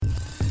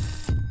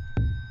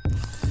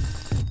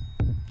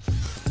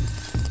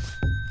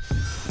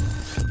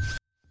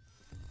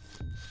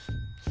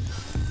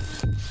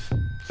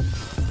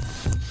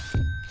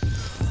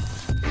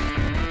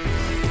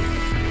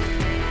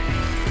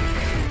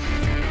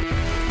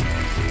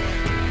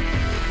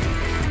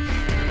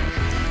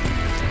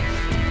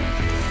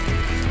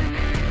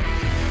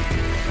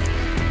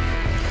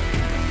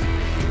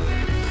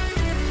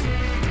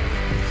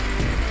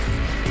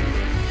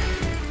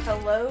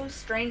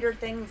Stranger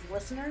Things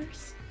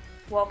listeners.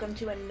 Welcome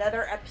to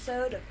another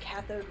episode of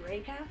Cathode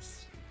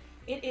Raycast.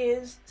 It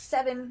is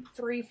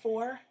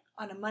 7:34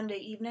 on a Monday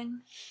evening.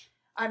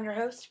 I'm your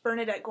host,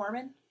 Bernadette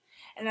Gorman,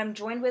 and I'm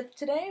joined with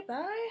today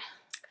by...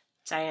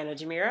 Diana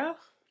DeMiro.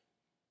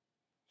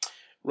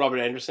 Robert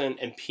Anderson,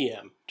 and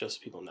PM, just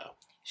so people know.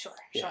 Sure.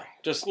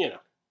 Just,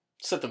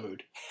 set the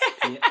mood.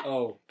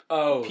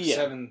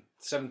 PM.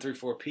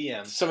 7:34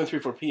 p.m.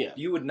 7:34 p.m.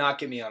 You would not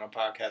get me on a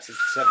podcast at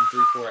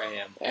 7:34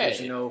 a.m. Hey.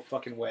 There's no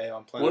fucking way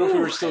on planet. What if we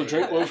were still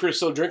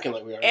drinking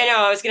like we are I know,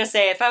 now? I was going to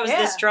say, if I was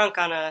Yeah. this drunk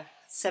on a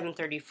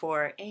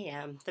 7:34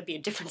 a.m., that'd be a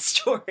different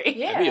story.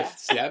 Yeah.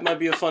 That might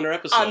be a funner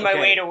episode. On my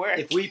Okay. way to work.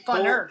 If we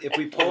Funner.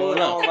 pull an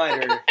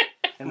all-nighter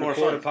and More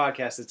record fun. a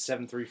podcast at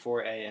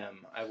 7:34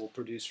 a.m., I will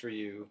produce for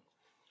you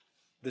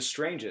the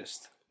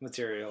strangest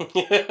material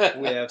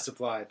we have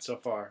supplied so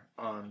far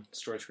on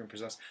Story Screen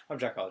Presents. I'm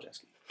Jack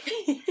Olajeski.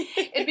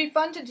 It'd be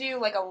fun to do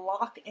like a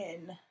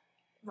lock-in.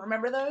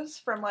 Remember those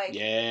from like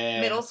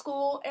middle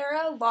school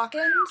era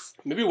lock-ins?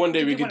 Maybe one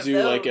day we Do could one do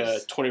of like a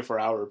those.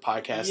 24-hour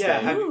podcast Yeah,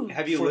 thing.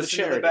 have you for the listened to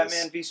the charities.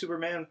 Batman v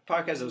Superman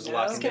podcast? It was a No.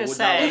 I lock. was gonna They would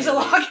say. not let It was me a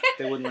leave. lock-in.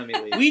 They wouldn't let me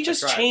leave. We I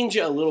just tried. change it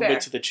a little Fair.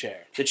 bit to the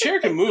chair. The chair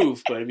can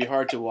move, but it'd be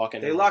hard to walk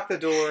in. They locked the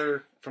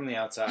door from the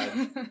outside.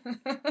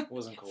 It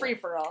wasn't cool. Free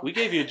for all. We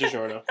gave you a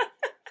DiGiorno.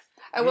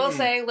 I will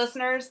say,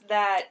 listeners,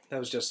 that That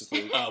was Justice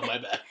League. Oh, my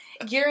bad.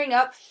 gearing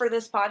up for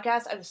this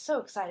podcast, I was so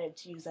excited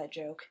to use that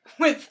joke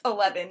with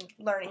 11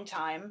 learning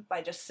time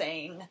by just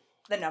saying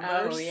the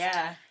numbers. Oh,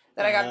 yeah.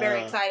 That I got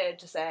very excited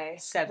to say.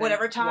 7,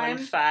 Whatever time.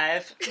 1,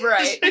 5.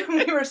 Right.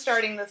 We were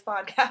starting this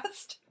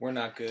podcast. We're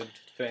not good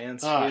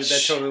fans. Oh,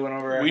 That totally went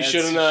over our We heads.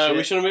 shouldn't. We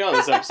Shit. shouldn't be on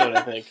this episode.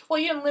 I think. Well,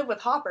 you didn't live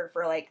with Hopper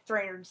for like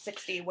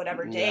 360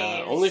 whatever Nah,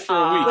 days. only for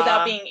a week.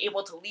 without being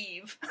able to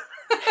leave.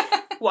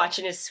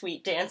 Watching his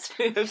sweet dance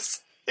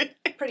moves.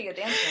 Pretty good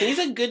dancer. He's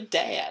a good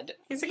dad.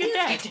 He's a good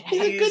dad.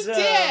 He's a good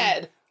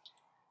dad.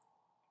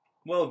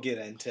 We'll get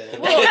into it.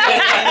 We'll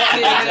get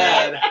into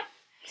Dad.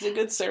 He's a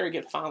good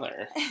surrogate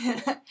father.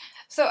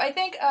 So I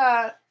think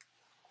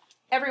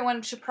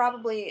everyone should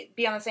probably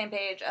be on the same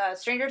page.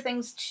 Stranger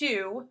Things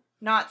 2,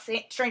 not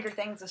Stranger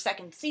Things the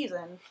second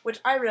season, which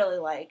I really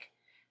like,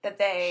 that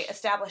they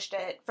established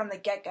it from the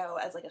get-go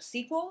as like a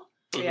sequel.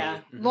 Yeah,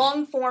 Mhm.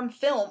 Long-form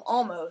film,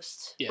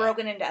 almost, Yeah.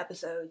 broken into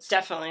episodes.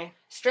 definitely.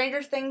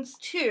 Stranger Things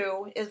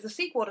 2 is the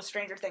sequel to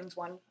Stranger Things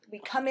 1. We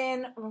come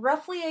in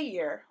roughly a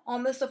year,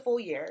 almost a full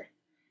year,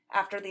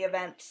 after the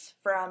events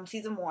from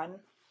season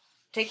 1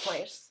 take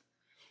place.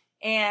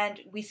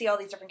 And we see all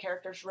these different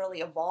characters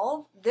really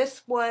evolve.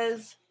 This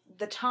was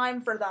the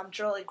time for them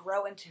to really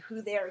grow into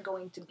who they are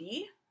going to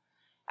be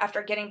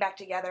after getting back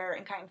together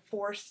and kind of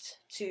forced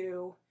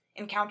to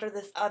encounter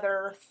this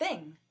other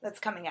thing that's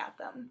coming at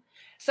them.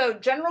 So,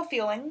 general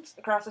feelings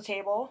across the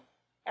table.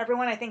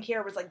 Everyone, I think,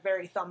 here was like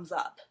very thumbs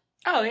up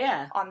Oh,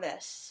 yeah. on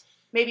this.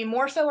 Maybe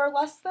more so or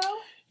less, though?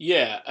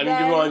 Yeah, I mean, do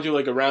Then- you want to do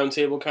like a round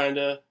table kind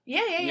of?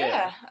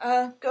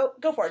 Yeah.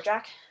 Go for it,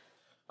 Jack.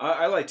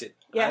 I liked it.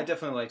 Yeah. I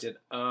definitely liked it.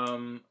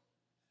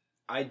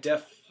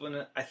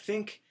 I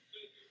think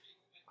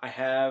I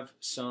have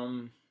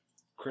some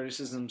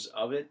criticisms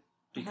of it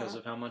because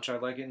of how much I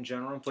like it in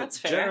general. But That's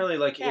fair. generally,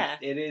 like Yeah.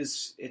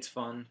 it's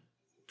fun.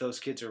 Those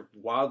kids are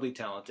wildly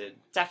talented.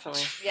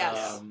 Definitely.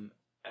 Yes.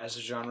 As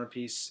a genre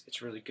piece,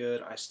 it's really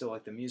good. I still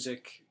like the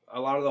music. A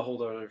lot of the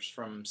holdovers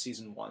from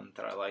season 1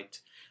 that I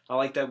liked. I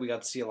like that we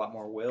got to see a lot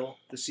more Will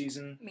this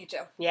season. Me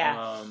too.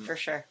 Yeah, for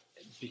sure.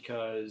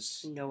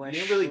 Because Noah you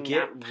didn't really Schnapp.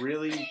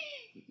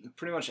 get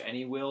pretty much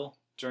any Will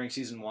during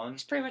season 1.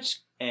 It's pretty much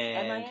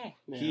And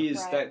MIA. he is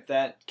Right.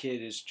 that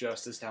kid is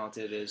just as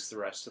talented as the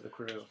rest of the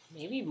crew.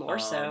 Maybe more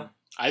so.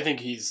 I think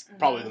he's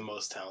probably the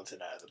most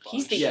talented out of the bunch.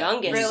 He's the Yeah.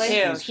 youngest, Really?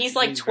 too. He's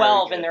like he's very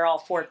 12 good. and they're all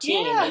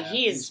 14. Yeah. And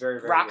he's He's very,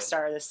 very rock good.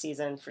 star this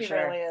season, for He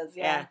sure. really is,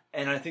 yeah. Yeah.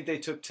 And I think they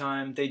took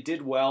time. They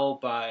did well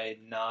by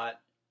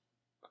not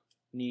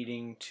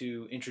needing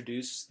to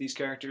introduce these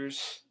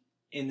characters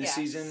in the Yes.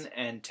 season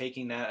and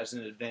taking that as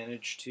an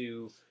advantage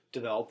to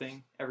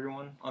developing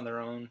everyone on their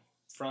own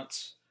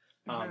fronts.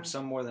 Mhm.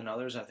 Some more than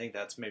others. I think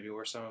that's maybe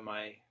where some of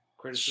my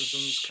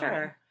criticisms come in.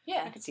 Sure. I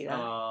Yeah. could see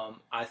that.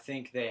 I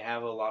think they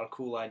have a lot of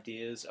cool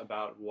ideas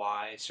about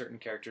why certain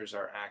characters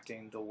are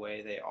acting the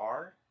way they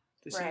are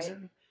this Right.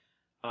 season.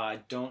 I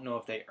don't know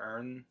if they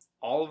earn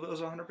all of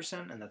those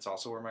 100%, and that's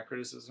also where my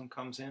criticism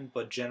comes in.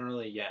 But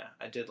generally, yeah,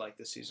 I did like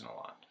this season a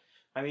lot.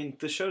 I mean,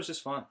 the show's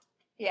just fun.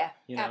 Yeah,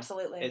 You know,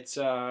 absolutely. It's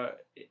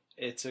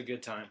a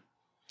good time.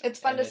 It's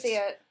fun and to see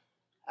it.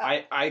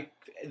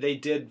 They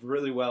did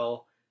really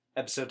well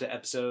episode to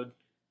episode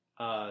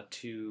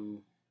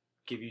to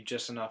give you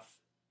just enough,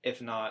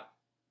 if not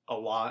a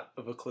lot,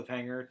 of a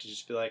cliffhanger to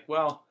just be like,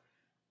 well,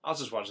 I'll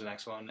just watch the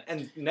next one.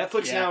 And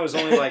Netflix now is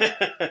only like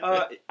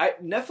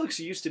Netflix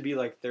used to be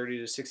like 30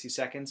 to 60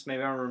 seconds.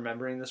 Maybe I'm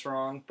remembering this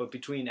wrong, but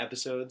between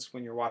episodes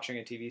when you're watching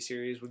a TV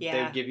series, they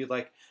Yeah. would give you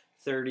like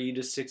 30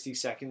 to 60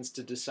 seconds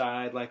to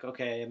decide like,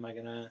 okay, am I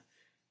gonna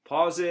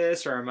pause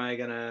this or am I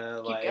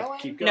gonna like going?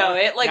 keep going? No,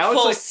 it like Now it's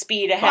full like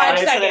speed ahead. 5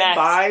 to the seconds. next.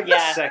 5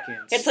 Yeah. seconds.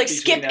 It's like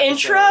skip between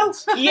intro.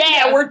 episodes.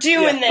 Yeah, we're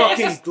doing Yeah,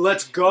 this. fucking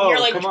let's go. You're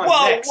like, Come on,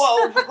 whoa, next.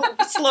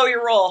 whoa, slow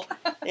your roll.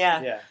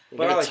 Yeah. Yeah, You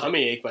but get I a like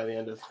tummy ache by the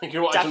end of like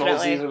you're watching the whole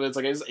Definitely. season. But it's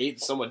like I just ate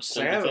so much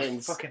I have simple a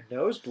things. fucking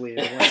nosebleed.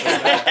 once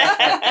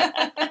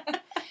I die.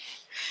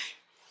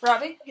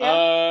 Robbie?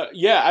 Yeah.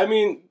 Yeah, I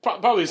mean,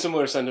 probably a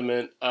similar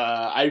sentiment.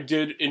 I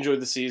did enjoy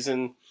the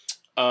season.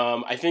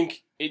 I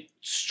think it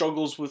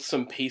struggles with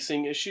some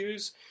pacing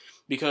issues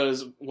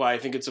because I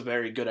think it's a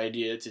very good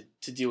idea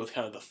to deal with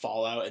kind of the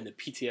fallout and the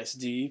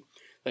PTSD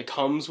that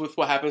comes with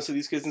what happens to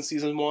these kids in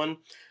season 1.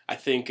 I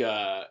think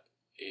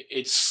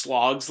it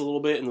slogs a little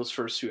bit in those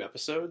first few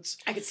episodes.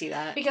 I could see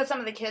that. Because some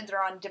of the kids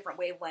are on different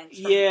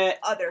wavelengths from Yeah.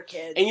 other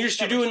kids. And you're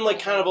that doing were like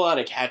kind of a still- lot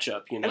of catch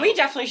up, you know. And we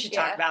definitely should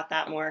talk Yeah. about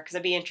that more because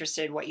I'd be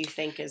interested what you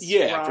think is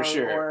Yeah, wrong for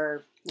sure.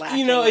 or lacking.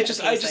 You know, with I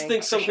just pacing,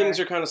 think for some sure. things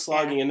are kind of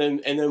slogging, and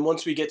then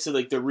once we get to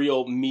like the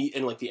real meat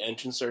and like the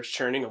engine starts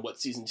churning and what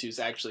season 2 is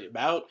actually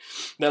about,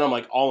 then I'm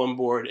like all on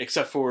board.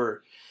 Except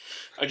for,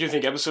 I do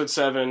think episode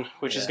 7,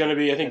 which is Yeah. going to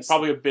be, I think, It's-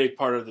 probably a big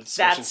part of the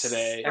discussion That's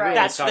today. Right.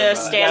 That's the Everyone's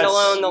talking about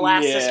standalone, that. the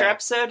last Yeah. sister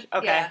episode.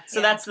 Okay, Yeah, so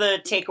yeah. that's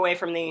the takeaway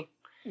from the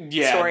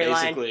Yeah,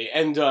 storyline. basically,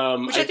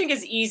 and which I think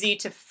is easy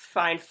to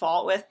find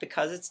fault with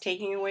because it's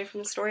taking away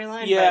from the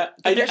storyline. Yeah,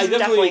 but there's I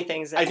definitely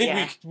things that I think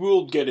yeah. we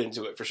will get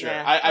into it for sure.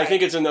 Yeah, I right.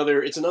 think it's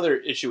another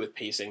issue with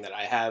pacing that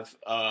I have.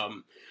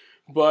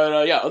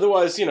 But yeah,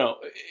 otherwise, you know,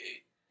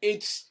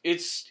 it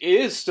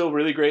is still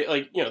really great.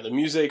 Like, you know, the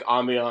music,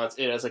 ambiance,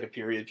 it has like a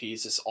period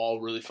piece. It's all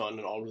really fun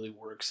and all really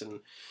works.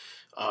 And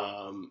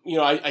you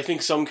know, I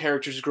think some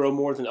characters grow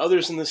more than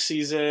others in this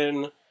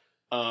season.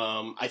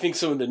 I think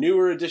some of the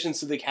newer additions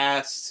to the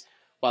cast,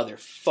 while they're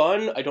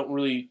fun, I don't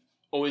really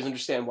always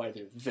understand why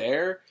they're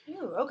there.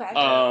 Ooh, okay. yeah,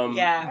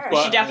 Alright. we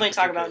but- should definitely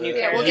talk about new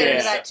Yeah, characters. we'll get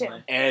into Yeah. that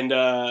too. And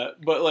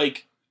but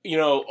like, you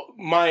know,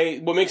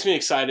 what makes me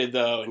excited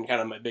though, and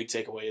kind of my big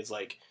takeaway is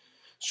like,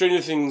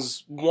 Stranger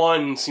Things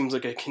 1 seems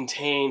like a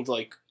contained,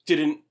 like,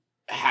 didn't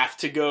have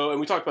to go, and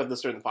we talked about this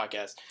during the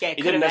podcast. Yeah, It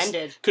it could have didn't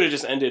ended. Could have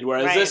just ended.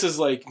 Whereas Right. this is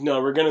like,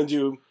 no, we're gonna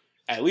do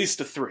at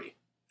least a 3.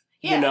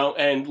 Yeah. You know,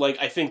 and like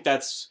I think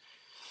that's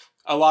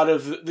a lot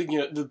of the you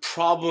know the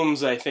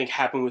problems I think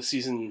happen with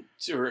season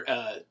or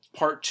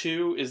part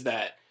 2 is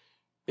that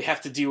they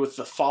have to deal with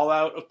the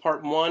fallout of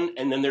part 1,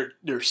 and then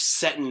they're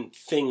setting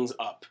things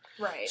up.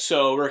 Right.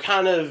 So we're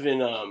kind of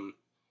in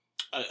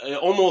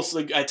almost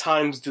like at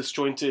times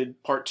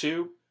disjointed part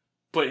 2,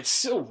 but it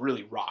still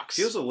really rocks.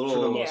 Feels a for the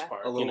little, most Yeah.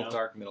 part, a little you know?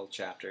 dark middle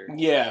chapter.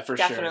 Yeah, for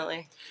sure.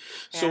 Definitely.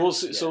 So Yeah. we'll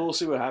see. Yeah. So we'll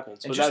see what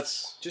happens. And But just-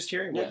 that's Just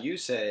hearing Yeah. what you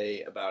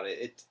say about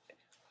it,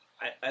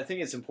 I think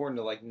it's important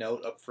to like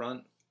note up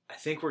front. I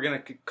think we're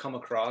gonna come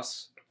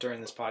across during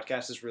this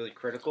podcast as really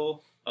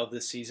critical of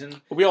this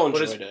season, we all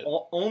but enjoyed it's it.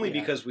 only Yeah.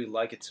 because we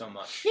like it so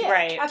much. Yeah,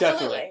 Right.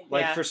 absolutely. Definitely.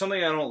 Like Yeah. for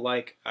something I don't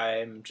like,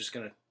 I'm just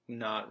gonna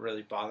not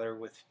really bother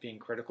with being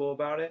critical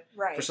about it.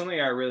 Right. For something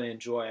I really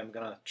enjoy, I'm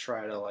gonna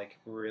try to like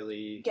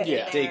really Get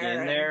Yeah. dig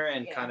in there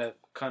and yeah.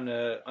 kind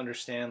of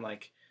understand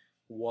like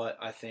what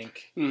I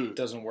think Mm.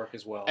 doesn't work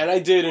as well. And I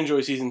did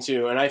enjoy season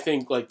 2, and I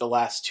think like the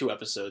last 2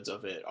 episodes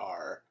of it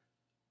are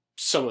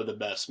some of the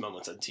best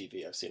moments on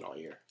TV I've seen all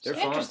year. They're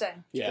fun.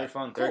 Interesting. Yeah, They're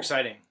fun. Cool. They're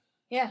exciting.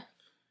 Yeah.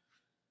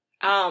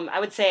 I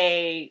would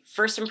say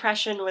first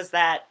impression was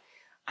that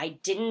I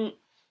didn't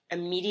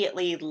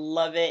immediately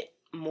love it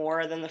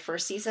more than the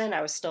first season.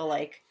 I was still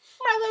like,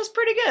 well, that was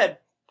pretty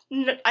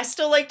good. I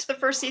still liked the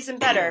first season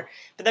better.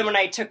 But then when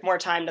I took more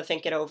time to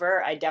think it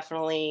over,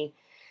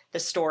 the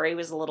story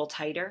was a little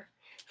tighter,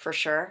 for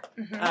sure.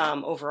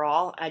 Mhm.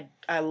 Overall,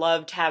 I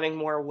loved having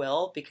more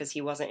Will because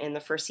he wasn't in the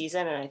first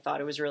season, and I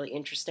thought it was really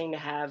interesting to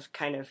have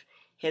kind of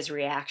his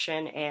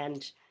reaction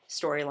and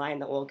storyline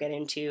that we'll get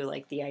into,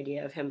 like the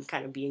idea of him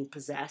kind of being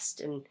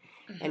possessed and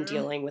Mhm.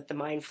 dealing with the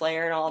mind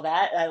flayer and all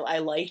that. I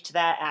liked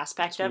that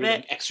aspect of Weird, it.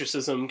 like,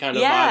 exorcism kind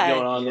of Yeah. vibe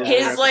going on. Yeah. those His,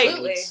 episodes. like-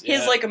 Absolutely.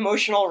 His like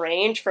emotional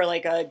range for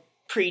like a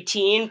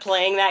preteen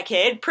playing that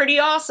kid, pretty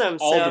awesome.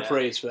 all so the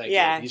praise for that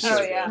yeah, kid. He's he's so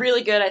Oh, yeah. good.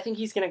 really good. I think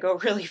he's going to go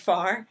really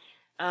far.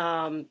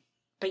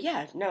 But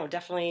yeah, no,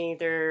 definitely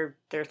there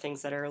are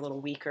things that are a little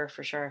weaker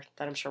for sure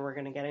that I'm sure we're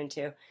going to get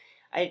into.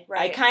 I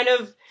Right.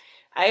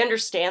 I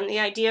understand the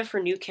idea for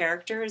new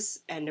characters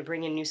and to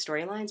bring in new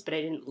storylines, but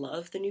I didn't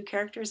love the new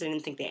characters. I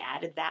didn't think they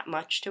added that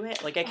much to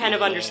it. Like I kind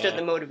of Yeah. understood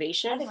the I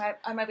motivation. think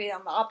I might be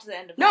on the opposite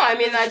end of No, that I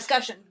mean, for the that's-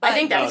 discussion. I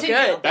think but that's continue.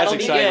 good. That's That'll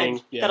exciting. be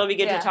good. Yeah. That'll be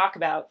good Yeah. to talk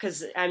about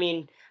because I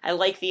mean I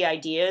like the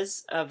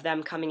ideas of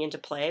them coming into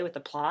play with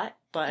the plot,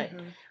 but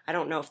Mhm. I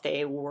don't know if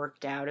they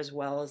worked out as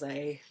well as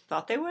I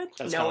thought they would,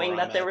 That's kinda knowing where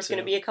that I'm there at, was going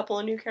to too. be a couple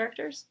of new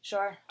characters.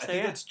 Sure. I So,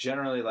 think yeah. that's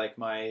generally like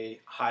my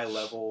high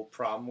level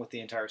problem with the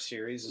entire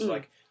series is Mm.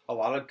 like a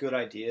lot of good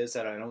ideas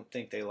that I don't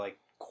think they like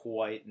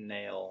quite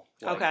nail.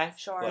 Like, Okay.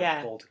 Sure. like,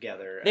 Yeah. pull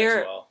together as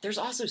There, well. there's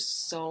also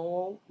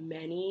so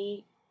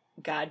many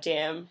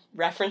goddamn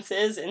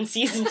references in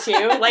season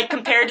 2, like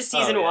compared to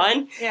season yeah.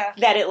 1, Yeah.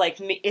 that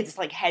it's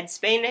like head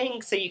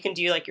spinning. So you can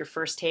do like your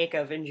first take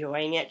of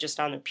enjoying it just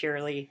on a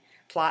purely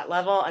plot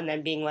level, and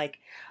then being like,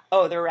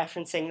 oh, they're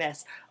referencing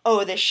this.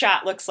 Oh, this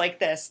shot looks like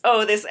this.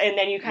 Oh, this, and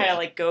then you kind of Yeah.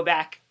 like go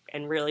back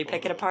and really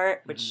pick it Mhm.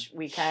 apart, which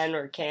we can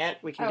or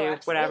can't. We can Oh, do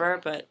absolutely.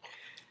 whatever, but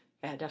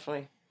yeah,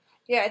 definitely.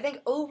 Yeah, I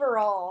think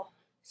overall,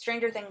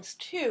 Stranger Things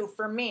 2,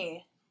 for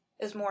me,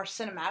 is more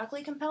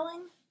cinematically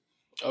compelling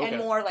Okay. and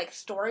more like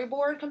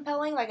storyboard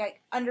compelling. Like, I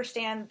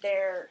understand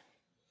their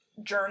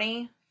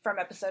journey from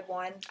episode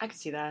 1 I can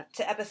see that.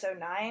 to episode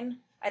 9.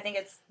 I think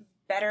it's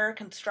better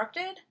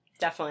constructed,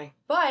 Definitely.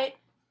 but,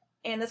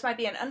 and this might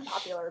be an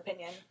unpopular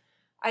opinion,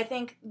 I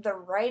think the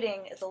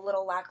writing is a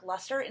little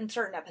lackluster in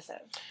certain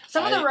episodes.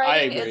 Some of the I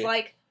writing agree. is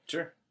like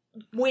Sure.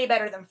 way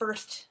better than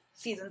first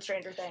season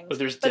Stranger Things. But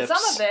there's But dips.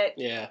 some of it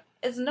Yeah.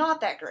 is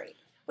not that great,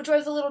 which I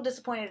was a little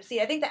disappointed to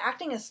see. I think the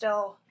acting is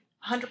still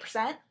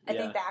 100%. I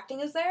Yeah. think the acting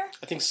is there.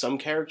 I think some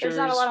characters,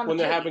 not a lot on when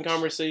the they're having page.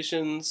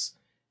 conversations,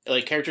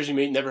 like characters you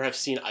may never have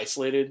seen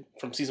isolated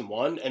from season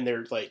 1, and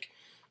they're like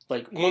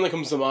one that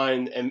comes to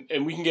mind,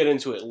 and we can get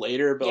into it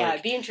later, but yeah, like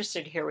I'd be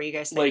interested to hear what you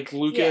guys think. like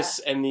Lucas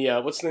and the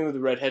what's the name of the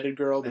redheaded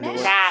girl? The Max.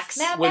 newer- Max.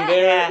 Now when Max.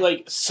 they're Yeah.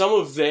 like some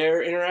of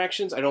their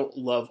interactions, I don't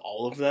love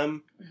all of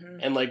them, Mhm.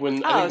 and like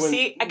when Oh, I think when,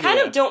 see, I kind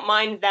of don't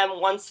mind them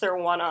once they're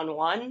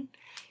one-on-one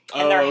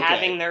and they're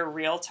having their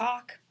real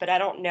talk, but I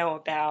don't know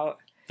about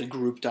the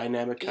group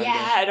dynamic. Kind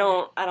yeah, I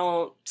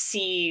don't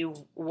see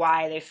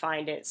why they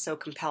find it so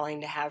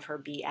compelling to have her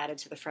be added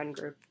to the friend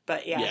group.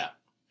 But yeah.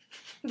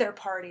 Their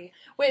party,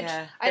 which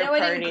Yeah, I know their I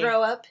didn't party.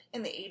 grow up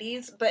in the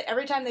 80s, but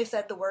every time they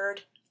said the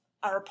word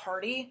 "our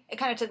party," it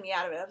kind of took me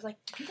out of it. I was like,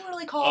 do people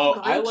really call Oh,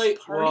 groups I like-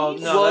 parties? well,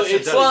 no, that's a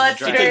Dungeons Well, and it's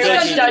Dragons. very It's much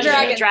a Dungeons Dungeons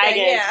and and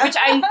Dragons, yeah.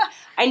 which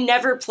I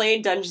never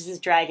played Dungeons and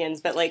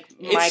Dragons, but like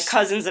my It's-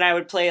 cousins and I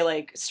would play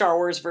like Star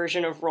Wars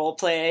version of role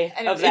play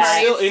And of it's It's that.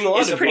 still in a lot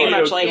It's of pretty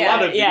video, much like a lot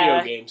that, of video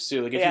yeah. games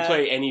too. Like if Yeah. you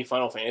play any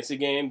Final Fantasy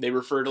game, they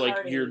refer to like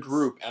your Parties.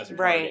 group as a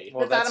Right. party,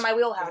 Well, That's out of my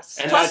wheelhouse.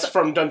 and Plus- that's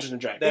from Dungeons and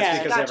Dragons. That's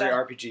Yeah. because Gotcha. every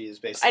RPG is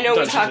based. I know on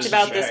we Dungeons talked and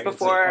about Dragons this at a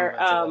before.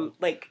 fundamental level.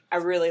 Like I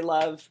really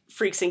love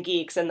Freaks and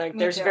Geeks, and like Me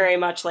there's too. very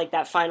much like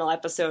that final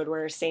episode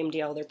where same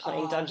deal. They're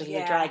playing Oh, Dungeons yeah.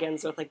 and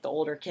Dragons with like the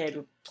older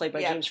kid played by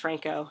Yep. James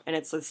Franco, and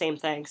it's the same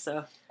thing.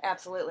 So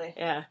Absolutely.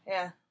 yeah,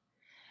 Yeah.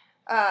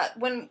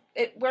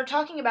 We're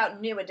talking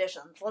about new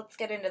additions, let's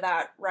get into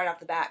that right off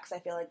the bat because I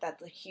feel like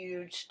that's a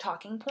huge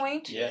talking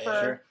point Yeah, for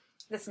sure.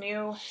 this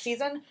new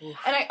season. Oof.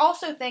 And I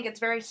also think it's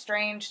very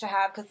strange to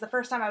have, because the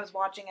first time I was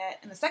watching it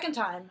and the second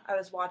time I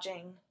was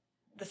watching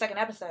the second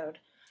episode,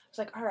 it's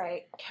like, all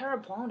right, Cara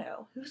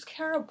Buono. Who's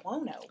Cara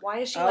Buono? Why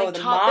is she like the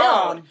top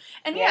mom, billed?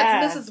 And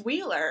yeah, Yeah. it's Mrs.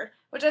 Wheeler,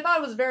 which I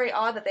thought was very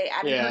odd that they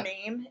added Yeah. her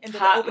name into the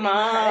hot opening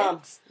mom.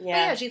 credits. But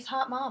Yeah. yeah, she's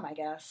hot mom, I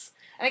guess.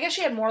 And I guess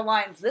she had more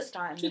lines this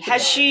time. than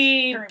Has did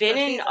she during been first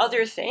in season.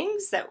 other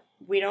things that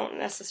we don't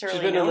necessarily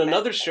She's been know in about?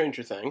 another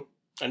Stranger Thing.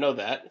 I know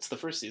that it's the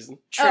first season.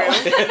 True.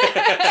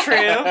 Oh. True.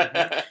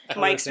 Other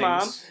Mike's things,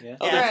 mom. Yeah.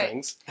 Other Right.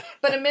 things.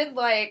 But amid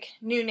like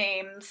new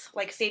names,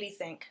 like Sadie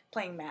Sink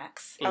playing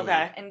Max,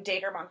 Okay. and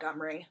Dacre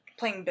Montgomery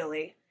playing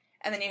Billy,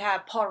 and then you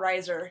have Paul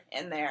Reiser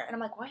in there, and I'm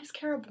like, why is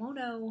Cara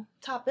Buono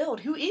top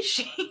billed? Who is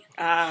she?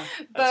 But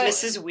But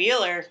Mrs.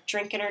 Wheeler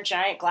drinking her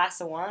giant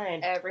glass of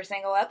wine. every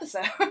single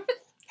episode.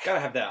 Gotta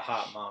have that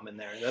hot mom in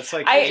there. That's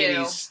like I 80s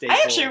do. staple.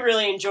 I actually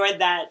really enjoyed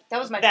that That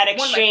was my that one of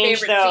my exchange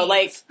favorite though. scenes.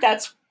 Like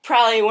that's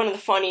probably one of the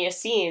funniest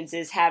scenes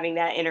is having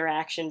that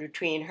interaction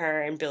between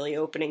her and Billy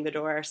opening the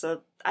door.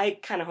 So I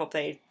kind of hope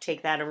they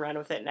take that and run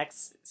with it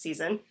next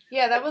season.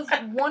 Yeah, that was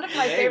one of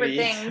my favorite Maybe.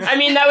 things. I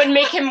mean, that would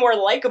make him more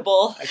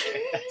likable. I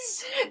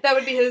guess. That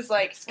would be his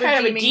like He's kind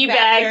of a redeeming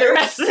d-bag factor. the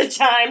rest of the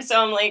time,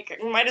 so I'm like,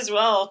 might as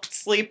well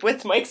sleep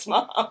with Mike's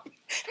mom. Well,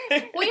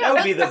 yeah, That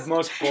would be the that's-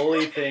 most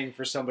bully thing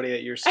for somebody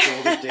at your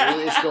school to do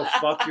is go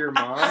fuck your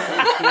mom.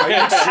 Are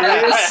you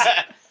serious?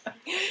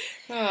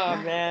 Oh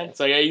man. It's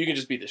like, yeah, you can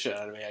just beat the shit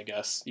out of me, I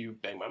guess. You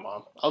bang my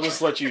mom. I'll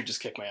just let you just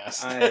kick my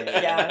ass.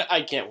 Yeah.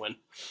 I can't win.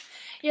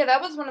 Yeah,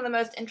 that was one of the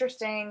most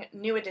interesting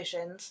new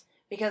additions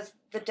because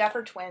the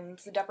Duffer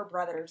twins, the Duffer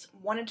brothers,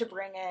 wanted to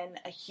bring in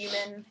a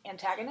human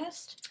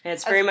antagonist.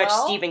 It's As very much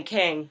well? Stephen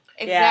King.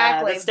 Exactly,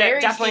 Yeah, that's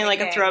very definitely Stephen like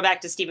a King.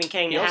 throwback to Stephen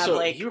King He to have also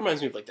like he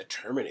reminds me of like the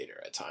Terminator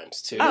at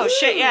times too. oh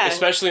shit yeah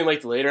Especially in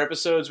like the later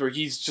episodes where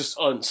he's just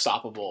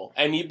unstoppable,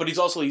 and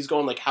he's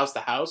going like house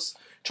to house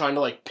trying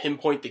to like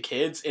pinpoint the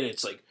kids, and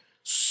it's like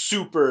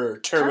super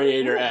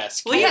Terminator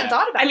esque. Well, I hadn't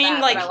thought about I mean,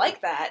 that, like- but I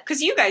like that.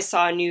 because you guys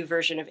saw a new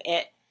version of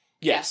It.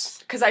 Yes.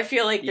 Because I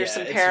feel like there's Yeah,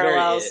 some it's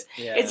parallels.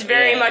 very it. Yeah. It's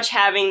very Yeah. much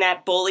having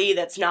that bully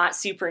that's not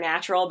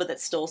supernatural, but that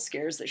still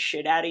scares the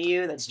shit out of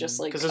you. That's just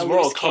like Because a his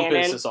moral loose compass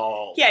cannon. is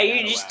all Yeah, out you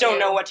of just whack. don't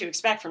know what to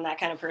expect from that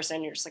kind of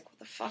person. You're just like, what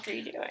the fuck are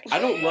you doing? I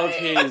don't love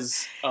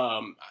his.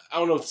 I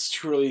don't know if it's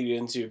too early to get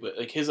into, but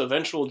like his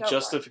eventual Go for it.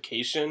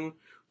 justification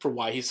for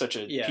why he's such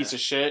a Yeah. piece of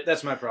shit,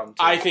 That's my problem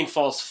too. I think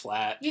falls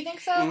flat. You think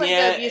so? Like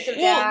yeah, the abusive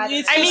well, dad?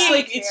 it's and just the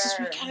like kids it's just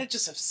we here. kind of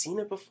just have seen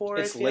it before.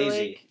 it's I feel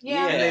lazy. like.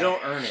 Yeah. And they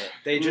don't earn it.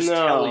 They just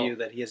No. tell you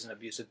that he has an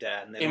abusive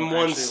dad, and they in don't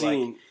one actually,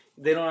 scene. Like,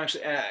 they don't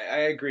actually.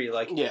 I agree.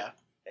 Like Yeah,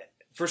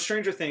 for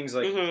Stranger Things,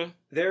 like Mhm.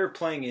 they're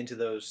playing into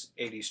those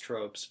 '80s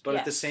tropes, but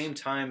at the Yes. same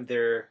time,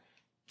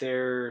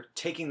 they're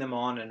taking them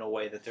on in a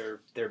way that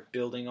they're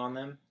building on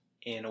them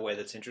in a way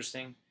that's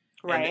interesting.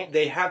 Right. And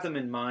they have them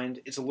in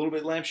mind. It's a little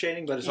bit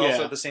lampshading, but it's also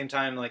Yeah. at the same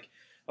time like,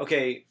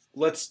 okay,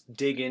 let's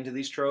dig into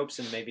these tropes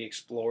and maybe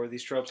explore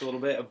these tropes a little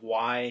bit of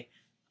why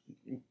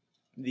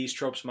these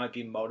tropes might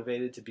be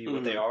motivated to be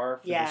what they are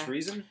for Yeah. this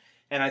reason.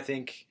 And I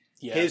think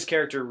Yeah. his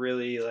character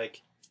really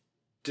like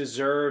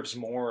deserves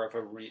more of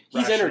a He's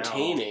rationale.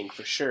 entertaining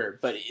for sure,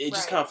 but it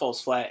just Right. kind of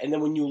falls flat. And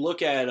then when you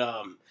look at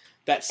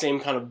that same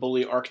kind of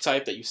bully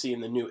archetype that you see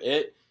in the new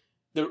It,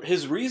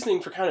 his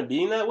reasoning for kind of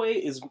being that way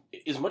is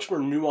much more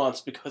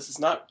nuanced because it's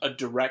not a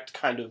direct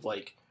kind of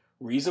like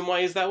reason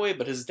why he's that way,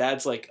 but his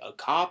dad's like a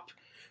cop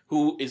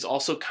who is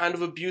also kind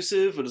of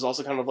abusive, but is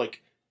also kind of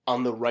like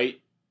on the right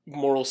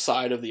moral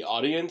side of the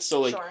audience.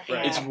 So like Sure.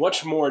 Yeah. it's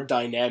much more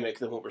dynamic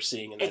than what we're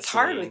seeing in that It's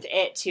hard scene. with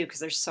it too because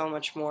there's so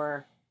much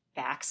more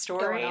backstory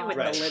Going on. with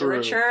Right. the True.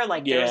 literature.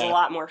 Like there's a Yeah.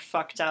 lot more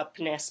fucked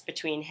upness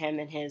between him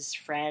and his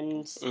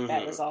friend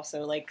that Mhm. was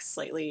also like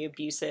slightly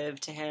abusive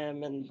to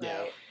him, and Yeah.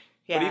 Right.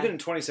 yeah, But even in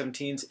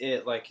 2017's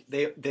It, like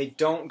they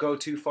don't go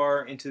too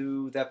far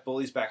into that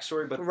bully's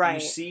backstory, but you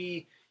Right.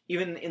 see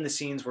even in the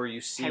scenes where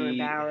you see Henry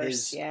Bowers,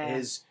 his yeah.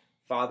 his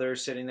father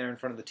sitting there in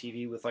front of the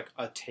TV with like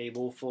a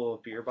table full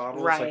of beer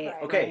bottles. Right, Like,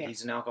 right, okay, right.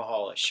 he's an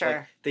alcoholic. Sure.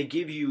 Like, they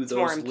give you It's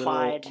more those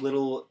implied.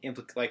 little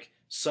like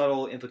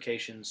subtle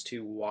implications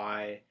to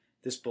why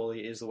this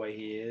bully is the way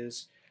he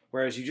is.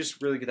 Whereas you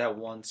just really get that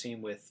one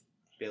scene with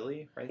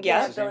Billy, right? Yeah,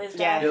 That's his name? Billy's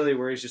Yeah. dad. Billy,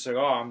 where he's just like,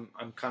 oh,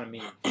 I'm kind of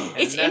mean. And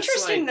it's that's,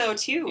 interesting like- though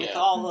too with Yeah.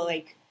 all the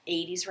like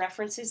 80s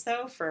references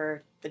though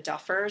for the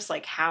Duffers,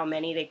 like how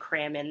many they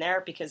cram in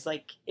there, because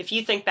like if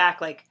you think back,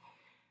 like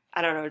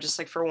I don't know, just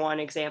like for one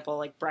example,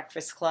 like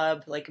Breakfast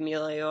Club, like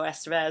Emilio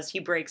Estevez, he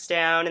breaks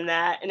down in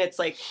that, and it's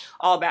like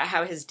all about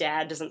how his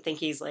dad doesn't think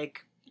he's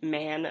like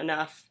man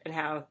enough and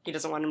how he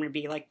doesn't want him to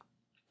be like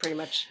pretty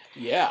much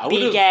Yeah, I be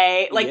would have.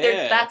 gay. Like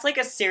yeah. that's like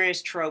a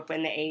serious trope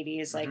in the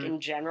 80s, like Mhm. in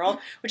general,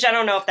 which I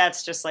don't know if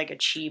that's just like a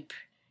cheap,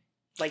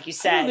 like you I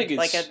don't said, think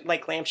like it's- a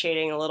like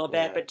lampshading a little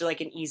bit, Yeah. but like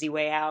an easy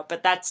way out.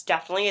 But that's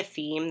definitely a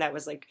theme that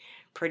was like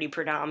pretty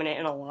predominant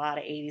in a lot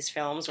of 80s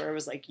films where it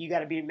was like, you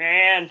gotta be a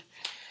man.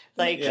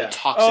 Like, Yeah.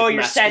 Toxic oh,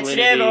 you're sensitive.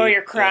 masculinity. Oh,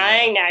 you're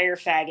crying. Now you're a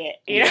faggot.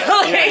 You Yeah.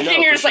 know, Yeah, like, no,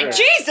 and you're for just like,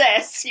 sure.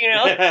 Jesus. You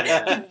know,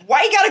 Yeah.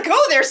 why you gotta go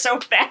there so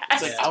fast?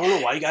 It's like, I don't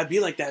know why you gotta be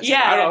like that. It's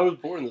Yeah. like, I was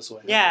born this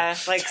way. Yeah,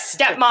 like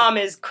stepmom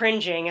is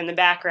cringing in the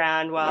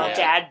background while Yeah.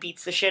 dad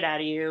beats the shit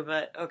out of you.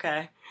 But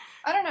okay,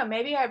 I don't know,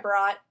 maybe I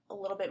brought a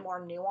little bit more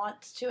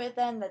nuance to it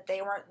then that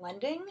they weren't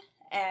lending,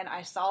 and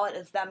I saw it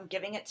as them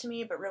giving it to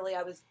me, but really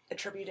I was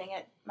attributing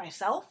it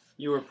myself,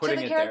 You were putting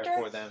the it there character?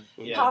 for them.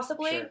 Yeah,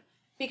 possibly. sure.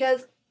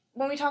 Because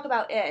when we talk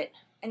about it,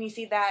 and you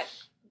see that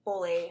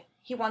bully,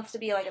 he wants to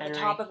be like at Henry, the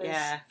top of his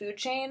yeah. food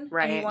chain, and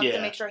Right. he wants Yeah.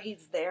 to make sure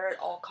he's there at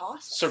all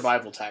costs.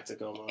 Survival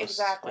tactic almost.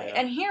 Exactly. Yeah.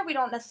 And here we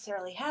don't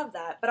necessarily have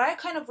that, but I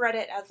kind of read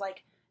it as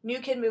like new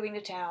kid moving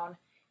to town.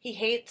 He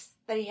hates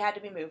that he had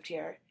to be moved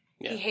here.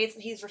 Yeah. He hates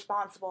that he's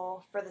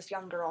responsible for this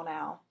young girl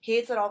now. He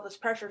hates that all this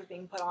pressure is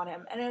being put on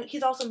him. And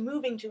he's also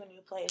moving to a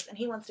new place, and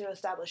he wants to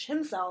establish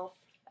himself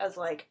as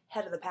like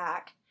head of the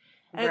pack.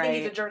 And I think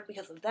he's a Right. jerk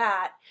because of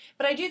that.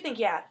 But I do think,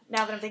 yeah,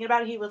 now that I'm thinking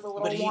about it, he was a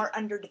little But he- more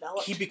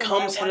underdeveloped. he than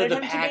becomes what I head of the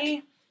wanted him to pack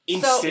be.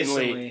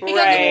 Instantly. Because,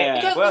 Right.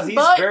 because Well, of his he's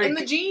butt very and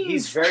the jeans.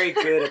 he's very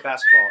good at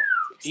basketball.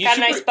 he's got a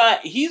nice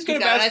butt. He's good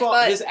He's at got a nice basketball.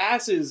 butt. His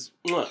ass is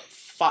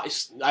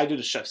I did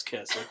a chef's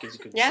kiss, like as you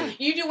could Yeah. see.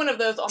 You do one of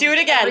those on Do it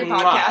again. every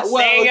podcast. Well,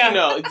 There you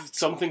go.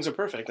 some things are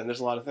perfect, and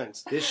there's a lot of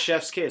things. This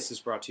chef's kiss is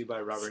brought to you by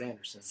Robert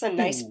Anderson. It's a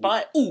nice Ooh.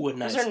 butt. Ooh, a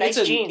nice. are nice it's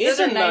a, jeans. It's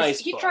Those a are nice. nice.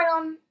 He butt. tried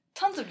on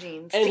tons of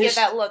jeans And to his-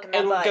 get that look and that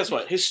And butt. guess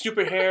what? His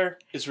stupid hair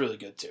is really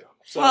good too.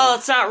 So, Well,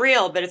 it's not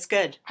real, but it's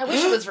good. I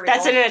wish it was real.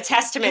 That's a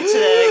testament to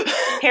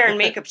the hair and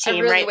makeup I team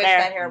really right wish there.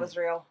 that hair was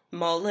real.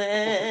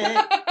 Mullet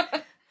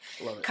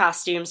love it.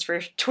 costumes for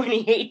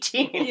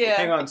 2018. Yeah.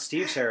 Hang on,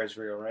 Steve's hair is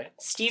real, right?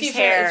 Steve's Steve's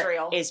hair hair is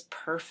real. is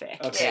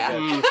perfect. Okay, Yeah.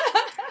 good. Mm.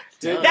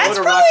 Dude, That's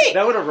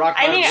that would have rocked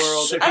my I mean,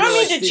 world. if I you don't were mean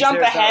like, to Steve's jump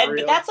hair's not ahead,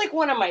 real. but that's like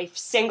one of my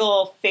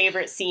single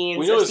favorite scenes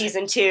We know of his-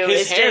 season 2.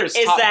 his hair is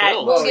top that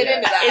bill. We'll Oh, get yeah.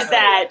 into that. is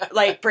that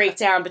like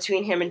breakdown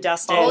between him and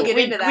Dustin. We'll get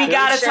into that We for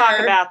gotta sure. talk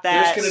about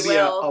that. There's going to We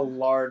be will. a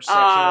large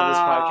section of this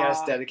Ah.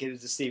 podcast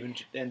dedicated to Steve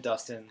and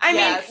Dustin. I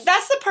mean, Yes.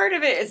 that's the part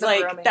of it. Is The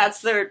like bromance.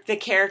 that's the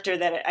character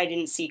that I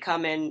didn't see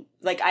coming.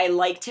 Like I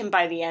liked him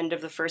by the end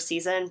of the first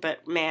season,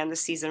 but man,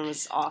 this season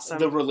was awesome.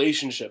 The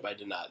relationship I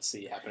did not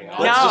see happening. No. I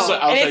was just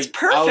like- I was And it's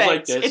like- I was like,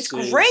 perfect. this It's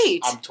is- great.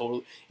 I'm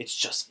totally. It's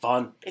just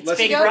fun. it's Let's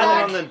Big keep go going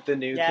back. on the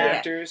new Yeah.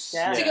 characters.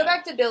 Yeah. To go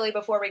back to Billy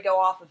before we go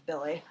off of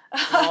Billy.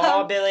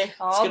 Oh, Billy. Let's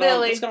Oh, get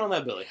Billy. let's get on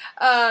that Billy.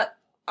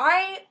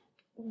 I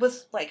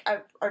was like,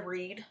 I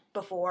read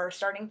before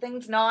starting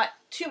things, not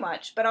too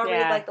much, but I'll read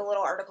Yeah. like the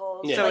little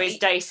articles. Yeah. So like, he's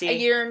dicey. a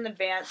year in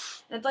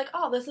advance, and it's like,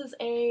 oh, this is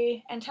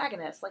a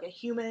antagonist, like a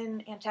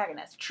human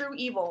antagonist, true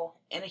evil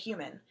in a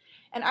human.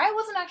 And I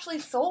wasn't actually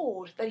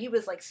sold that he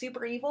was like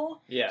super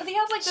evil Yeah. because he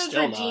has like those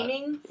Still not.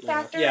 redeeming Yeah.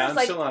 factors, Yeah, I'm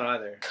like still not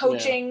either.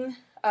 coaching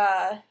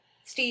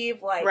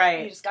Steve, like,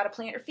 Right. you just gotta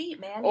plant your feet,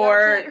 man. You Or-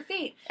 gotta plant your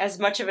feet. As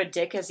much of a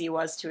dick as he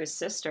was to his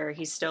sister,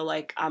 he's still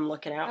like, I'm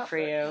looking out for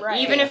you.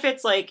 Right. Even if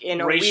it's like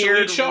in a Racially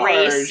weird,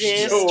 charged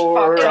racist,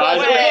 or fucked up I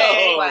don't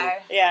way. know. way.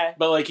 Yeah.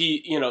 But like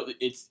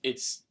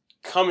it's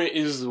coming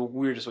is the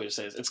weirdest way to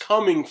say this. It's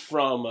coming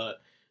from a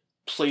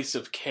place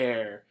of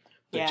care,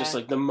 but Yeah. just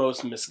like the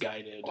most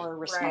misguided. Or you know.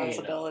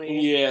 responsibility.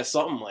 Yeah,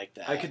 something like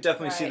that. I could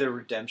definitely see Right. the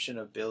redemption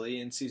of Billy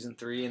in season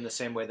 3 in the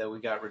same way that we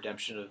got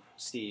redemption of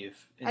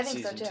Steve in I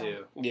think so, season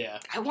too. 2. Yeah.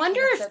 I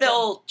wonder think if so,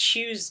 they'll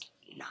choose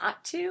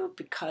not to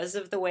because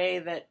of the way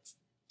that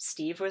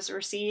Steve was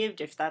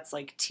received. If that's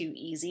like too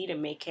easy to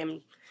make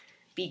him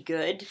be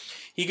good.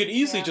 He could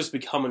easily Yeah. just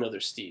become another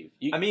Steve.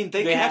 I mean,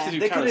 they They could, have to do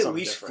they kinda could at something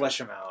least different. flesh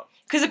him out.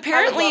 Because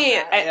apparently, love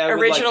that. Yeah, I would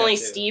like originally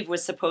that too. Steve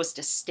was supposed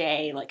to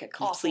stay like a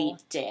complete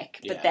Awful. dick,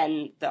 but Yeah.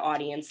 then the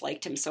audience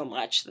liked him so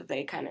much that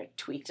they kind of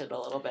tweaked it a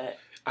little bit.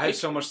 I have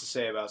so much to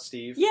say about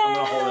Steve. Yeah. I'm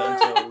gonna hold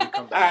it until we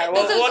come All back. right,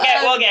 This is,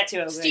 we'll get to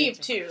it.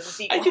 Steve, too, the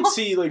sequel. I could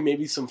see like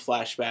maybe some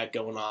flashback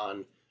going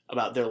on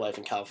about their life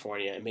in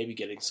California and maybe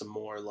getting some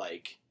more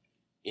like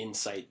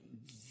insight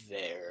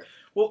there.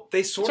 Well,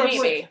 they sort of Maybe.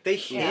 like, they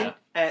hint Yeah.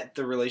 at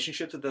the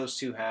relationship that those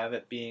two have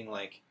at being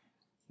like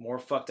more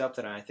fucked up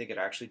than I think it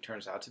actually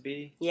turns out to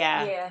be.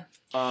 Yeah. Yeah.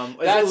 At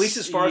That's- least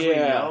as far as we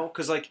yeah. know,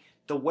 because like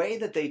the way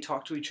that they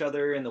talk to each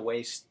other and the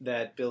way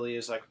that Billy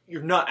is like,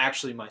 "You're not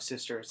actually my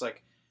sister." It's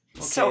like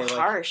okay, So like,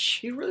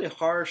 harsh. He's really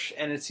harsh,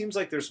 and it seems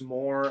like there's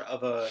more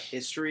of a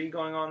history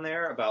going on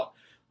there about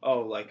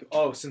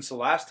since the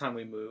last time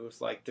we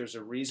moved, like there's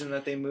a reason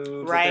that they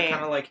moved. Like, Right. they're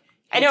kind of like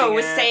I know, it hinting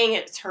was at- saying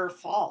it's her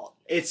fault.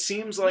 It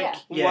seems like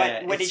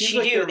Yeah. What it did seems she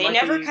like do? there They might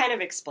never be- kind of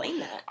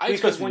explained that. I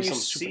because expect when it to you be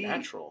see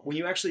supernatural. when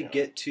you actually Yeah.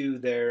 get to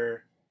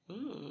their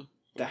Mm.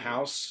 the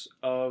house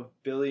of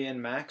Billy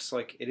and Max,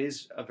 like it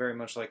is a very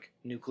much like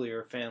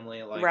nuclear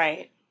family, like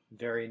Right.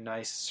 very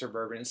nice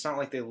suburban. It's not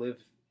like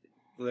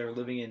they're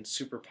living in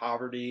super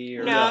poverty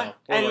or No.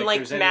 or, And like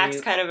there's Max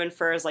any- kind of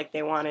infers like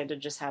they wanted to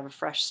just have a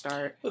fresh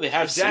start. Well, they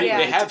have Exactly.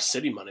 city, they Yeah. have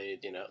city money.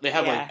 You know, they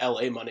have Yeah. like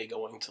L.A. money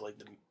going to like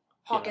the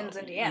Hawkins,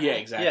 you know, Indiana. Yeah,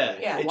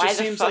 exactly. Yeah. It Why just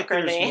the seems fuck like are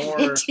there's they in more-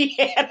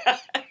 Indiana?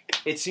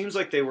 It seems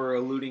like they were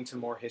alluding to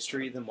more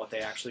history than what they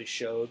actually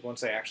showed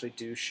once they actually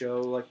do show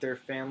like their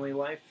family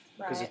life,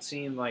 because Right. it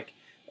seemed like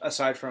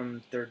aside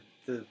from the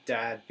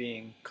dad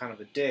being kind of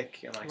a dick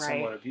and like Right.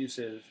 somewhat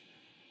abusive,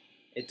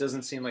 it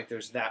doesn't seem like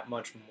there's that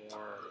much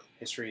more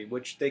history,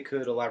 which they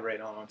could elaborate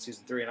on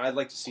season 3, and I'd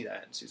like to see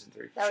that in season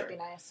 3 for That sure. would be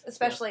nice.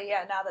 Especially,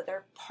 now that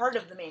they're part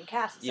of the main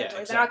cast, Yeah,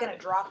 essentially. They're not going to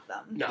exactly. drop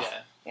them. No.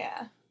 Yeah.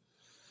 Yeah.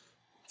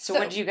 So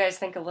what did you guys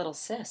think of Little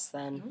Sis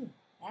then? Ooh,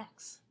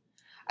 Max.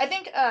 I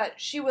think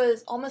she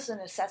was almost a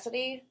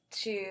necessity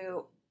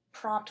to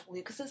prompt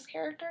Lucas's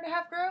character to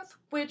have growth,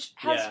 which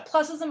has Yeah.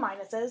 pluses and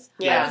minuses.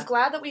 Yeah. I was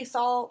glad that we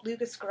saw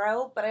Lucas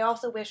grow, but I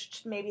also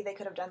wished maybe they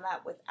could have done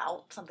that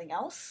without something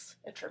else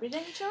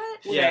attributing to it.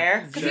 Yeah.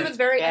 Where? Because he was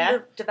very Yeah.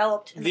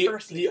 underdeveloped in the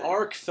first The season.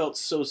 arc felt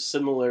so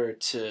similar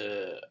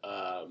to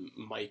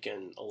Mike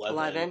and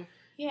 11.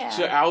 Yeah.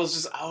 So I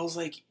was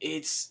like,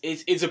 it's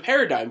a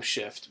paradigm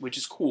shift, which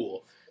is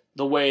cool.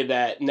 The way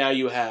that now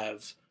you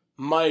have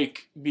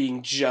Mike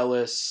being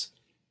jealous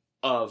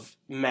of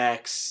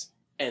Max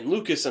and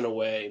Lucas in a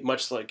way,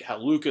 much like how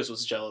Lucas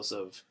was jealous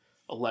of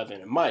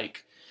 11 and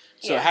Mike.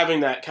 So Yeah. having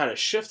that kind of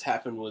shift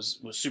happen was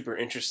super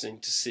interesting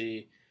to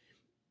see.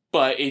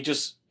 But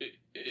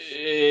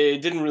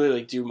it didn't really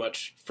like do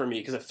much for me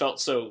because it felt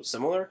so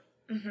similar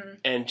Mm-hmm.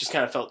 and just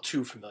kind of felt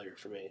too familiar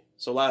for me.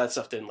 So a lot of that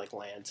stuff didn't like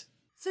land.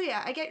 So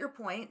yeah, I get your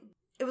point.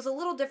 It was a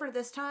little different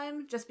this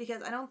time, just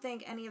because I don't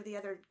think any of the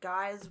other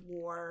guys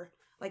were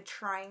like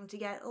trying to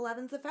get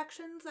Eleven's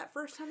affections that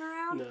first time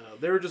around. No,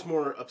 they were just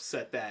more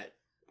upset that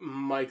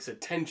Mike's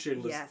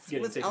attention was Yes,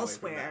 getting was taken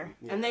elsewhere. away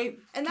from them. And they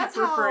And kept that's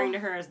how- referring to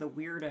her as the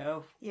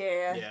weirdo,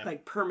 Yeah. Yeah.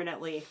 like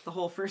permanently the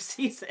whole first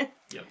season.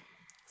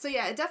 So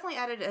yeah, it definitely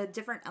added a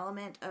different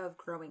element of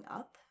growing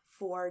up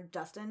for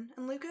Dustin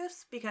and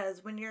Lucas,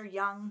 because when you're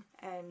young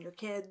and your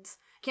kids,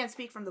 can't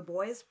speak from the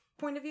boys'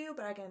 point of view,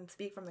 but I can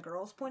speak from the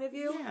girls' point of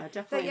view. Yeah, That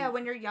definitely. yeah,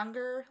 when you're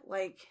younger,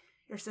 like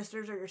your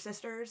sisters are your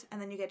sisters,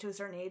 and then you get to a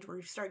certain age where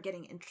you start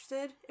getting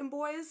interested in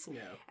boys,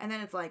 Yeah. and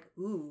then it's like,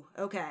 ooh,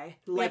 okay,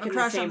 we like have a in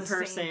crush the on same the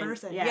person. same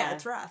person. Yeah, Yeah,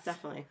 it's rough.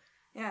 Definitely.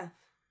 Yeah,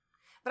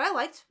 but I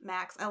liked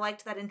Max. I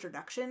liked that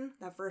introduction,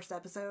 that first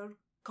episode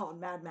called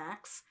Mad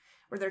Max,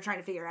 where they're trying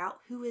to figure out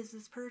who is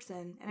this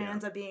person, and it Yeah.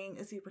 ends up being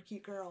a super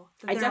cute girl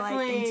that I they're like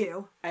definitely-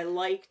 into. I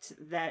liked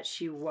that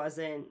she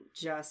wasn't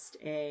just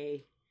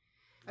a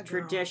A girl.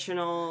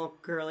 traditional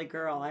girly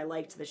girl. I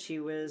liked that she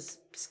was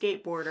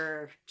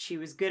skateboarder. She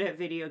was good at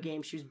video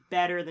games. She was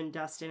better than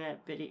Dustin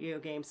at video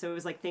games. So it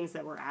was like things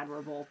that were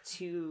admirable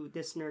to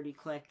this nerdy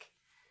clique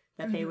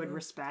that they would Mhm.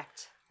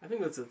 respect. I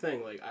think that's the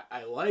thing. Like,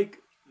 I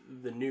like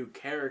the new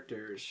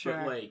characters, Sure.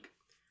 but like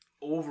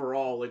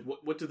overall, like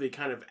what do they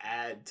kind of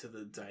add to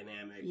the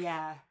dynamic?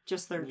 Yeah,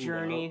 just their You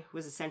journey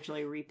was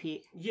essentially a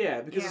repeat.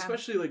 Yeah, because Yeah.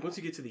 especially like once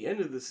you get to the end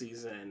of the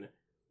season,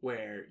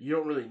 where you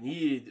don't really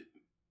need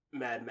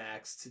Mad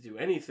Max to do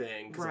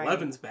anything because Right.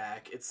 11's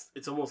back. It's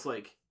almost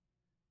like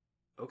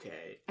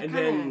okay. I And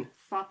kind then of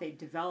thought they'd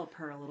develop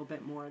her a little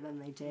bit more than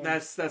they did.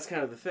 that's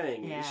kind of the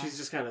thing. Yeah. She's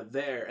just kind of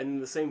there.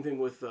 And the same thing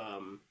with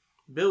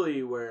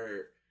Billy,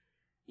 where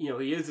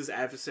he is this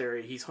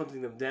adversary. He's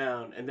hunting them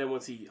down, and then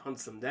once he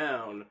hunts them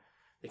down,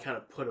 they kind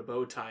of put a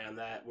bow tie on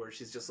that, where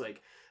she's just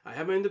like, "I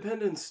have my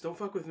independence. Don't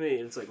fuck with me."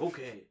 And it's like,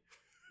 okay,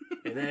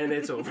 and then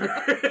it's over.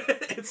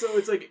 And so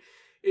it's like,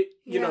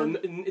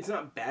 it's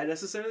not bad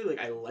necessarily. Like,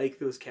 I like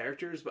those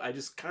characters, but I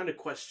just kind of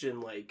question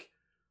like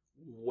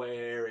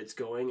where it's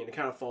going, and it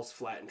kind of falls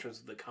flat in terms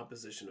of the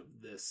composition of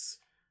this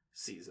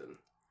season.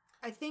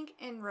 I think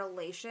in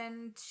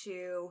relation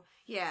to,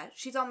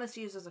 she's almost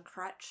used as a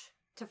crutch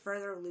to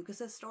further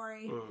Lucas's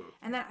story.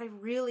 And then I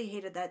really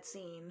hated that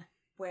scene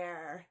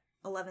where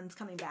Eleven's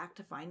coming back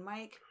to find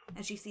Mike,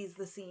 and she sees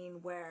the scene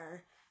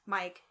where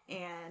Mike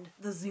and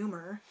the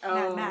Zoomer,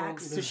 Mad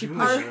Max, so she in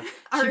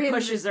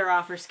pushes her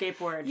off her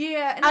skateboard.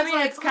 Yeah, and I it's mean,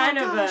 like, it's kind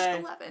of a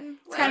 11.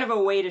 It's kind of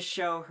a way to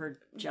show her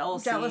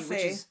jealousy, which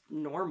is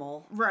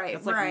normal. Right,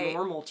 it's like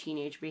normal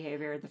teenage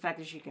behavior. The fact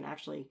that she can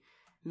actually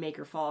make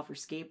her fall off her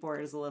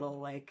skateboard is a little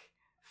like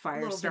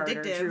fire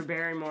starter Drew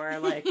Barrymore.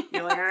 Like,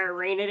 you're like, all right,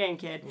 rein it in,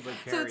 kid.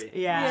 So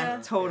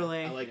it's,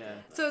 totally. I like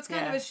that. So it's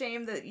kind of a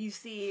shame that you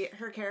see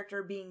her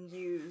character being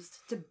used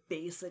to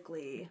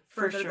basically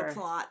further the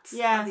plots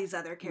of these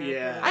other characters.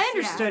 Yeah. I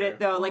understood it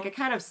though. Like, I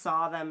kind of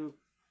saw them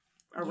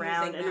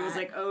around, Using and it was that.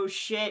 like, oh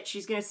shit,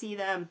 she's gonna see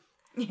them.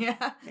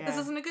 Yeah. This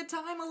isn't a good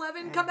time,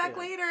 11. Come back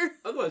later.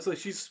 Otherwise, like,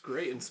 she's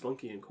great and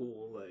spunky and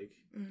cool. Like,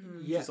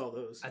 she's all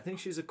those. I think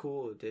she's a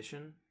cool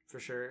addition for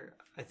sure.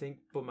 I think,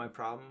 but my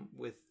problem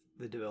with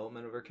the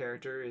development of her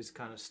character is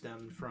kind of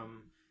stemmed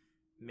from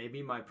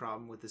maybe my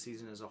problem with the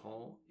season as a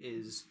whole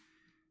is,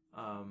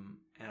 and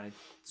I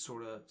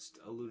sort of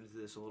alluded to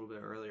this a little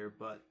bit earlier,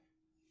 but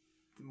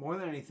more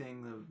than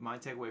anything, my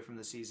takeaway from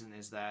the season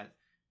is that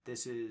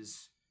this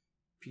is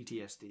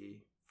PTSD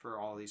for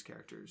all these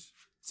characters.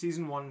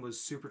 Season 1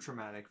 was super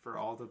traumatic for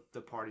all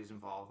the parties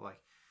involved.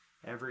 Like,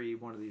 every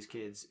one of these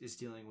kids is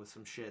dealing with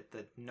some shit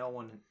that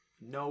no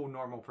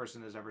normal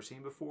person has ever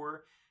seen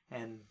before.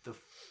 And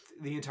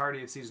the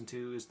entirety of season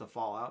 2 is the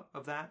fallout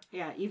of that.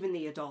 Yeah, even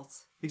the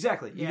adults.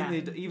 Exactly. Yeah.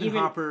 Even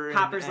Hopper.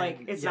 Hopper's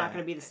like, it's not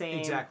going to be the same.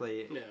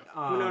 Exactly.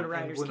 Yeah. Winona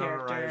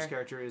Ryder's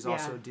character is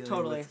also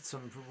dealing with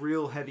some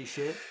real heavy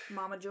shit.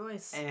 Mama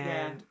Joyce.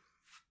 And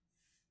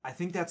I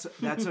think that's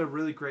a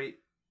really great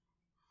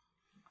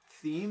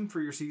theme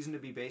for your season to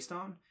be based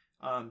on.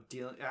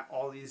 Dealing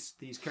all these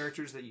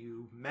characters that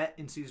you met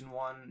in season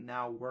 1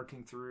 now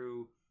working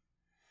through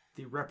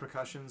the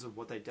repercussions of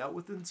what they dealt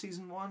with in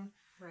season 1.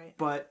 Right.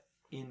 But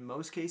in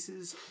most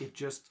cases, it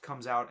just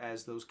comes out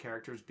as those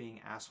characters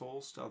being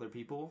assholes to other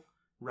people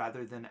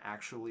rather than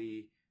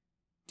actually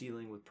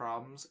dealing with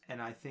problems.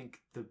 And I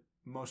think the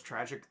most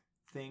tragic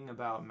thing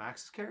about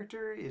Max's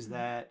character is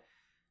that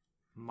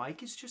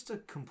Mike is just a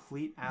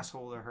complete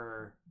asshole to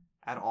her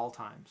at all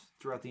times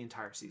throughout the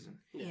entire season.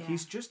 Yeah.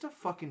 He's just a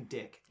fucking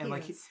dick. And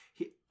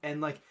He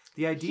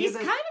the idea he's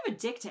that kind of a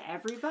dick to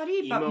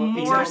everybody, but Emo-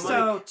 more Emo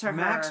so Mike. to her.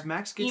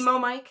 Max gets Emo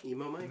Mike.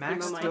 Emo Mike?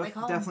 Max Emo Mike.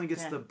 definitely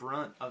gets the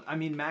brunt of. I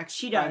mean, Max.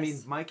 She does. I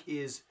mean, Mike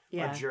is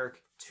a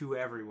jerk to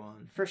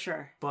everyone, For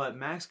sure. but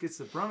Max gets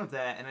the brunt of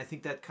that, and I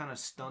think that kind of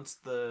stunts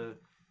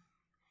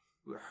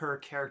her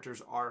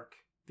character's arc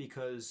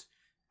because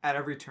at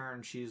every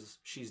turn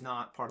she's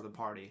not part of the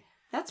party.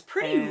 That's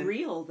pretty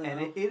real, though. And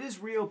it is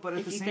real, but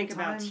at the same time, if you think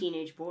about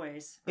teenage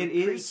boys, or it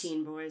is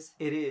preteen boys.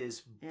 It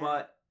is,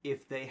 but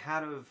if they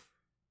had have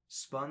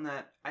spun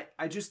that,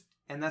 I just,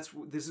 and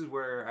this is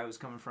where I was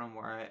coming from,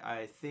 where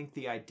I think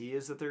the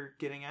ideas that they're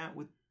getting at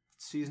with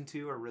season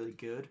 2 are really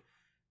good,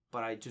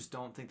 but I just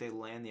don't think they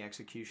land the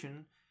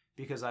execution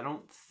because I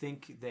don't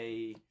think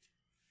they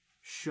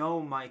show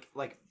Mike,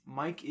 like,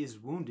 Mike is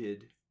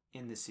wounded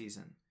in this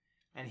season.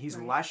 And he's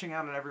lashing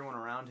out at everyone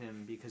around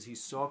him because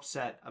he's so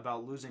upset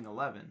about losing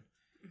 11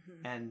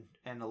 and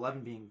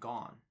 11 being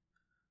gone.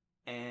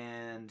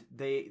 And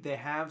they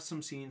have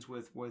some scenes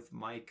with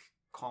Mike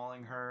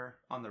calling her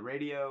on the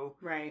radio.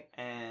 Right.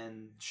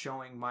 And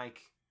showing Mike,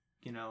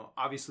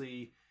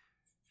 obviously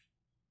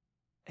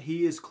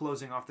he is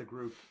closing off the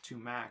group to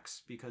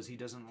Max because he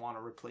doesn't want a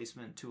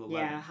replacement to 11.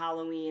 Yeah,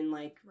 Halloween,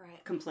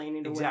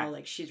 complaining to Will,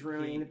 like, she's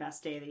ruining the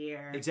best day of the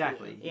year.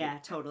 Exactly. Yeah,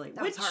 totally.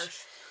 That was harsh.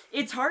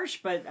 It's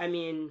harsh, but, I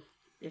mean,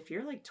 if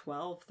you're,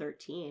 12,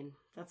 13,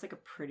 that's, a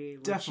pretty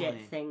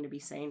legit thing to be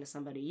saying to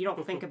somebody. You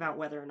don't think about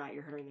whether or not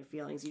you're hurting their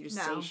feelings. You just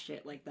say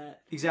shit like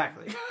that.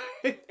 Exactly.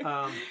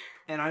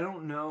 And I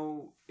don't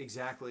know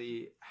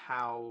exactly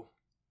how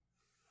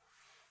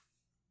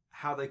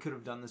they could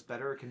have done this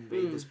better or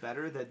conveyed this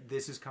better, that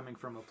this is coming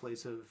from a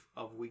place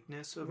of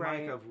weakness of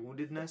Mike, of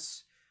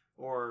woundedness,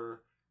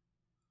 or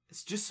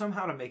it's just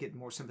somehow to make it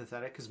more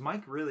sympathetic, because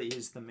Mike really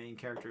is the main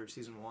character of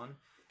season 1.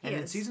 And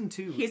in season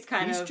 2, he's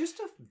just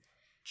a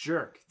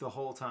jerk the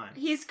whole time.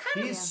 He is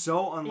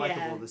so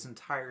unlikable this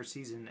entire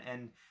season,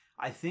 and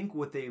I think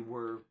what they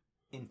were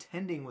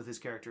intending with his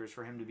character is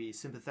for him to be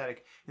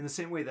sympathetic in the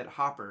same way that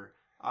Hopper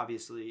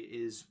obviously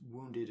is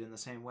wounded in the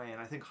same way.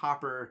 And I think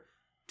Hopper,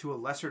 to a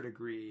lesser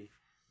degree,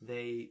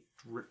 they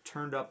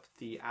turned up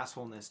the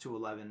assholeness to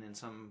 11 in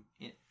some.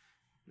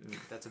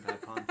 That's a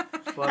bad pun.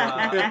 But,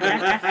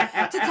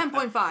 to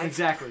 10.5.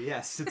 Exactly,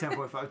 yes, to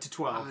 10.5, to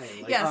 12.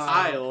 Yes.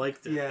 I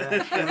liked it. Yeah,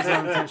 it was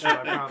unintentional,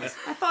 I promise.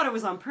 I thought it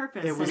was on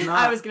purpose. It was and not.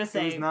 I was going to It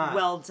say, was not.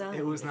 well done.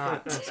 It was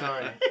not. I'm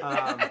sorry.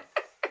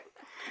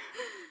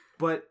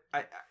 But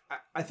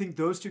I think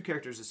those two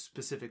characters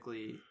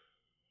specifically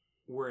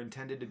were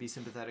intended to be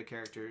sympathetic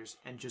characters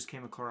and just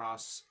came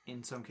across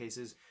in some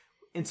cases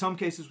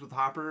with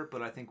Hopper,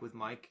 but I think with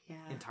Mike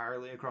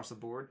entirely across the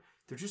board,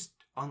 they're just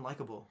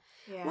unlikable.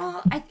 Yeah.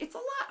 Well, it's a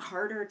lot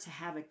harder to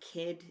have a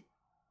kid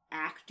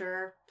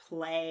actor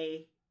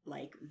play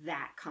like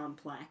that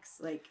complex.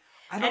 Like,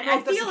 I don't and know I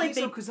if that's feel the like case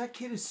they- though, because that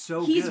kid is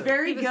so he's good.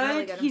 very He was good.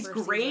 really good in He's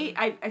first great.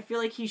 season. I feel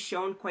like he's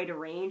shown quite a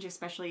range,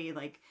 especially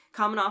like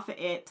coming off of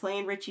It,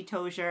 playing Richie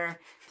Tozier,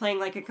 playing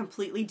like a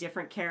completely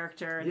different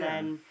character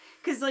than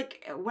because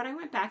like when I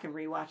went back and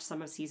rewatched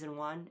some of season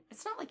 1,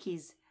 it's not like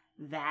he's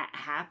that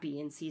happy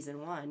in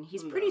season 1.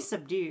 He's pretty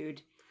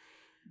subdued,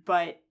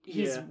 but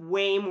he's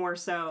way more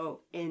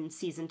so in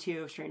season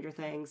 2 of Stranger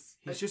Things.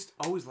 He's just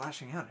always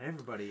lashing out at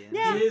everybody. And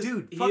Yeah. He is,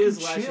 dude, he fucking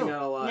is lashing chill.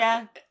 out a lot.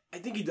 Yeah. I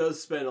think he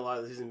does spend a lot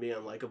of the season being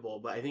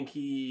unlikable, but I think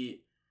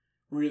he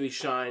really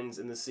shines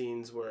in the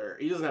scenes where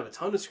he doesn't have a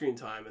ton of screen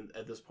time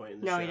at this point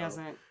in the show. No, he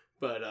doesn't.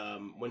 But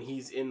when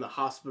he's in the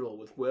hospital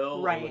with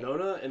Will Right. and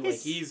Winona, and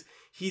like His-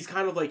 he's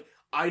kind of like,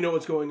 I know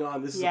what's going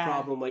on. This is Yeah. a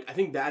problem. Like I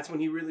think that's when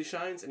he really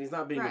shines, and he's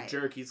not being a Right.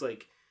 jerk. He's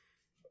like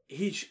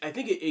I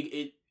think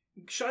it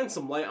shines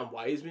some light on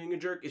why he's being a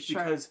jerk. It's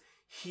Sure. because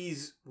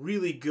he's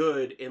really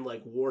good in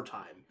like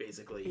wartime,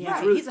 basically. Yeah.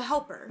 Right, really- he's a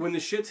helper. when the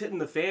shit's hitting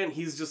the fan,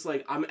 he's just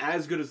like, I'm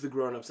as good as the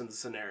grown-ups in the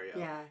scenario.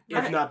 Yeah.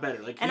 If not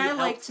better. Like, And he I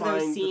liked helped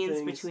those find the scenes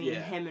things- between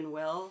yeah. him and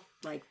Will.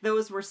 Like,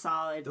 those were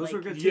solid. Those like,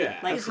 were good too. Yeah.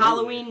 Like absolutely.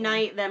 Halloween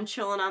night, them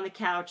chilling on the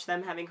couch,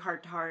 them having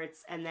heart to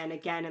hearts, and then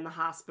again in the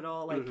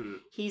hospital, like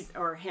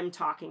him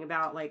talking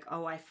about like,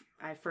 oh, I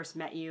first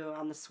met you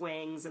on the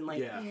swings, and like,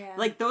 Yeah.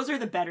 like those are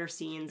the better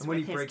scenes And when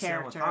with he his breaks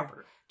character. down with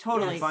Hopper.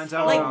 Totally, He finds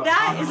out like about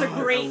that Hopper. is a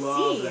great I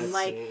love that scene.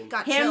 Like scene.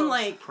 Got him, chills.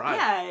 like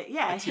Cried.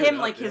 yeah, teared him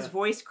up, like his yeah.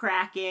 voice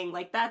cracking,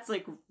 like that's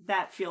like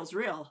that feels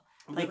real.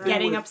 Like thing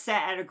getting with-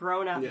 upset at a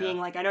grown up, Yeah. being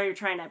like, I know you're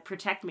trying to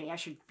protect me. I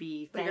should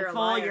be But you're a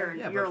thankful. liar. You're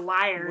Yeah, you're a but-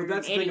 liar. Well,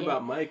 that's the you're an thing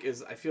about idiot. Mike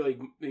is I feel like,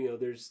 you know,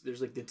 there's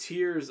like the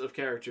tiers of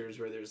characters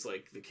where there's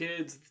like the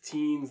kids, the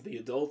teens, the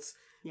adults.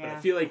 But Yeah. I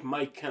feel like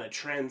Mike kind of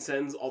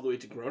transcends all the way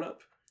to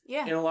grown-up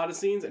Yeah. in a lot of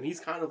scenes, and he's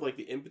kind of like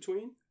the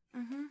in-between.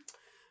 Mm-hmm.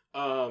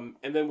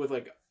 And then with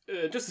like,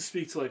 just to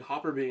speak to like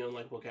Hopper being an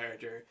unlikable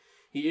character,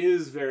 he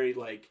is very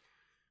like,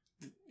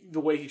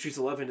 the way he treats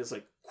Eleven is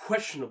like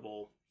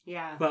questionable.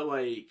 Yeah. But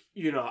like,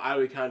 you know, I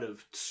would kind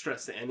of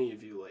stress to any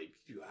of you, like,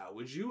 how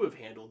would you have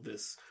handled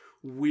this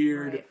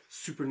weird Right.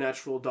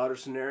 supernatural daughter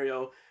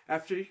scenario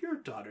after your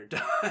daughter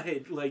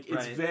died? Like,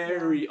 it's Right.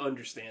 very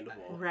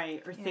understandable.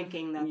 Right, or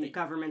thinking that the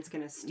government's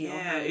gonna steal her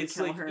Yeah, and it's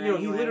kill like, her you know,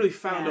 he anyway. literally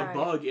found Yeah. a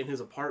bug in his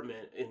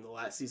apartment in the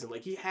last season.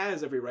 Like, he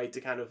has every right to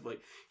kind of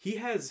like, he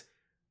has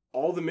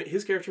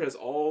his character has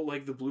all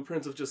like the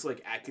blueprints of just like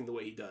acting the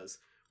way he does,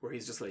 where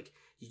he's just like,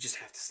 you just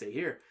have to stay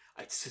here.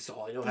 It's just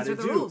all I know how These to are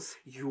the do. rules.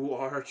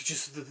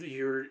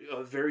 You're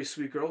a very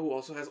sweet girl who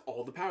also has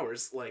all the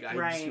powers. Like,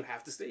 Right. you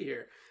have to stay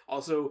here.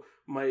 Also,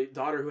 my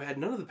daughter who had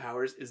none of the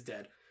powers is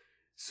dead.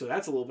 So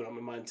that's a little bit on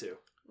my mind too.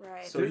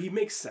 Right. So he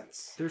makes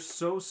sense. They're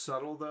so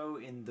subtle though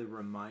in the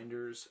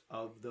reminders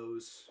of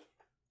those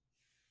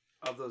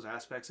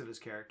aspects of his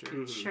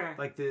character. Sure.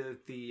 Like the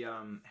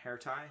hair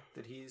tie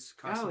that he's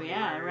Oh constantly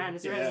yeah, wearing around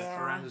his Yeah. wrist.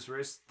 Yeah. around his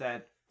wrist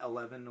that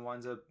 11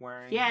 winds up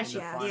wearing Yeah, in she, the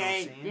yeah, final yeah,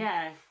 scene.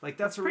 yeah. Like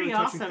that's a Pretty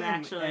really touching awesome, thing,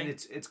 actually. and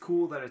it's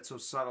cool that it's so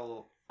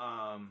subtle.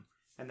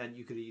 And then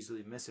you could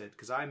easily miss it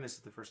because I missed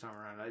it the first time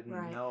around. I didn't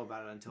Right. know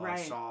about it until I Right.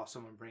 saw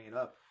someone bring it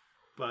up.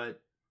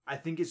 But I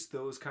think it's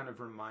those kind of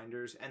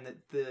reminders, and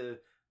that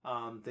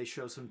they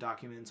show some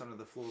documents under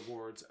the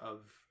floorboards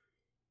of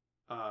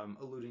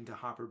alluding to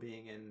Hopper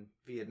being in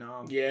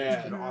Vietnam.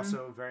 Yeah. which could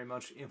also very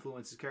much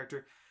influence his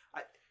character.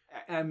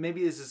 And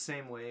maybe it's the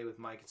same way with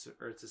Mike, it's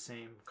the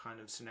same kind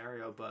of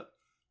scenario, but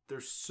they're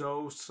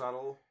so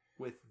subtle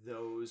with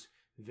those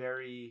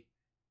very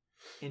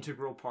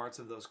integral parts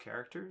of those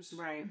characters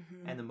Right.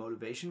 and the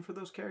motivation for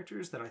those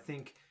characters that I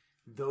think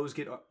those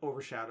get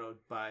overshadowed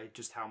by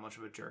just how much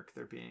of a jerk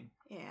they're being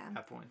Yeah.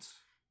 at points.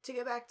 To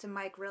go back to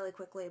Mike really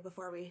quickly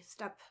before we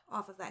step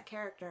off of that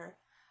character,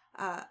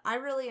 I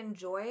really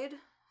enjoyed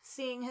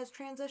seeing his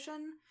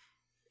transition,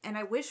 and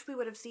I wish we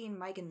would have seen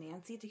Mike and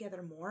Nancy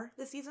together more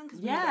this season because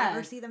we Yeah.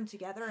 never see them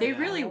together. They at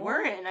really all.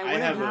 weren't. I I would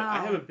have have. I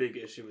have a big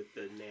issue with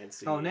the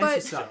Nancy. Oh, Nancy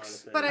But-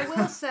 sucks. But I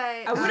will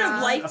say, I would have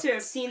uh, liked to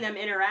have seen them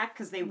interact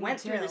because they Me went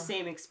through the too.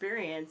 same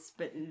experience,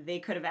 but they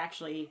could have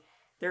actually.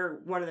 They're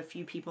one of the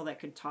few people that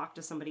could talk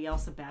to somebody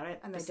else about it.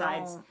 And they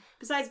besides don't.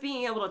 besides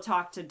being able to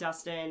talk to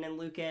Dustin and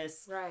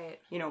Lucas, Right.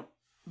 you know,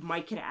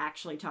 Mike can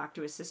actually talk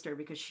to his sister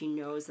because she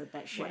knows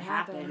that shit What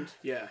happened. happened.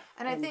 Yeah.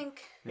 And I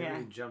think... Maybe Yeah.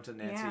 we can jump to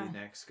Nancy Yeah.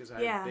 next, because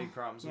I have big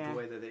problems with Yeah. the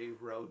way that they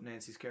wrote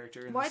Nancy's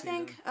character in Well, the I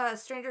season. think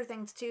Stranger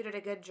Things 2 did a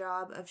good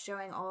job of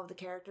showing all of the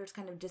characters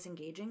kind of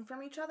disengaging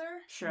from each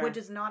other. Sure. Which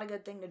is not a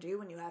good thing to do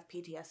when you have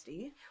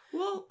PTSD.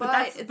 Well, But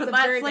that's it's but the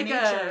that's very like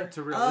nature It's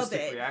a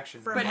realistic of it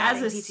reaction. from but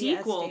having as a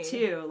sequel PTSD.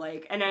 too,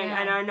 like, and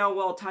Yeah. I know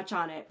we'll touch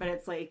on it, but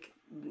it's like,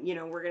 you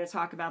know, we're gonna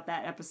talk about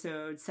that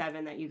episode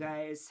 7 that you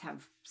guys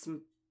have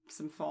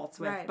some faults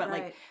with, Right, but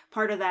right. like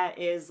part of that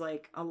is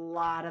like a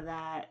lot of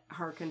that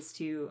harkens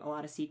to a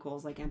lot of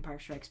sequels like Empire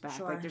Strikes Back.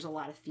 Sure. Like there's a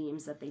lot of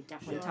themes that they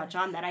definitely Sure. touch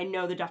on that I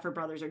know the Duffer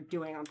Brothers are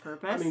doing on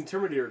purpose. I mean,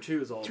 Terminator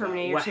 2 is all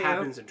Terminator about 2. what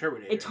happens in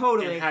Terminator. It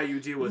totally. And how you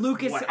deal with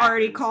Lucas what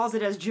already happens. calls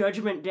it as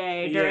Judgment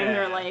Day during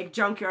their Yeah. like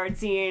junkyard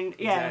scene.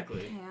 Yeah.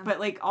 Exactly. Yeah. But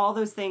like all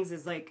those things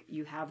is like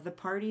you have the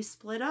party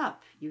split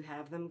up, you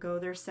have them go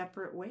their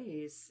separate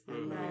ways,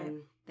 and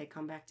then they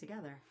come back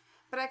together.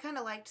 But I kind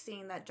of liked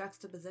seeing that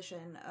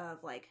juxtaposition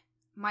of like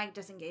Mike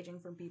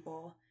disengaging from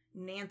people,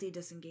 Nancy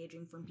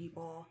disengaging from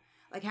people,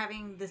 like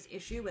having this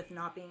issue with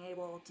not being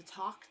able to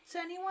talk to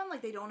anyone,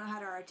 like they don't know how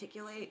to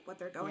articulate what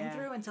they're going Yeah.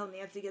 through until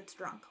Nancy gets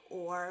drunk,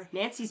 or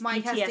Nancy's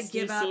Mike has to PTSD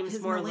give up seems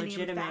his more Millennium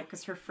legitimate Falcon.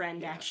 because her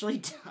friend actually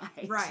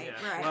died. right,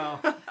 Yeah. right. Well,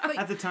 But-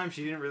 at the time,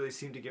 she didn't really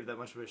seem to give that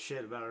much of a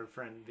shit about her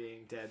friend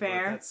being dead.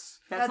 Fair. But that's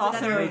That's That's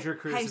also another major high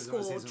criticism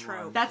of school season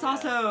trope. one. that's Yeah.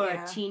 also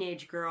Yeah. a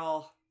teenage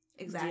girl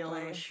Exactly.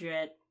 dealing with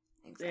shit.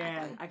 Exactly.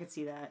 Yeah, I could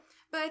see that.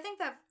 But I think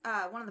that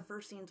one of the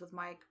first scenes with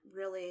Mike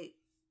really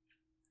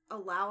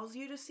allows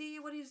you to see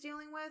what he's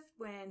dealing with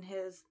when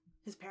his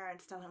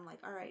parents tell him, like,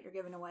 all right, you're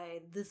giving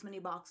away this many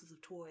boxes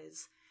of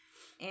toys.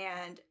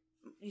 And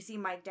you see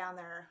Mike down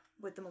there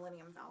with the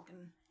Millennium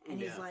Falcon. And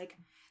he's Yeah. like,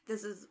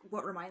 this is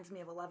what reminds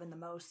me of Eleven the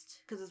most.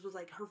 Because this was,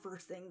 like, her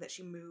first thing that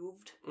she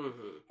moved.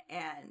 Mm-hmm.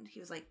 And he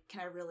was like,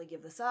 can I really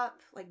give this up?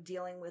 Like,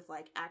 dealing with,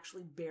 like,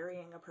 actually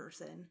burying a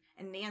person.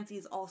 And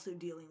Nancy's also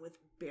dealing with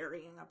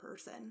burying a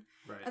person.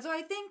 Right. And so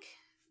I think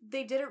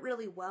they did it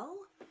really well.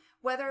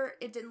 Whether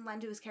it didn't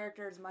lend to his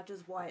character as much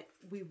as what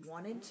we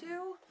wanted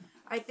to,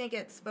 I think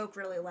it spoke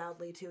really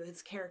loudly to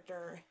his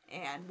character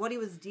and what he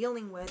was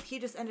dealing with. He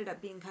just ended up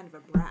being kind of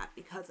a brat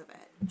because of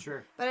it.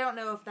 Sure. But I don't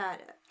know if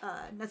that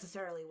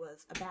necessarily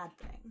was a bad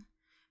thing.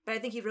 But I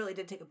think he really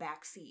did take a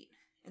back seat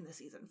in the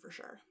season for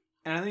sure.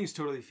 And I think it's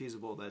totally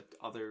feasible that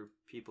other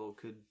people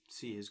could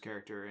see his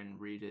character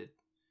and read it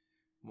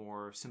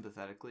more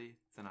sympathetically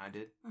than I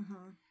did.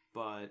 Mm-hmm.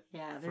 But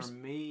Yeah, for there's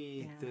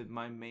me, yeah.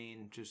 my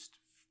main just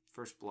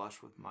first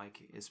blush with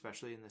Mike,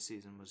 especially in this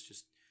season, was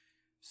just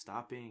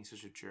stop being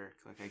such a jerk.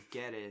 Like, I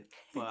get it,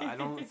 but I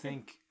don't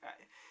think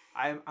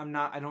I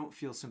don't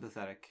feel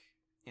sympathetic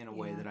in a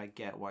way Yeah. that I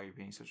get why you're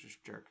being such a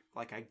jerk.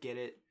 Like, I get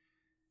it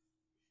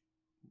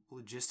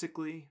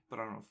logistically, but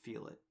I don't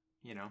feel it,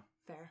 you know?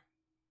 Fair.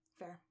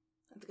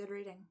 That's a good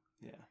reading.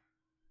 Yeah.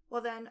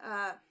 Well then,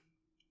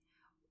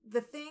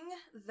 the thing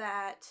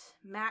that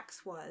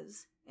Max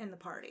was in the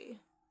party,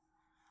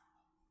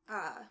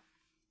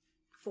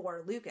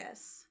 for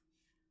Lucas,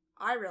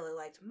 I really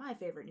liked my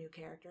favorite new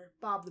character,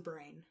 Bob the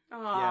Brain.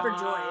 Aw. For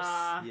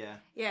Joyce. Yeah.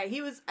 Yeah, he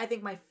was, I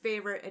think, my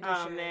favorite addition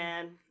Oh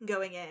man.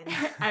 going in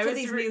I to was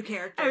these re- new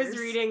characters. I was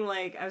reading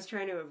like I was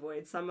trying to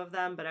avoid some of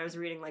them, but I was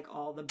reading like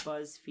all the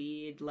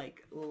BuzzFeed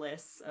like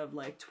lists of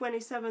like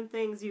 27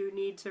 things you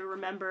need to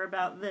remember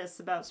about this,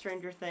 about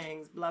Stranger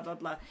Things, blah blah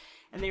blah.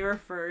 And they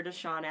refer to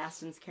Sean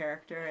Astin's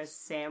character as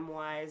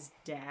Samwise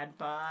Dad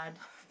Bod,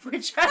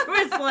 which I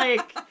was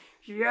like,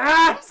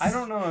 yes. I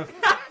don't know if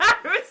I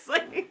was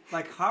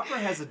like, Hopper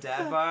has a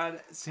dad bod.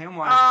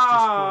 Samwise is just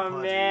full oh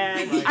pudgy.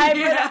 man.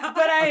 Like,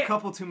 but I a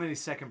couple too many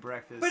second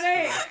breakfasts. But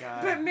for this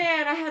guy. but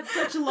man, I had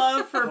such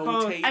love for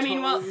both. I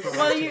mean, well,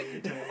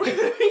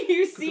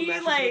 you see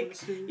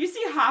you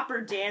see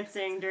Hopper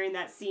dancing during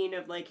that scene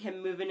of like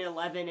him moving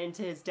Eleven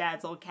into his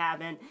dad's old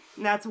cabin,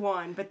 and that's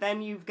one. But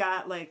then you've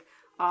got like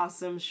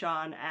awesome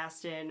Sean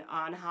Astin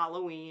on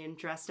Halloween,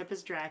 dressed up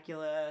as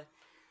Dracula,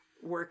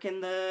 working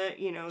the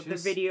the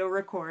Just video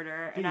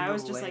recorder, and being I the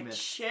was just like, lamest.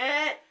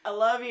 shit, I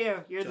love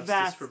you. You're Justice the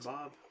best. for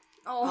Bob.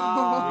 Oh,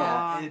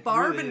 Aw. it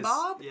Barb really and is.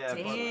 Bob? Yeah,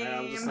 Damn.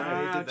 I'm just They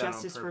saying. did that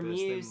Justice on for purpose.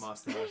 Muse. They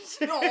must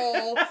have. No,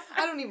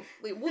 I don't even.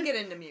 Wait, we'll get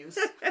into Muse.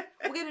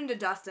 We'll get into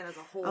Dustin as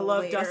a whole. I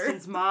love later.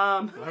 Dustin's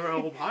mom. We'll have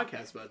a whole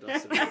podcast about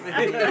Dustin.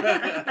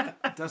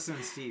 Dustin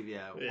and Steve,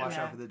 yeah. Yeah. Watch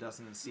out for the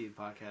Dustin and Steve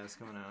podcast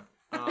coming out.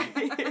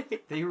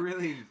 They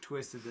really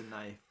twisted the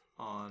knife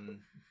on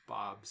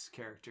Bob's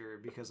character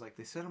because, like,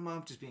 they set him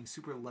up just being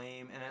super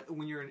lame. And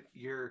when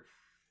you're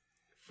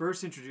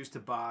first introduced to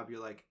Bob,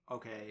 you're like,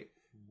 okay,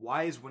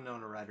 why is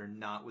Winona Ryder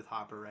not with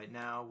Hopper right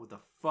now? What the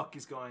fuck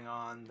is going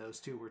on? Those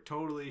two were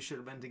totally should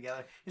have been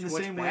together. In the Too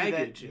much same way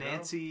baggage, that you know?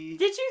 Nancy.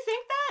 Did you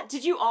think that?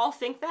 Did you all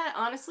think that,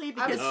 honestly?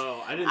 Because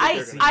No, I didn't think they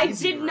were gonna I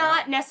easy did route.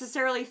 not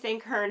necessarily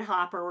think her and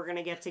Hopper were going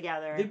to get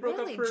together. They broke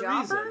Really, up for a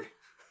Jobber? reason.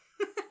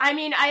 I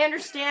mean, I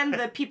understand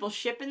the people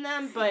shipping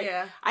them, but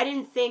Yeah. I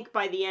didn't think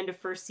by the end of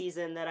first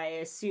season that I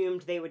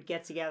assumed they would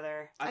get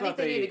together. I think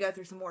they need to go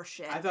through some more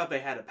shit. I thought they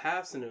had a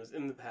past, and it was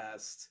in the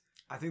past.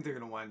 I think they're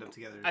gonna wind up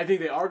together. I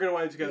think they are going to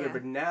wind up together, Yeah.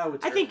 but now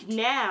it's. I think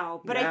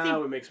now, but now I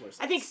think it makes more sense.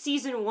 I think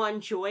season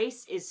 1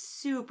 Joyce is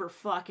super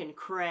fucking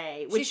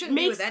cray, which shouldn't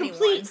be makes with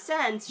complete anyone.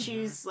 sense.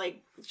 She's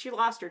like, she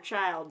lost her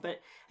child,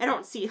 but I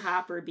don't see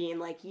Hopper being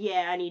like,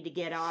 yeah, I need to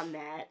get on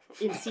that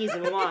in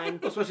season 1. Well,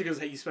 especially because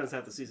he spends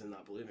half the season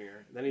not believing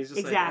her. Then he's just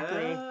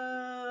Exactly. like,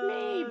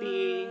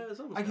 Maybe. it's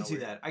almost I can kinda see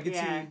weird. that. I can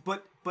Yeah. see,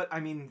 but I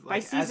mean, By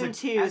like, season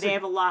 2, they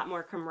have a lot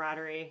more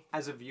camaraderie.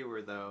 as a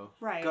viewer though,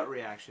 Right. gut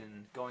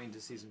reaction going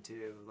to season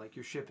 2, like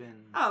you're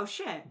shipping Oh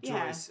shit!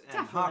 Yeah, Joyce and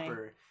definitely.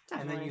 Hopper, and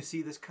Definitely. then you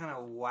see this kind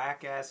of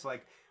whack ass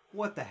like,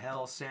 what the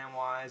hell,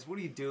 Samwise? What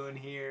are you doing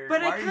here?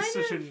 But Why I are you kind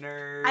such of- a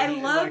nerd? I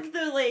And, love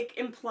like, the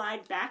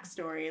implied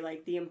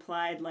backstory, the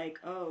implied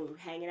oh,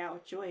 hanging out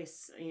with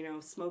Joyce,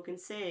 smoking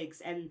cigs,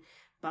 and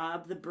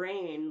Bob the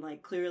Brain.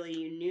 Clearly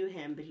you knew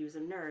him, but he was a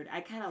nerd.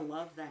 I kind of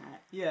love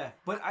that. yeah,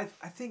 but I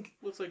think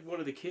Well, it's like one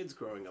of the kids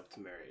growing up to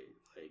marry.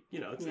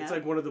 It's Yeah.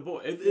 like one of the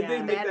boys. Yeah. They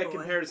make Bad that boy.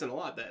 comparison a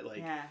lot. That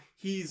Yeah.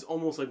 he's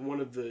almost like one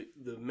of the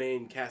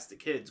main cast of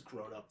kids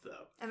grown up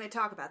though. And they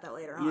talk about that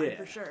later on, Yeah.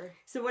 for sure.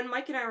 So when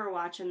Mike and I were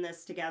watching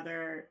this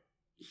together,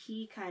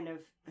 he kind of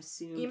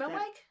assumed Emo that,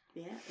 Mike?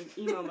 Yeah,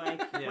 emo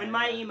Mike. Yeah, when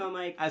my yeah. emo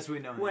Mike as we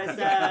know him.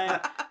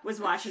 was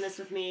watching this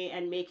with me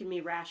and making me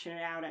ration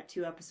it out at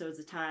 2 episodes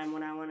a time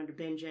when I wanted to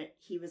binge it,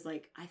 he was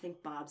like, I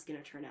think Bob's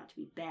gonna turn out to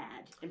be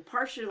bad. And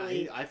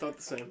partially I thought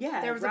the same.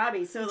 yeah, There was a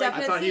Robbie. So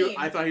definite-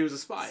 I thought he was a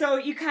spy. so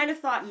you kind of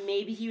thought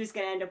maybe he was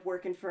gonna end up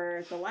working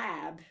for the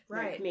lab.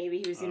 Right. Maybe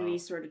he was gonna be Oh.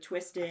 sort of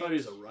twisted. I thought he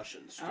was a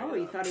Russian. Straight Oh,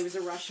 you up. thought he was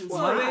a Russian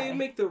Well, spy. they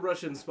make the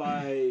Russian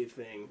spy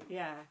thing.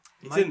 Yeah.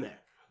 It's Mike- in there.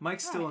 Mike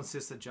still Right.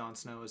 insists that Jon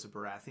Snow is a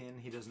Baratheon.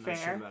 He doesn't know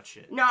Fair. shit about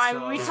shit.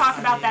 No, we talk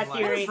about that What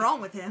theory. is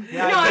wrong with him?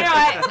 Yeah, No,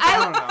 I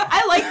don't know.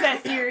 I like that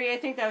theory. I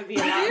think that would be a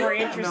lot more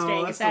interesting No,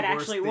 if that's that the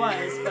worst actually theory.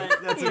 was.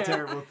 But That's you a know.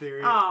 terrible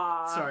theory.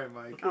 Aw. Sorry,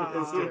 Mike.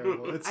 Aw. It's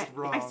terrible. It's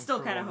wrong. I still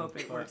for kind of one, hope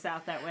it but- works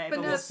out that way, But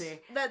but no, we'll see.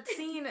 that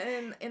scene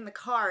in the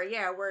car,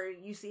 yeah, where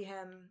you see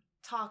him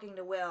talking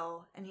to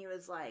Will, and he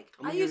was like,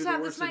 I'm I gonna used give to you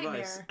have the this worst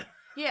nightmare. advice.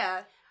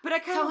 Yeah. But I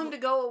kind Tell of him to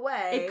go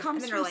away. It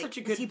comes and then from you're like, such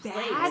a good is he place.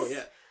 bad? Oh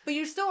yeah. But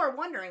you still are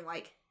wondering,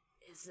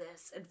 is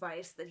this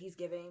advice that he's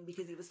giving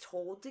because he was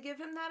told to give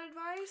him that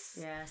advice?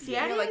 Yeah. See,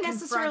 Yeah. I You know, didn't confront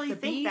necessarily the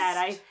think beast.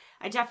 that.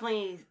 I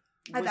definitely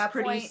At was that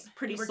pretty point,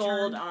 pretty you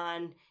sold returned?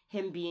 on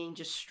him being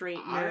just straight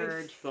I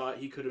nerd. thought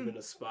he could have been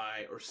a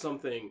spy or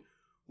something.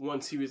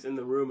 Once he was in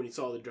the room and he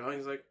saw the drawing,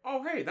 he's like,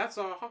 "Oh, hey, that's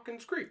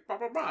Hawkins Creek." Blah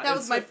blah blah. That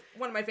It's was like-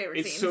 one of my favorite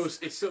It's scenes.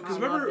 so because I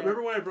loved it.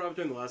 remember when I brought up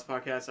during the last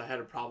podcast, I had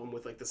a problem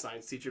with the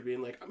science teacher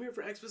being like, "I'm here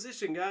for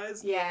exposition,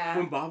 guys." Yeah.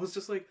 When Bob was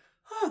just like,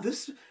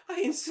 I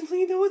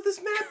instantly know what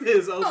this map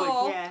is. I was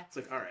Aw. like, Yeah. it's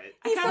like, all right.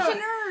 He's I kinda- such a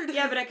nerd.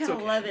 Yeah, but I kind of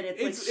okay. love it.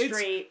 It's, It's-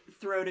 straight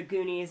throw to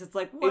Goonies. It's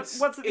like, It's-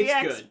 what's the it's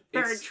X? good.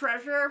 Third It's-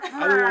 treasure?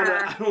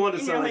 I don't want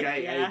to You sound know, like I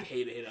yeah.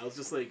 hate it. I was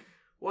just like,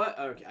 what?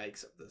 Okay, I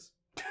accept this.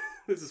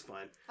 This is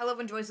fine. I love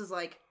when Joyce is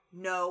like,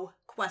 no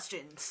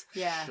questions.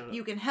 Yeah. Shut up.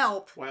 You can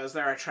help. Why is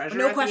there a treasure?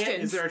 No at the end?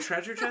 questions. Is there a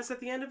treasure chest at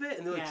the end of it?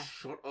 And they're like, Yeah.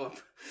 shut up.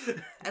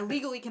 I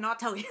legally cannot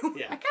tell you. I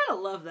yeah. kind of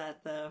love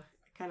that though.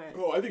 Kind of.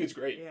 Oh, I think it's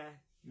great. Yeah.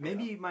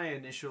 Maybe my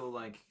initial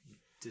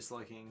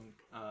disliking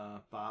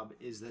Bob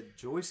is that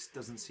Joyce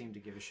doesn't seem to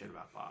give a shit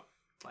about Bob.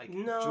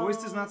 No.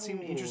 Joyce does not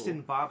seem interested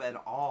in Bob at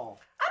all.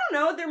 I don't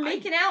know. They're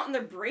making out in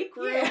their break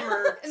room Yeah,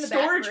 or in the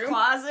storage bathroom.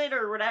 closet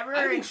or whatever.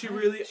 I think she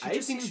really. She I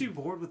just think seems she.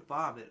 bored with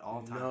Bob at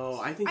all times.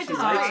 No, I think I she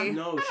disagree. likes.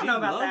 No, I she don't know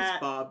about loves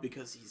that. Bob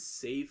because he's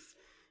safe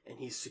and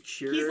he's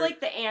secure. He's like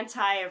the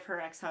anti of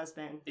her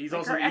ex-husband. He's Like,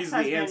 also her he's the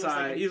ex-husband was,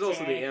 anti. like, a He's also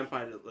the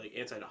dick.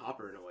 anti to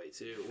Hopper in a way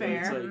too.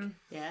 Fair. Where it's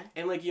Yeah.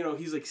 and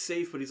he's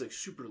safe, but he's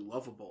super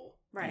lovable.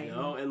 Right. You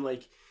know, and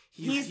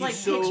He's like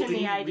so, pitching the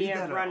didn't read idea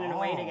that of at running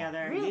away all.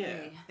 together. Really?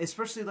 Yeah.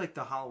 Especially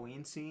the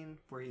Halloween scene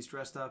where he's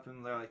dressed up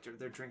and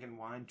they're drinking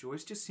wine.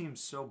 Joyce just seems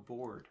so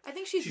bored. I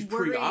think she's, She's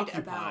worried about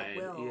preoccupied.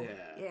 Will.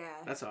 Yeah.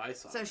 That's how I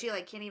saw So it. she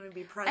can't even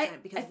be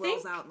present because I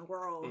Will's think- out in the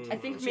world. Mm. I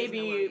think She doesn't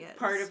know where maybe he is.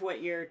 part of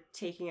what you're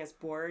taking as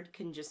bored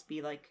can just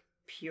be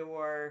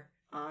pure,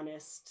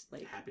 honest,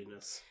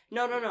 Happiness.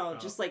 No, Oh.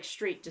 just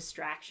straight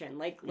distraction.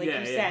 Like Yeah, you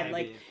yeah, said,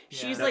 maybe.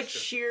 she's Yeah, that's true.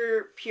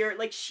 sheer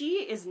pure.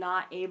 She is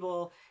not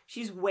able.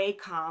 She's way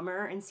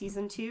calmer in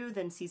season 2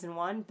 than season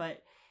 1,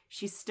 but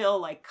she's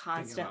still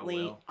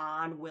constantly Will.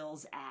 on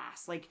Will's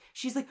ass.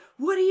 She's like,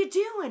 "What are you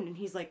doing?" And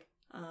he's like,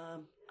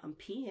 I'm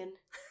peeing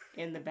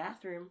in the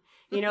bathroom."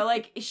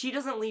 She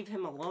doesn't leave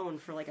him alone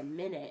for a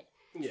minute.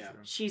 Yeah.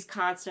 She's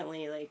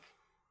constantly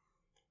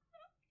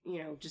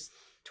just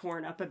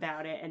torn up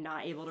about it and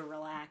not able to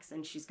relax.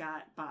 And she's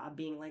got Bob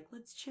being like,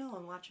 "Let's chill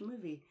and watch a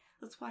movie.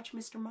 Let's watch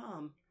Mr.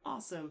 Mom.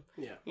 Awesome."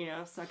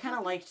 Yeah. So I kind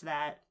of liked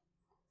that.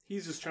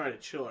 He's just trying to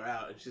chill her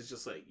out, and she's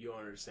just like, "You don't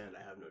understand.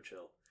 I have no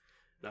chill.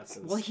 Not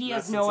since. Well, he not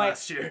has since no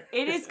last year."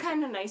 It is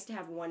kind of nice to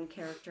have one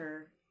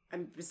character,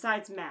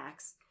 besides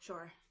Max,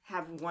 Sure.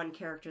 have one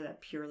character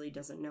that purely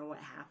doesn't know what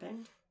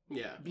happened,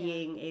 Yeah.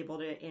 being able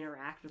to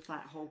interact with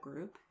that whole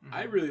group.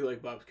 I really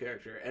like Bob's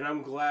character, and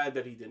I'm glad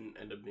that he didn't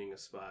end up being a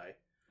spy.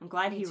 I'm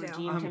glad Me he too.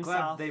 redeemed I'm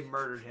himself. glad they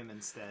murdered him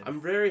instead.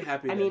 I'm very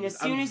happy. I that mean, he's- as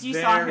soon I'm as you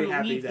saw very him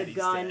happy leave that the he's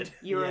gun, dead.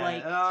 you were Yeah.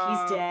 like,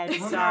 he's dead. well,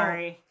 no.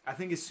 Sorry. I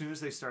think as soon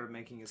as they started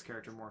making his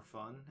character more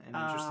fun and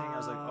interesting, I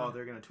was like, oh,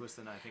 they're gonna twist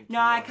the knife and No,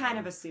 kill I him. kind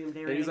of assumed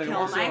they were And going he's to like, kill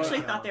him. also, I actually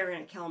yeah. thought they were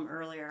going to kill him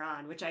earlier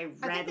on, which I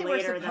think read they were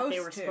later that they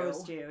were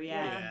supposed supposed to. to.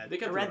 Yeah, they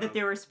kept I read it that around.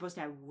 they were supposed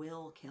to. I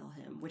will kill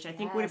him, which I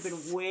think would have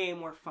Yes. been way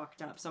more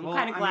fucked up. So I'm Well,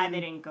 kind of I glad mean,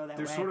 they didn't go that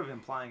They're way. sort of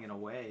implying in a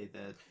way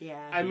that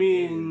yeah. I he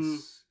mean,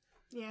 is-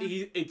 Yeah.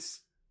 it's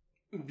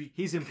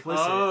he's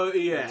implicit. Oh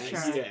yeah,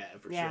 Sure. yeah,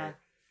 for Yeah. sure.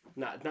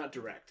 Not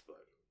direct,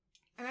 but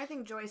And I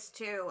think Joyce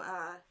too.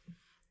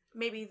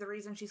 Maybe the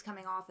reason she's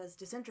coming off as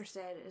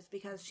disinterested is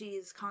because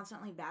she's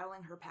constantly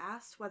battling her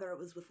past, whether it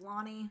was with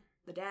Lonnie,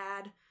 the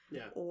dad,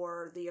 yeah.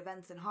 or the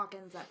events in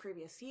Hawkins that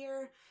previous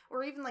year,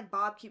 or even like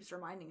Bob keeps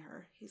reminding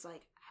her. He's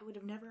like, I would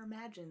have never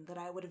imagined that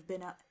I would have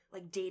been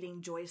like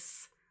dating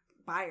Joyce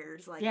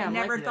Byers. Like, Yeah, I I'm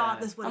never like- thought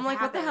yeah. this would. I'm have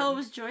like, what the happened. hell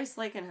was Joyce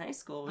like in high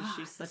school? Was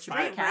she such a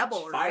straight big catch?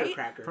 rebel, right?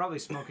 Firecracker. Probably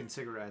smoking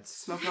cigarettes,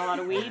 Smoking a lot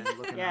of weed? and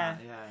looking Yeah.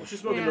 hot, yeah. Well, she's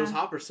smoking Yeah. those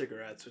Hopper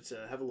cigarettes, which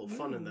have a little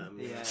fun in them.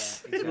 Yeah, A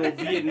exactly. little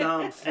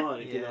Vietnam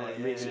fun, if you know what I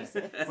mean.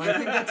 yeah. Well, I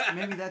think that's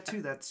maybe that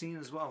too. That scene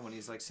as well when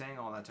he's like saying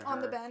all that to her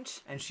On the bench.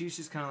 and she's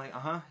just kind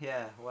of like,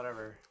 yeah,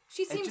 whatever.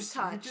 She seems it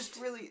touched.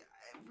 just really,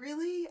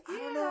 I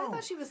don't Yeah, know. I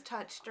thought she was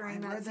touched I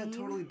during read that that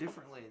scene. totally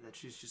differently. That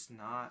she's just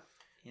not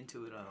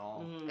into it at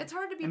all. It's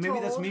hard to be And maybe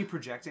told. that's me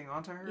projecting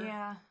onto her.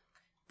 Yeah.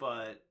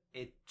 But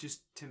it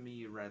just to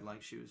me read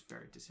like she was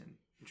very disinterested,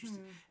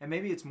 Hmm. and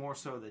maybe it's more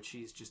so that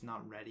she's just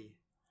not ready.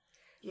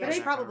 Yeah, But she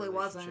that kind of probably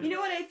wasn't. relationship. You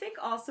know what? I think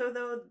also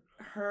though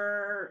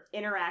her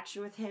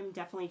interaction with him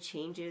definitely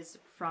changes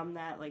from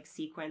that like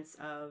sequence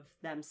of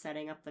them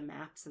setting up the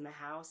maps in the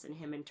house and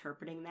him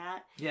interpreting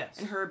that, Yes.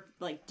 and her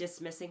like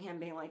dismissing him,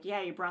 being like,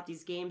 "Yeah, you brought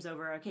these games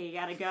over. Okay, you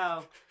gotta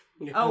go."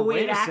 Yeah. Oh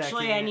wait wait, a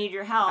actually, second. I need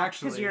your help because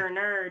Actually- you're a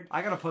nerd.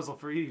 I got a puzzle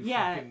for you, you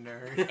Yeah. fucking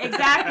nerd.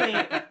 Exactly.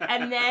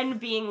 And then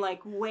being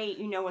like, wait,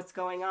 you know what's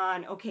going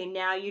on. Okay,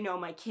 now you know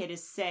my kid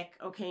is sick.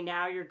 Okay,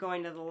 now you're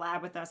going to the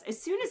lab with us.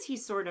 As soon as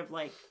he's sort of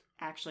like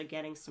actually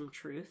getting some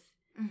truth,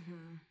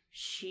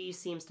 she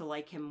seems to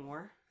like him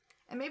more.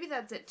 And maybe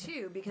that's it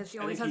too, because she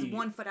I always think has he-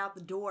 one foot out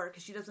the door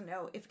because she doesn't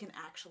know if it can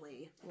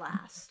actually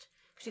last.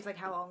 She's like,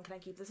 how long can I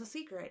keep this a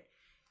secret?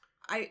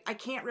 I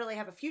can't really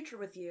have a future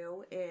with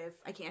you if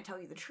I can't tell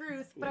you the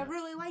truth, but I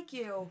really like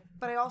you.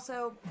 But I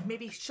also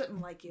maybe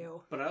shouldn't like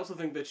you. But I also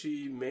think that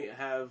she may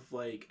have,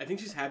 like, I think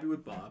she's happy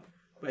with Bob,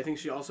 but I think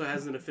she also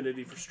has an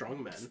affinity for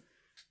strong men.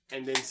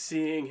 And then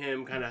seeing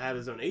him kind of have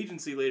his own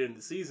agency later in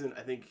the season,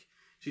 I think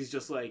she's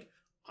just like,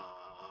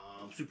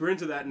 I'm super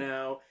into that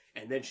now.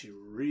 And then she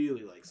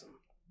really likes him.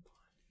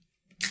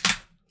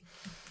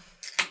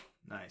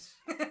 Nice.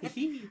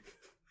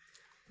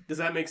 Does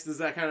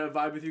that kind of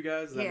vibe with you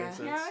guys? Does that Yeah. make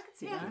sense? Yeah, I could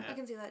see Yeah, that. I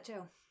can see that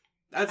too.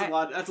 That's a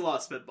lot of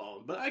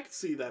spitballing, but I could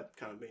see that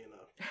kind of being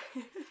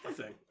a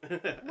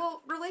thing.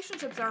 Well,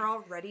 relationships are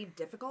already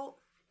difficult,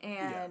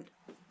 and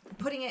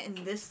putting it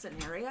in this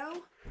scenario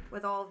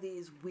with all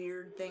these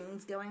weird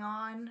things going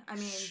on, I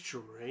mean,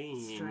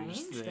 strange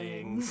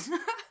things.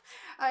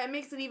 It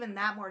makes it even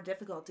that more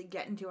difficult to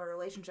get into a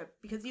relationship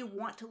because you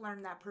want to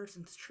learn that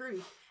person's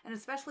truth, and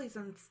especially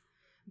since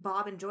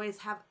Bob and Joyce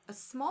have a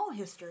small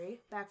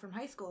history back from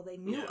high school. They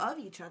knew Yeah. of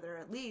each other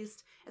at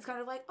least. It's kind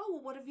of like, oh,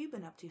 well, what have you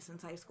been up to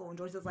since high school? And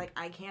Joyce is like,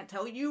 I can't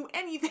tell you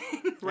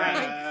anything.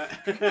 Right.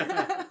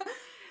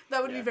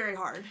 That would be Yeah. very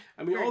hard.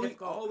 I mean, Very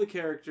difficult. all the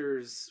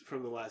characters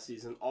from the last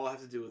season all have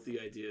to do with the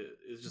idea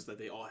is just that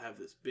they all have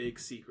this big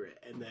secret,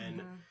 and then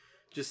Mm-hmm.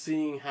 just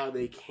seeing how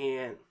they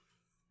can,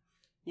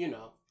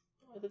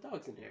 oh, the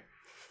dog's in here.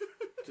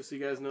 Just so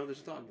you guys know,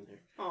 there's a dog in here.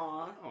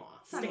 Aw. Aw,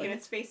 Sticking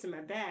its face in my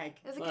bag.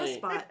 It's a kiss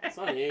spot.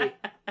 Sonny,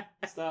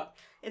 stop.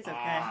 It's okay.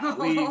 Ah,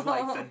 we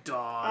like the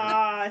dog.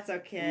 Oh, it's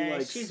okay. You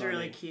like She's Sunny.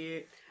 really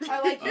cute. I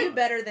like you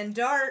better than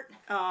Dart.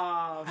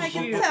 Oh, I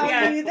can shoot. tell We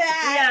gotta- you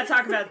that. We gotta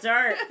talk about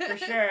Dart for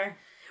sure.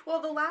 Well,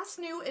 the last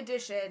new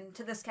addition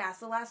to this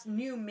cast, the last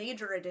new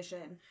major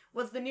addition,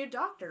 was the new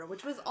Doctor,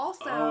 which was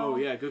also Oh,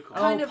 yeah, good call.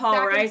 kind Oh, of Paul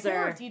back and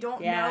Reiser. forth. You don't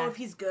Yeah. know if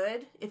he's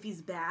good, if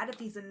he's bad, if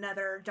he's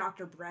another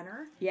Dr.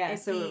 Brenner. Yeah,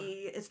 if so-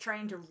 he is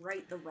trying to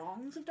right the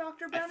wrongs of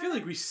Dr. Brenner. I feel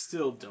like we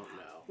still don't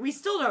know. We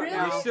still don't Really?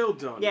 We know. still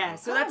don't Yeah, know.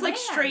 so that's Oh, like man.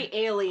 straight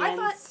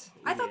aliens.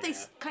 I thought they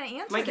Yeah. kind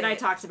of answered Mike and I it.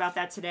 talked about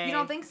that today. You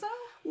don't think so?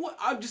 Well,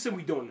 I'm just saying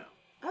we don't know.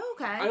 Oh,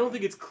 okay. I don't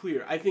think it's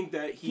clear. I think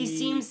that He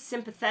seems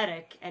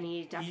sympathetic, and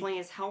he definitely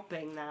is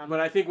helping them. But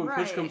I think when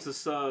push Right. comes to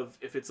shove,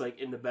 if it's like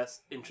in the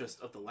best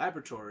interest of the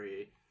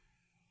laboratory,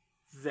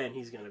 then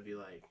he's gonna be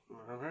like,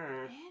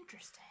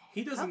 Interesting.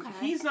 he doesn't. Okay.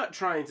 He's not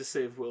trying to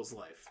save Will's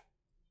life.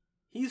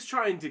 He's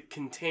trying to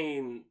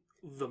contain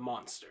the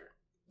monster.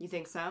 You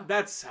think so?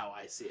 That's how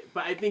I see it.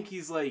 But I think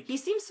he's like, He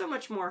seems so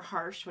much more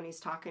harsh when he's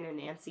talking to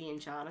Nancy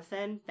and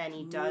Jonathan than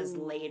he does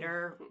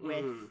later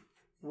with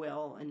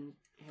Will and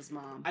his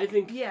mom. I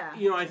think, Yeah.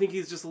 I think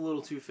he's just a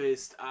little two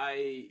faced.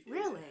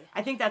 Really?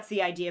 I think that's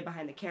the idea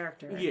behind the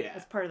character. Yeah.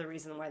 That's part of the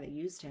reason why they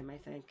used him, I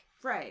think.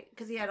 Right,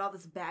 because he had all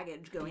this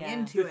baggage going Yeah.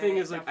 into The thing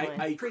it. is, like,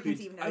 definitely. I could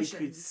Preconceived I could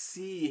notions.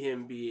 see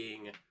him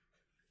being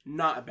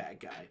not a bad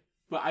guy.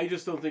 But I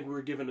just don't think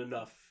we're given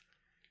enough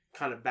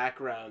kind of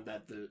background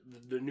that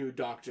the new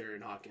doctor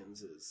in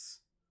Hawkins is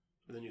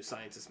the new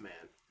scientist man,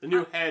 the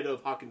new head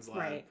of Hawkins Lab.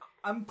 Right.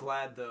 I'm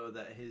glad though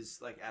that his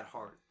like at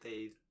heart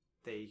they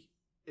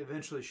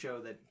eventually show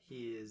that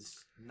he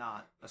is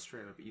not a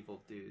straight up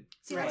evil dude.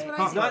 See, that's Right. what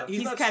I He's see. not. He's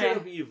He's not kinda straight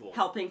up evil.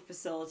 Helping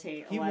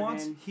facilitate He 11.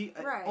 wants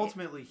Right.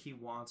 ultimately he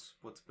wants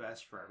what's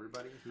best for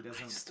everybody. He I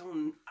doesn't. just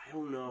don't. I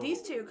don't know.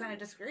 These two kind of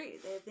disagree.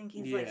 They think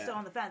he's like Yeah. still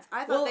on the fence. I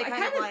thought Well, they I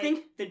kind of like.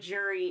 think the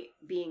jury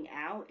being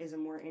out is a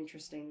more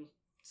interesting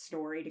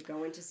story to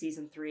go into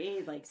season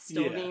 3. Like,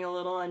 still Yeah. being a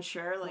little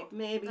unsure. Like,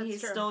 maybe That's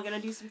he's true. still gonna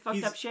do some fucked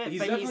He's- up shit, he's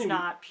but he's definitely-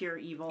 not pure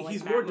evil. Like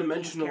He's Matt more Luke's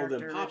dimensional than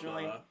character Papa.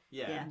 originally.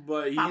 Yeah.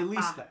 But At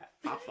least that.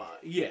 Papa.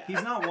 Yeah.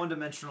 He's not one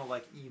dimensional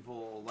like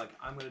evil. Like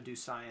I'm gonna do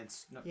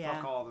science. No, Yeah.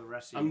 Fuck all the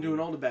rest of I'm you.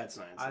 doing all the bad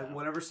science. I, now.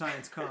 whenever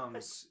science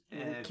comes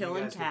and if Killing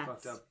you guys cats. get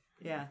fucked up,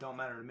 Yeah. it don't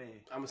matter to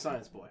me. I'm a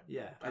science boy.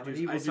 Yeah, I I'm do- an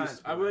evil I do- science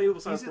boy. I'm an evil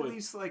science He's boy. at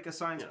least like a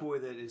science Yeah. boy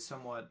that is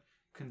somewhat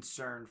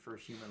concerned for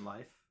human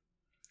life,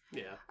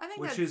 Yeah. I think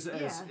which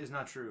that's, is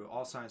not true.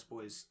 All science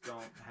boys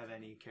don't have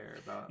any care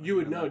about. You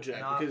would about- know,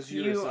 Jack, not- because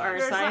You you're are a a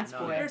You're a science sci-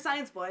 boy. You're a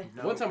science boy.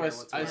 no One time care I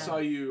whatsoever. saw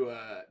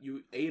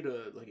you ate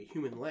a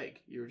human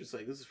leg. You were just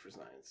like, this is for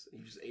science.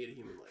 You just ate a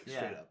human leg Yeah.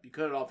 straight up. You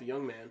cut it off a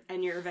young man.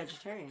 And you're a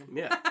vegetarian.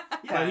 Yeah.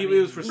 Yeah, But I it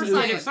mean, was for, For it was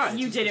science. science.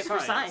 You It was did it for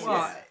science. Well,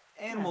 Yeah.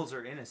 animals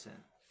are innocent.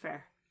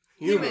 Fair.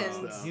 Humans,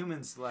 Humans. though.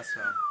 Humans less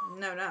so.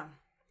 No.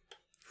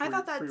 I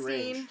thought that free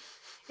scene range.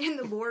 in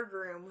the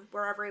boardroom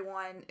where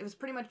everyone, it was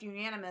pretty much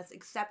unanimous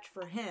except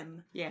for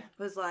him, Yeah.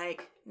 was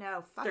like,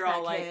 no, fuck They're that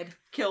all like, kid.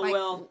 kill Like,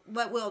 Will.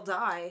 let Will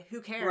die.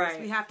 Who cares?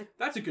 Right. We have to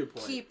That's a good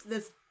point. keep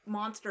this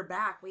monster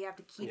back. We have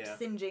to keep Yeah.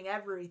 singeing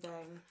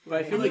everything. But I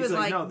And feel he like, was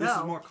like, no, this is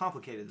no. more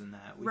complicated than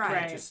that. We Right.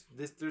 can't just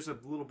this. There's a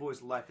little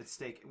boy's life at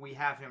stake. We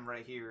have him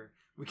right here.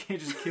 We can't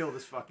just kill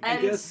this fucking. And-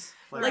 I kid. guess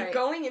Like, Right.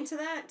 going into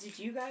that, did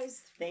you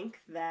guys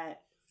think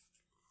that...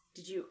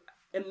 Did you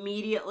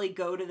immediately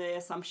go to the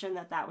assumption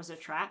that that was a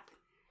trap?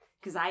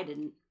 Because I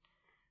didn't.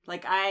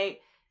 Like, I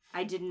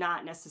did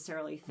not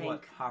necessarily think...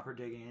 What, Hopper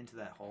digging into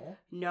that hole?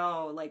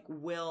 No, like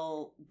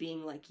Will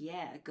being like,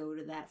 yeah, go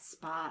to that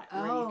spot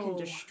where you can Oh.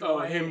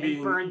 destroy him and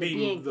being burn the being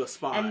being, the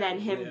spy, and then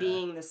him yeah.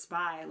 being the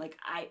spy. Like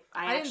I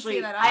didn't actually,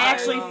 see that I either.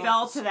 actually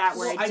fell to that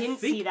where Well, I didn't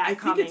see that I think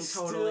coming it's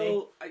totally.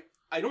 Still,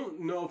 I don't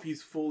know if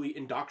he's fully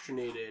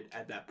indoctrinated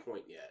at that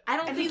point yet. I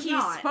don't And think he's he's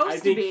not. supposed I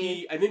to think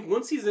be. I think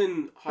once he's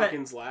in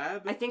Hawkins'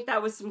 lab, I think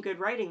that was some good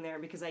writing there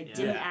because I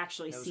didn't Yeah.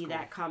 actually That was see cool.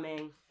 that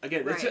coming.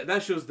 again, that's, Right.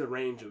 that shows the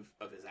range of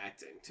his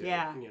acting too.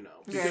 Yeah. You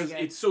know, Very because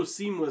good. it's so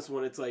seamless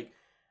when it's like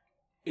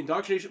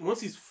indoctrination. Once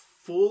he's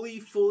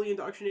fully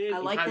indoctrinated, I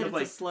he like kind that of it's a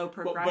like, slow but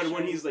progression.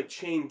 when he's like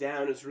chained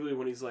down, it's really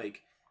when he's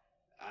like,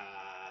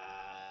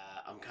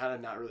 I'm kind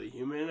of not really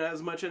human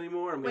as much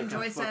anymore. I'm When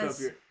gonna Joyce fuck up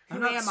says, your.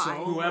 who am I?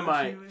 Who am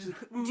I?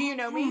 Do you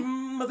know me?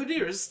 Mother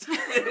dearest.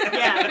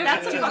 Yeah,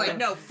 that's She was like,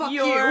 no, fuck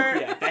you're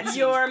you. Yeah, that's-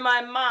 you're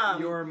my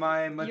mom. You're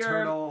my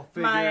maternal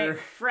You're my figure.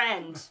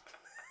 friend,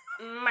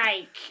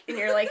 Mike. And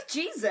you're like,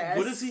 Jesus.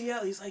 What does he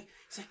yell? He's like,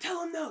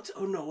 tell him no.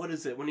 Oh no, what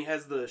is it? When he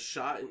has the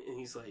shot and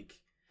he's like,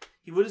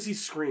 what is he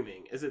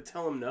screaming? Is it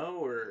tell him no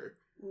or?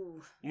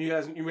 Ooh. You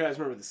guys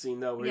remember the scene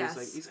though where Yes.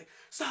 he's like,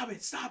 stop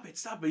it,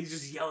 but he's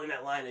just yelling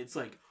that line. It's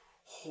like,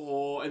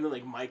 oh, and then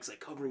like Mike's like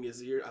covering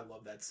his ear. I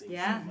love that scene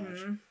Yeah. so much.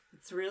 Mhm.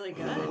 It's really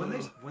good.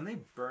 when they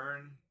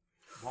burn,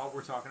 while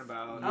we're talking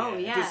about Oh,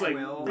 yeah. just like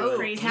Will, The Oh,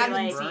 crazy, cabin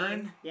like,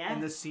 scene. yeah.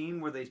 and the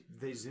scene where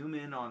they zoom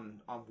in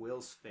on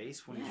Will's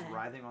face when he's Yeah.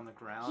 writhing on the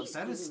ground. He's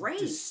That is great.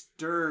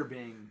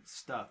 disturbing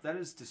stuff. That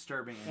is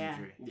disturbing Yeah.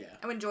 imagery. Yeah,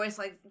 And when Joyce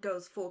like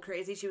goes full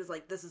crazy, she was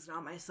like, "This is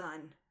not my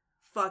son.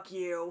 Fuck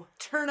you.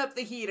 Turn up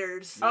the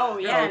heaters." Oh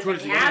yeah, in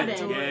towards the the end.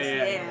 cabin.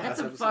 Yeah. That's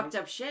some episode. fucked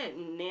up shit.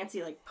 And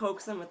Nancy like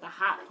pokes him with the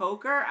hot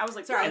poker. I was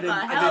like, Sorry, what and the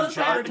then, hell and is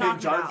then, that? we're talking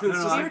Jonathan's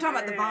about? just We were talking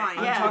about the vine.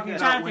 I'm Yeah, talking about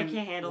Jonathan when-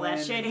 can't handle when-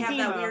 that shit. They He's have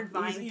that emo. weird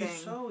vine he's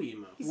thing. so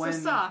emo. He's when so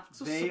soft.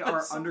 So they soft.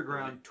 are So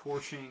underground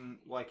torching,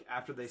 like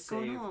after they What's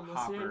going save on? Listening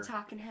Hopper. to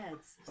Talking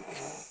Heads.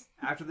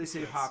 After they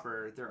save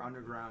Hopper, they're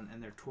underground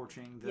and they're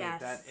torching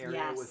Yes. that area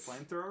Yes. with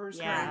flamethrowers.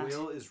 Yeah. And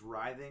Will is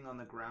writhing on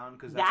the ground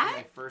because that's when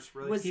That they first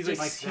really. was He's like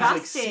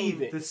disgusting.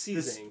 seething. the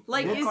seething.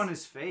 Like, look is- on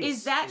his face.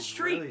 Is that is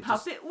straight really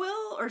just- puppet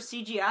Will or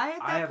CGI at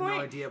that I have point?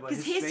 no idea, but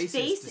 'Cause his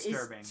face is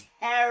disturbing.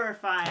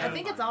 terrifying. I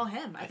think it's all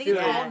him. I think feel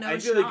it's like, all no I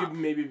feel like schmuck. it'd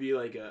maybe be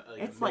like a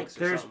It's a like- mix or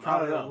There's something.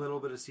 probably I a don't know. little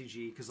bit of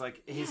CG because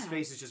like his Yeah.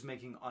 face is just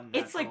making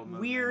unnatural. It's like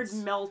weird,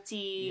 movements.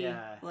 melty.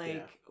 Yeah.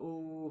 Like,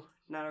 ooh,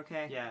 not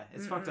okay. Yeah,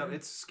 it's fucked up.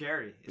 It's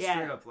scary. It's Yeah.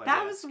 straight up like that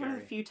yeah, was scary. one of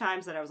the few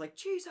times that I was like,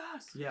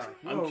 Jesus. Yeah, like,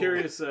 I'm whoa.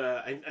 curious.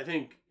 I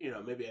think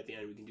maybe at the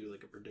end we can do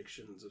like a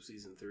predictions of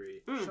season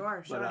 3. Mm.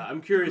 Sure. But I'm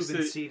We've curious been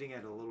to seeding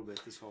it a little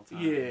bit this whole time.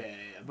 yeah,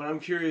 but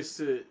I'm curious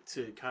to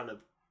kind of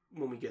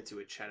when we get to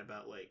it chat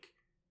about like,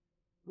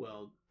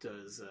 well,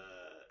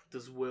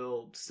 does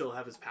Will still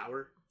have his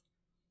power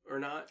or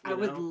not? You I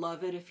would know?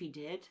 love it if he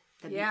did.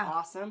 That'd Yeah. be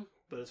awesome.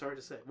 But it's hard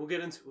to say. We'll get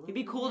into it. It'd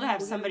be cool to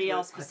have somebody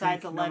else I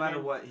besides think 11. no matter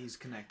what, he's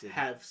connected.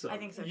 Have some. I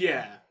think so, too.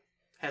 Yeah,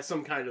 has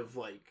some kind of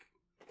like,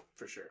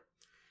 for sure.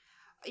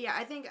 Yeah,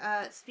 I think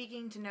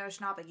speaking to Noah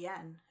Schnapp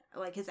again,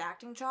 like his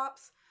acting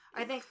chops,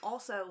 I think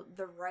also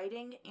the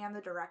writing and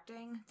the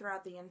directing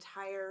throughout the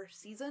entire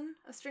season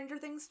of Stranger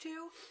Things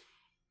 2,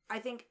 I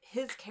think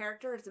his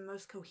character is the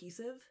most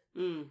cohesive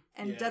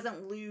and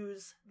doesn't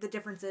lose the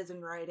differences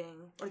in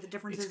writing or the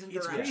differences in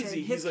direction.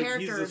 Crazy. His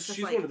character is just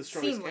she's like one of the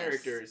strongest seamless.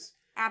 characters.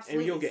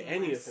 Absolutely. And you don't get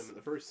any of seamless. him in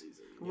the first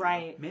season. you know?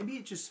 Right. Maybe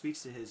it just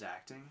speaks to his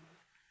acting.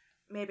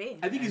 Maybe.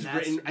 I think And he's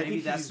that's- written. I maybe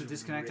think that's he's the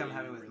disconnect I'm written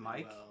having with really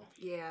Mike. well.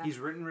 Yeah. He's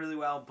written really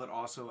well, but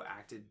also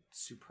acted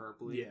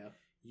superbly. Yeah.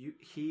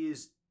 He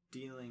is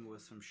dealing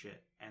with some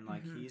shit, and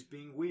like he's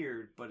being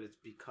weird, but it's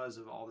because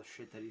of all the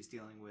shit that he's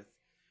dealing with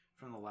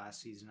from the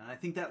last season, and I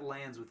think that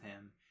lands with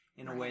him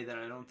in a way that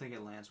I don't think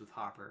it lands with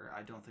Hopper.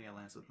 I don't think it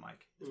lands with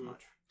Mike as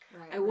much.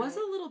 Right, I was a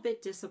little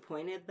bit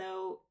disappointed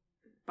though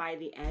by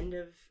the end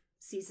of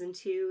season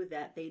 2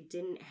 that they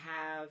didn't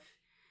have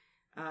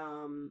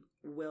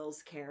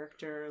Will's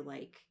character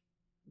like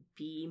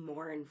be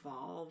more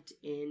involved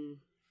in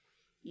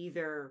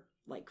either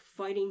like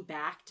fighting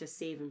back to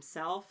save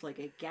himself like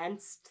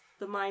against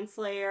the Mind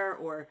Slayer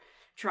or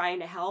trying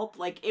to help.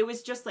 Like it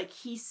was just like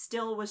he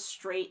still was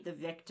straight the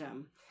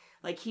victim.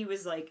 Like he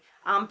was like,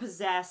 I'm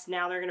possessed,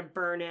 now they're gonna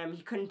burn him.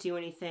 He couldn't do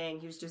anything.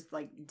 He was just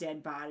like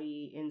dead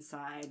body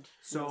inside.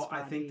 So Will's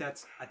I think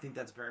body.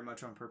 that's very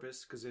much on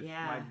purpose because if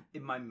Yeah.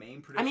 my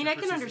main prediction. I mean, I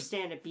for can season-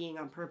 understand it being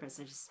on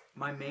purpose.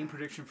 My main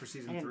prediction for I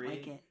season didn't 3.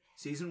 like it.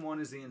 Season 1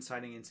 is the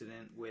inciting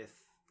incident with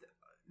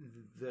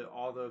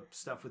all the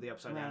stuff with the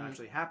Upside Down Right.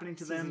 actually happening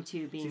to Season them.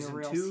 2 being a Season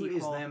real 2 is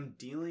sequel. them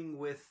dealing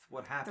with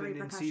what happened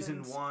in season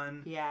repercussions.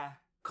 1. Yeah.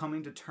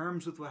 Coming to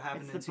terms with what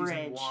happened It's in the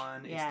season bridge.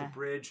 1. It's Yeah, the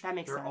bridge. that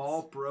makes they're sense.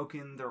 all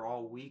broken. They're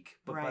all weak.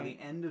 But by Right. the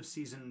end of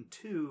season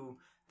 2,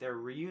 they're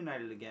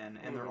reunited again,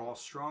 and they're all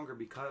stronger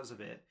because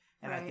of it.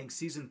 And I Right. think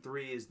season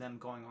 3 is them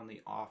going on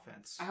the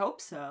offense. I hope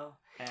so.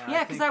 And Yeah,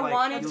 'cause think, I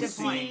wanted you'll to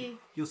see- see-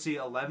 You'll see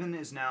 11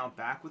 is now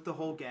back with the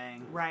whole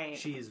gang. Right.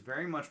 She is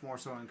very much more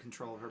so in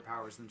control of her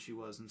powers than she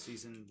was in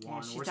season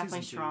 1 she's or definitely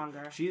season 2.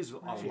 stronger. She is She a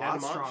had lot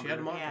a stronger. She had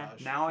a Yeah.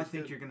 montage. Now I She's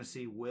think good. you're going to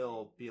see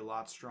Will be a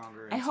lot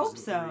stronger in I hope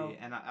season so. 3.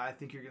 And I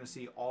think you're going to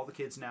see all the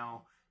kids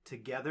now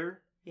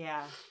together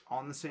Yeah.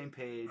 on the same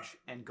page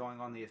and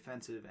going on the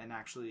offensive and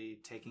actually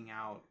taking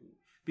out...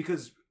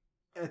 Because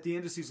at the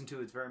end of season 2,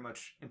 it's very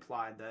much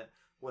implied that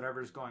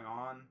whatever's going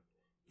on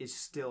is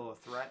still a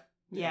threat.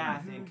 Yeah.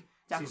 And I think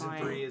season Definitely.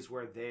 3 is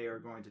where they are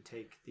going to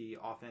take the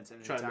offense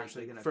and Try it's to make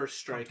actually the going to first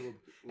strike.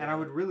 And I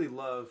would really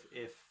love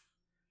if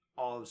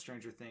all of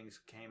Stranger Things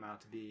came out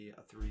to be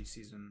a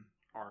 3-season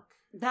arc.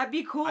 That'd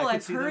be cool. I could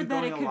I've see heard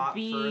them that it going a lot could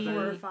be further.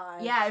 4 or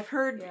 5. Yeah, I've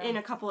heard Yeah. in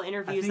a couple of I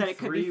interviews think that it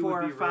could 3 be 4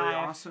 would or be 5. really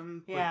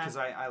awesome Yeah. because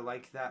I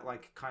like that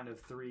like kind of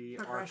 3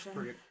 Progression.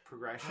 arc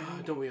progression.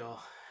 Don't we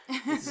all? Yeah.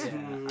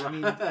 I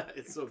mean,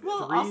 It's so good.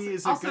 Well, 3 also-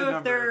 is a also good if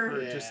number they're-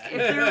 for Yeah. just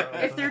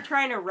If they're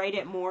trying to write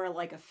it more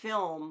like a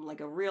film, like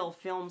a real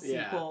film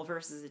Yeah. sequel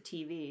versus a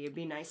TV, it'd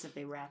be nice if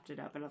they wrapped it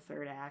up in a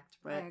third act.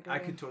 I But agree. I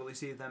could totally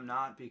see them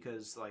not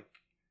because like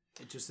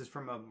it just is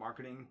from a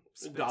marketing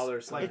Dollar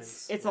like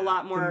signs. it's a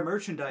lot more the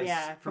merchandise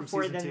yeah, from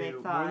before season than 2 they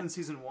more thought. than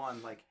season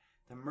 1 like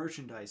the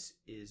merchandise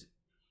is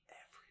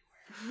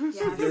Yeah.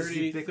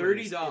 ubiquitous.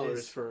 $30 It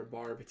is. for a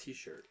Barb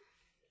t-shirt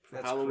for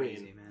That's Halloween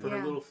crazy, man. for Yeah.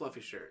 her little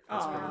fluffy shirt.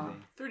 That's Aw.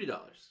 crazy.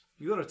 $30.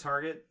 You go to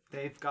Target,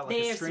 they've got like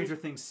They a have Stranger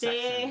some- Things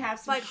They section. have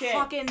It's some like shit.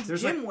 Hawkins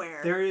There's gym like,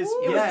 wear. there is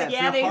Ooh, yeah,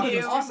 yeah, they Hawkins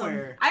do. gym Awesome.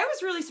 wear. I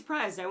was really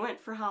surprised. I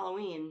went for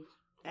Halloween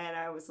and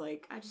I was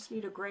like, I just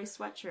need a gray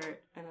sweatshirt.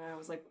 And I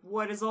was like,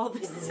 what is all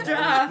this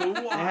stuff?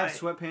 They have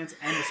sweatpants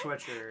and a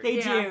sweatshirt. They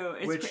Yeah. do.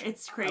 It's, Which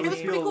it's I crazy. would was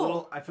feel pretty a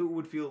cool. little.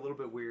 would feel a little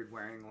bit weird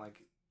wearing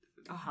like.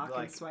 A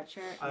Hawkins like,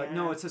 sweatshirt? Yeah.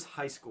 No, it says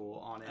high school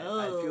on it. I feel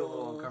a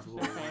little Oh, uncomfortable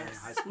no wearing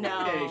thanks. high school.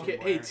 No. Hey,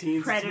 teens. it's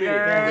me.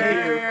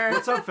 Predator.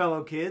 What's up,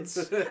 fellow kids?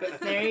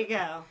 There you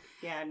go.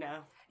 Yeah,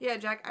 no. Yeah,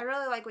 Jack, I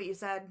really like what you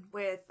said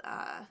with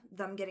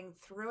them getting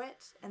through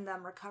it and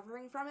them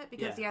recovering from it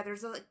because Yeah.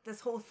 there's like this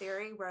whole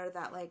theory where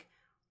that like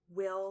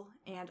Will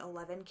and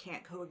 11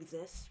 can't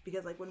coexist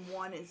because like when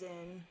one is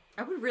in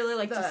I would really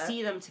like to The-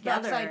 see them the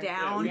together. upside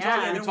down, We the Yeah.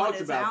 other we one talked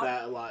is about out.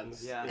 that a lot.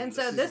 Yeah. And in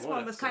so the this season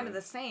one was kind of the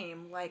episode.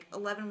 same. Like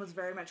 11 was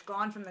very much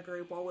gone from the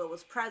group while Will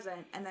was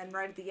present, and then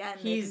right at the end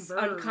He's they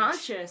converge.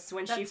 unconscious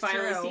when she That's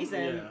finally true. sees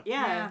him.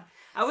 Yeah. Yeah.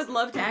 I would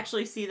love to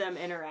actually see them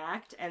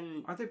interact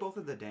and Aren't they both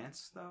at the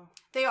dance though?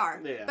 They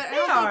are, Yeah. but I They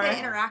don't are. think they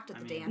interact at I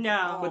the mean- dance. No.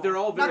 at all. But they're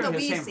all not very that in the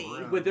we same see.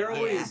 room. But they're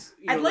always.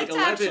 You know, I'd like to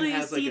 11 actually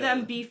has, like, see a-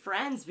 them be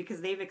friends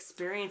because they've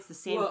experienced the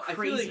same Well, I feel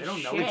crazy like They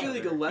don't know shit. each I feel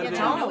like other. 11. Yeah, they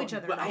don't know each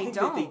other But at I all. think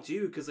They that they don't.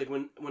 do because like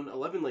when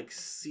 11 like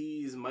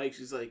sees Mike,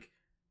 she's like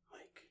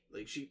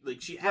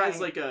she has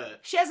Right. like a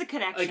She has a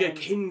connection. like a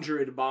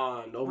kindred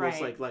bond,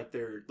 almost Right. like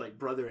they're like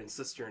brother and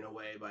sister in a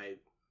way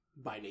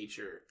by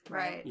nature.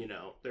 Right. You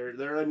know,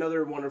 they're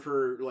another one of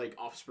her like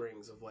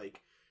offsprings of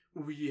like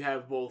we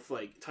have both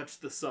like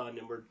touched the sun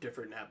and we're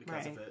different now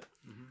because of Right. it.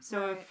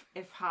 So Right.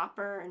 if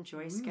Hopper and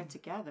Joyce get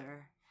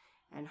together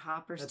and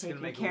Hopper's That's gonna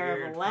taking make it care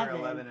weird of for 11,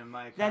 11 and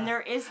Mike. then huh?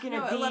 there is going to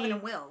No, be 11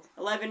 and Will.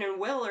 11 and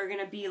Will are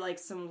going to be like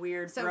some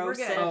weird So bro we're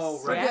good. sis. Oh,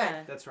 right.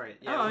 Yeah. That's right.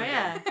 Oh, we're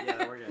yeah. good.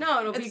 Yeah, we're good.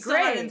 No, it'll be It's still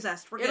not great.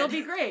 incest. We're It'll good.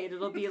 be great.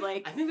 It'll be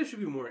like I think there should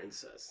be more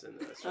incest in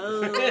this.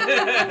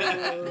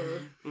 oh.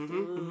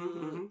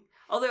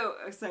 Although,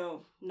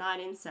 so not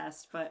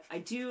incest, but I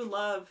do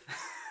love.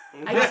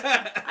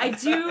 I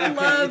do Okay,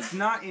 love. It's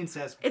not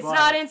incest. It's but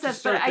not incest,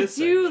 start but I this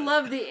do segment.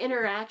 love the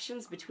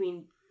interactions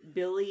between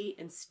Billy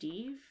and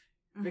Steve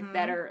Mhm.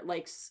 that are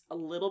like a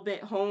little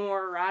bit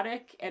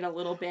homoerotic and a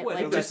little bit Well,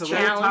 I like think just that's a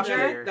little tough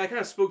challenger. here. that kind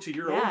of spoke to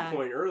your Yeah. own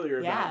point earlier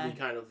Yeah. about me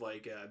kind of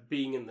like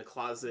being in the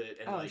closet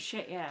and Oh like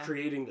shit! Yeah,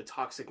 creating the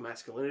toxic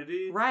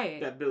masculinity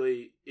right. that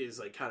Billy is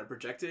like kind of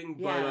projecting.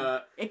 Yeah.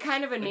 But It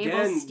kind of enables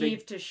Again,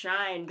 Steve to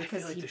shine I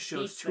because feel like he the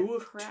show's beats too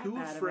the crap too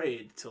out of him.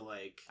 afraid to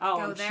like. Oh,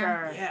 Go I'm there.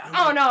 sure. Yeah, I'm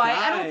Oh like, no,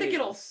 I don't think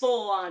it'll guys.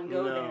 full on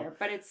go No. there,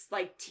 but it's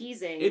like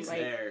teasing. It's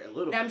like, there a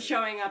little them bit.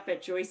 showing up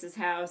at Joyce's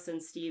house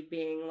and Steve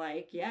being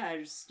like, "Yeah,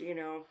 just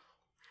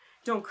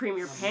don't cream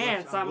your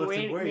pants. I'm I'm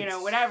lifting waiting,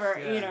 weights." whatever.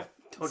 Yeah. Don't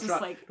it's try,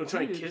 just like, don't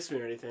try and dude. kiss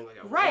me or anything like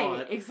I Right,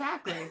 want.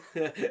 exactly.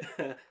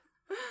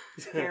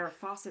 Farrah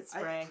faucet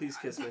spray. Please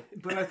kiss me.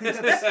 But I think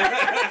that's.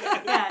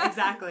 Yeah,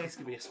 exactly. Please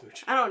give me a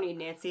smooch. I don't need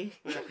Nancy.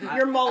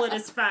 Your mullet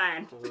is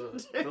fine.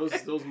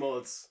 Those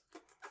mullets.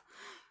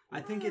 I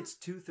think it's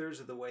 2/3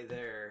 of the way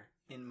there.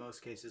 In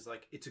most cases,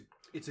 like it's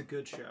a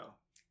good show.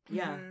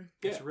 Yeah. Mhm.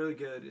 It's Yeah. really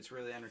good. It's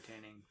really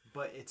entertaining.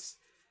 But it's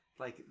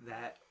like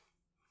that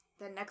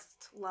The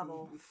next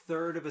level.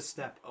 third of a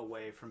step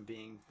away from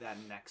being that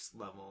next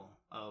level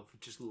of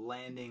just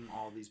landing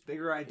all these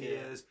bigger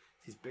ideas,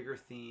 these bigger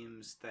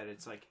themes that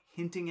it's like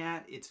hinting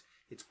at, it's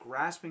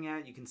grasping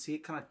at. You can see it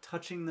kind of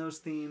touching those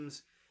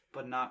themes,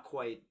 but not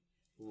quite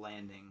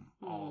landing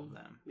all of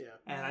them. Yeah.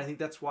 And I think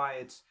that's why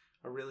it's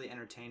a really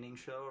entertaining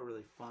show, a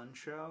really fun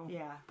show.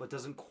 Yeah. But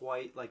doesn't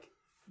quite like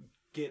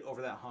get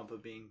over that hump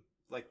of being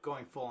like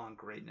going full on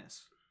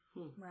greatness.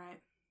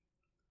 Right.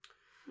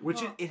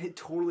 Which Well- it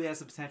totally has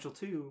the potential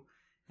to,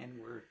 and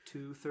we're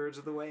 2/3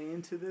 of the way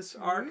into this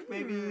arc.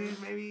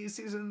 Maybe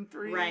season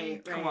 3.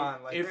 Right, Come right.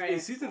 on, like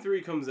If season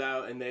 3 comes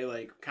out and they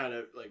like kind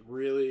of like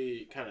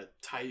really kind of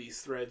tie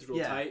these threads real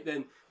Yeah. tight,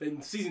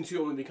 then season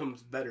 2 only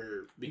becomes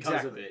better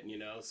because of Exactly.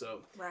 it.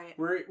 So Right.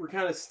 we're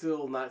kind of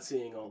still not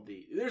seeing all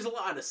the. There's a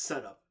lot of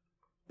setup.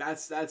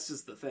 That's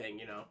just the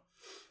thing.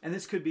 and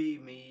this could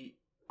be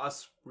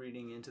us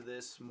reading into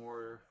this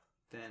more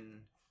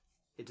than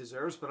it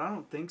deserves, but I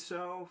don't think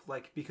so.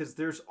 Like because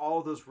there's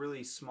all those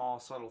really small,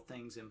 subtle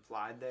things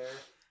implied there,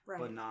 Right.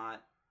 but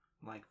not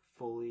like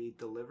fully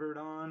delivered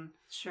on.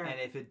 Sure. And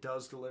if it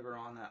does deliver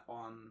on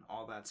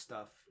all that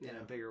stuff in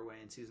Yeah. a bigger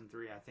way in season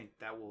 3, I think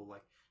that will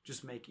like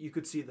just make you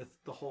could see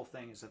the whole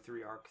thing as a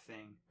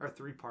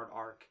 3-part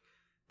arc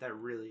that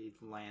really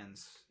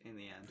lands in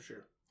the end. For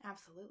sure.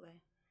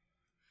 Absolutely.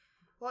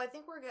 Well, I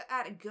think we're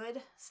at a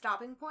good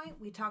stopping point.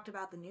 We talked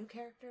about the new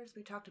characters.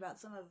 We talked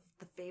about some of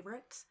the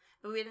favorites.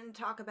 But we didn't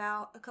talk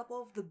about a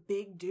couple of the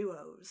big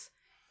duos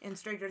in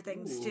Stranger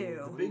Things, Ooh,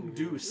 too. the big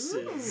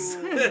deuces.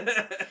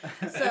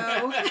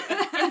 So,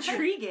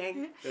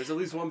 Intriguing. There's at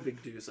least one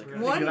big deuce. I We're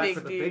can gonna One give it up big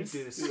for the big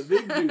deuce. deuce. The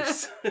big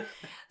deuce.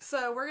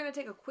 so we're going to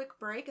take a quick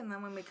break. And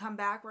then when we come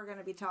back, we're going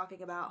to be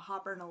talking about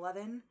Hopper and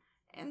 11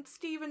 and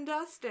Steve and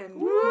Dustin.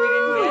 Who we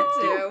didn't get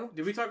to.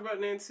 Did we talk about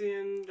Nancy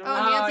and?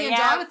 Oh, Nancy and yeah.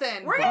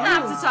 Jonathan. We're gonna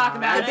have to talk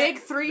about The it.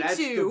 big 3-2. That's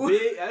the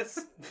big. That's.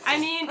 I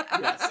mean,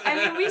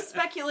 Yes. we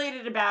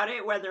speculated about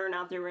it, whether or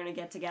not they were going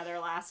to get together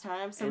last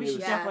time, so And we it should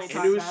was- definitely Yes.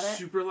 talk And it was about it.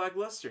 super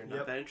lackluster. Not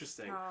Yep. that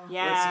interesting. Oh.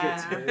 Yeah,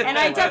 Let's get to it. and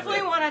I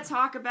definitely want to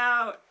talk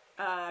about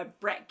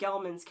Brett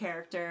Gelman's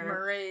character,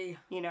 Marie.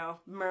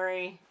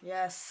 Murray,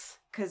 Yes.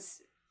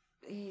 because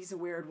he's a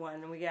weird one,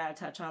 and we gotta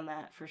touch on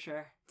that for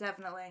sure.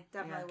 Definitely.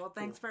 Yeah, Well,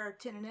 thanks for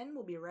tuning in.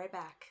 We'll be right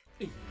back.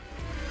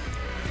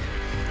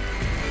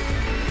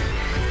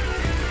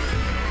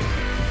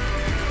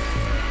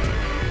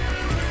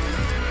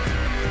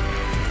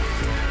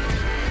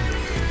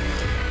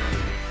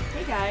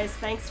 Hey guys,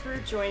 thanks for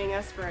joining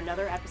us for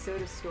another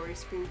episode of Story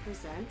Screen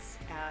Presents,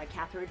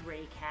 Catherine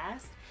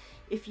Raycast.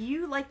 If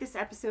you like this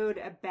episode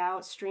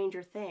about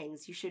Stranger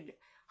Things, you should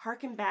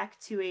harken back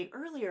to a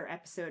earlier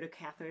episode of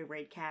Catherine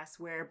Raycast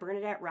where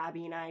Bernadette,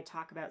 Robbie, and I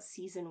talk about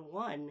season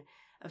 1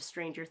 of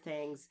Stranger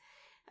Things.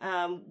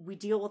 We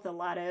deal with a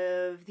lot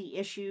of the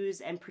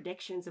issues and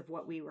predictions of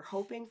what we were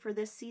hoping for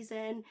this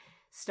season,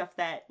 stuff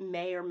that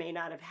may or may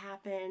not have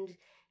happened,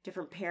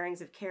 different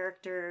pairings of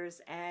characters,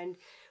 and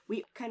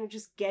we kind of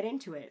just get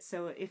into it.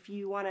 So if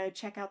you want to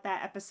check out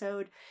that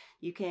episode,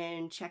 you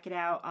can check it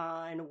out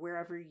on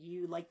wherever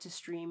you like to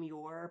stream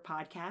your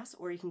podcast,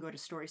 or you can go to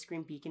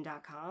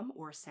storyscreenbeacon.com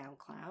or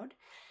SoundCloud.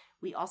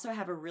 We also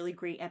have a really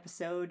great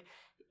episode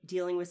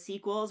dealing with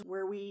sequels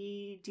where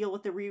we deal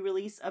with the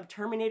re-release of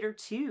Terminator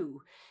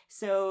 2.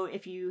 So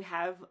if you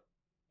have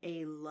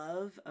a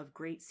love of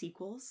great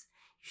sequels,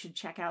 you should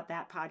check out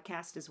that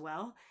podcast as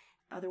well.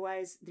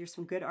 Otherwise, there's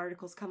some good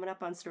articles coming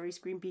up on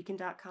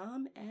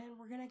storyscreenbeacon.com, and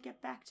we're going to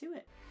get back to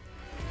it.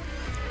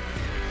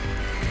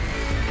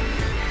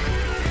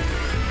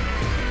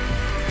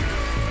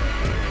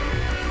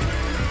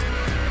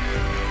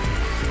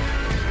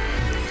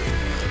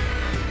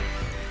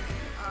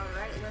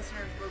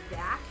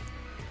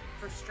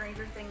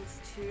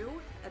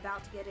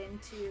 get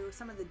into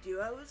some of the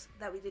duos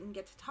that we didn't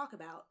get to talk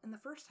about in the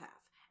first half.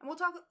 And we'll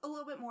talk a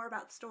little bit more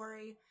about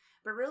story,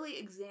 but really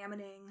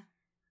examining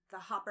the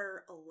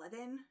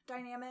Hopper-Eleven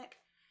dynamic,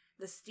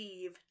 the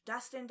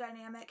Steve-Dustin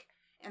dynamic,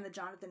 and the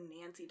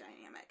Jonathan-Nancy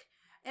dynamic,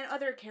 and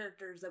other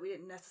characters that we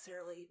didn't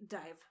necessarily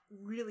dive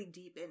really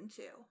deep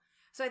into.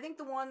 So I think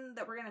the one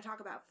that we're going to talk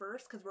about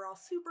first, because we're all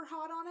super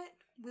hot on it,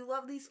 we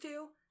love these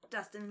two,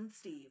 Dustin and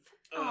Steve.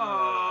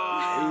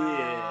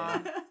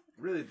 Yeah.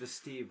 Really, the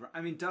Steve.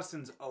 I mean,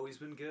 Dustin's always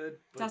been good,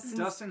 but Dustin's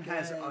Dustin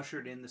has good.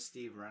 ushered in the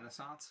Steve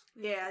Renaissance.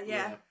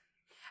 Yeah.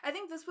 I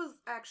think this was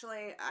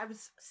actually, I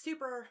was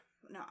super,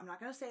 no, I'm not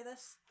going to say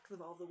this because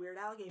of all the weird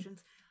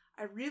allegations.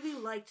 I really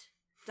liked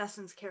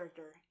Dustin's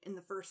character in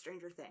the first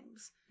Stranger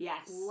Things.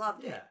 Yes.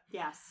 Loved it.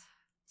 Yes.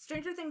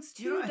 Stranger Things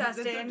 2, You know,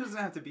 Dustin. that doesn't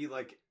have to be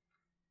like.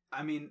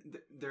 I mean,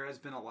 there has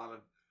been a lot of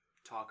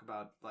talk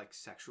about like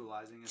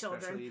sexualizing,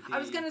 especially children. I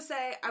was going to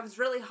say, I was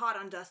really hot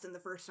on Dustin the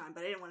first time,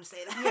 but I didn't want to say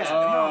that. Yeah.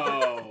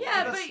 Oh.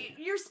 Yeah, That's- but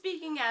you're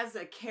speaking as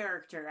a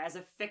character, as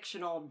a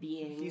fictional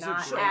being, He's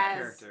not a great as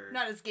character.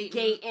 Not as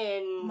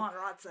Gaten,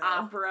 Matarazzo.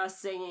 opera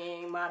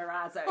singing,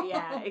 Matarazzo.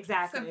 Yeah,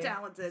 exactly. So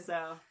talented.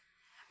 So,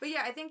 But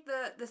yeah, I think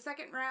the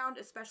second round,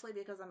 especially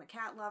because I'm a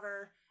cat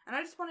lover, and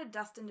I just wanted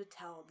Dustin to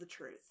tell the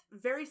truth.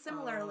 Very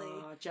similarly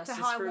to justice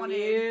how I for wanted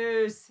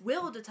Muse.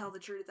 Will to tell the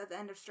truth at the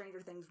end of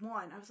Stranger Things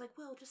 1. I was like,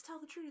 Will, just tell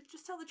the truth.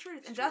 Just tell the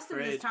truth. And Too Dustin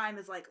afraid. this time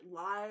is like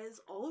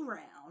lies all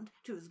around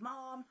to his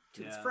mom,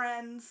 to his Yeah.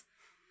 friends.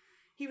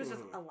 He was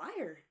just a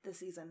liar this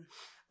season.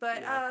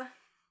 But Yeah.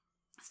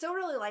 still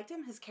really liked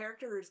him. His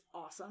character is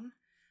awesome.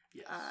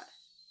 Yes.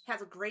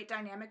 Has a great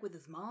dynamic with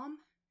his mom,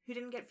 who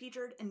didn't get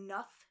featured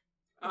enough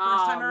the Oh,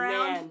 first time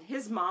around. man.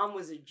 His mom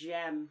was a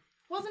gem.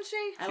 Wasn't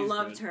she? I She's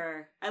loved good.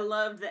 her. I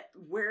loved that.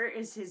 Where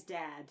is his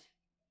dad?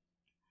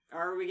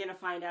 Are we going to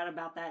find out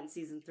about that in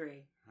season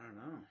 3? I don't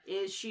know.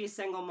 Is she a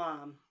single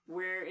mom?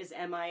 Where is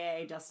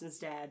MIA, Dustin's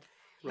dad?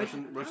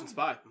 Russian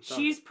spy. I'm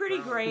telling She's you. pretty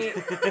great.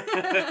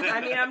 I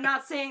mean, I'm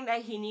not saying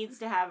that he needs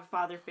to have a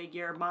father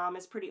figure. Mom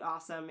is pretty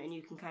awesome, and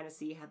you can kind of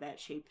see how that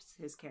shapes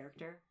his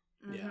character.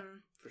 Yeah,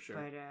 Mhm. for sure.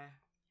 But,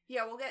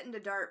 Yeah, we'll get into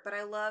Dart, but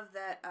I love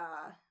that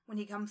when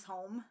he comes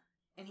home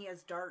and he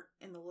has Dart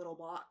in the little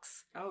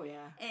box. oh,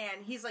 yeah.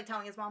 And he's like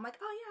telling his mom, like,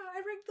 "Oh yeah,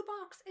 I rigged the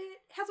box.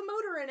 It has a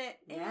motor in it,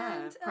 Yeah,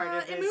 and part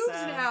of it his, moves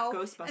now."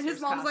 Ghostbusters And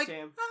his mom's like,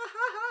 costume. "Ha ha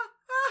ha ha!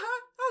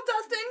 Oh,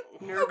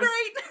 Dustin! Nervous- Oh,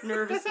 great!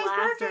 Nervous That's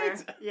laughter.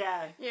 perfect.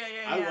 Yeah.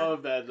 yeah. I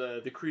love that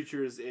the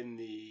creatures in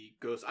the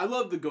ghost. I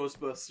love the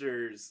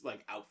Ghostbusters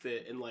like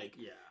outfit and like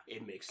Yeah.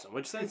 it makes so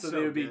much sense It's that so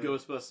they would be good.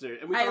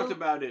 Ghostbusters. And we I- talked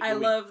about it. I when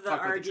we love the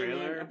talked about argument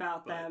trailer,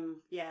 about but-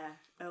 them. Yeah.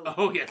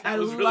 Oh yeah, that I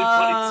was really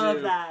love funny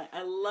too. that.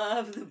 I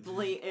love the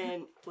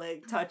blatant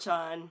like touch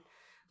on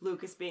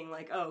Lucas being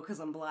like, "Oh, because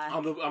I'm black."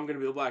 I'm gonna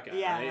be the black guy.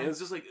 Yeah. Right? And it's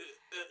just like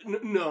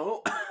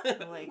no.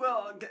 Like,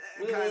 Well,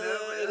 kind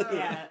of.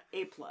 yeah,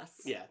 A plus.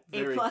 Yeah,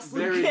 A very, plus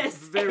very, Lucas.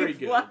 very A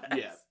good. plus.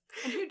 Yeah.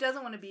 And who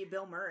doesn't want to be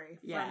Bill Murray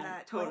Yeah, from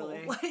that totally.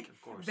 role? Like,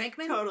 Of course.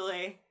 Venkman?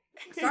 Totally.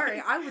 Sorry,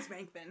 I was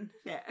Venkman.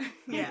 Yeah.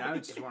 Yeah, I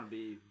would just want to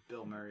be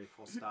Bill Murray,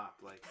 full stop.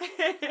 Like,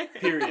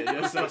 Period.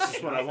 That's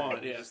just what I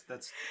want. Yeah.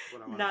 That's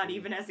what I want. Not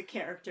even as a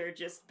character,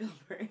 just Bill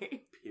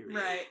Murray. Period.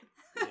 Right.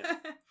 Yeah.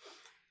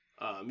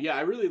 Yeah,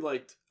 I really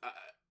liked.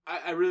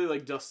 I really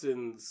like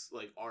Dustin's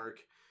like arc,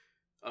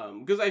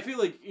 because I feel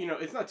like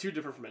it's not too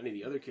different from any of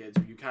the other kids.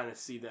 Where you kind of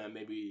see them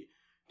maybe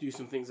do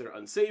some things that are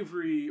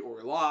unsavory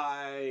or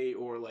lie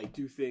or like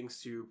do things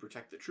to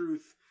protect the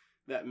truth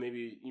that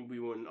maybe we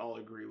wouldn't all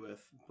agree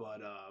with.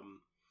 But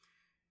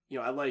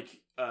I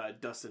like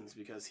Dustin's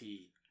because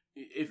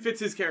it fits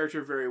his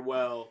character very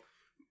well.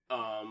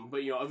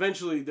 But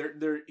eventually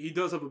he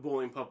does have a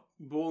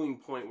bowling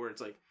point where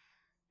it's like,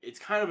 it's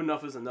kind of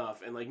enough is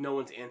enough, and like no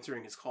one's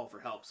answering his call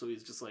for help, so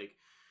he's just like,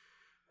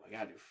 I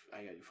gotta do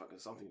fucking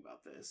something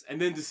about this.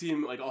 And then to see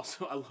him like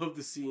also, I love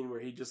the scene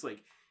where he just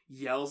like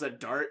yells at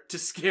Dart to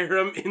scare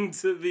him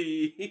into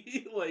the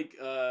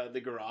the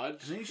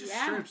garage. And then he just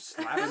Yeah. straight up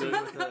slaps him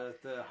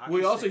with the hockey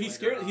Well, also stick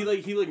he's later scared. on.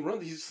 He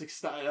runs. He's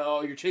just like,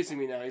 oh, you're chasing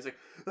me now. He's like,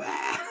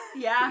 ah!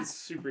 Yeah. It's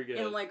super good.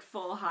 In like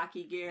full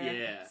hockey gear.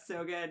 Yeah.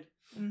 So good.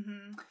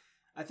 Mm-hmm.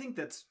 I think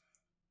that's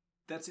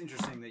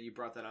interesting that you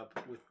brought that up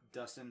with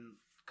Dustin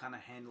kind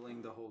of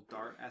handling the whole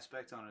Dart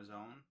aspect on his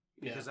own,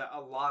 because a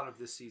lot of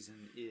this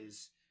season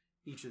is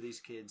each of these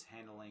kids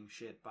handling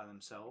shit by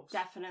themselves.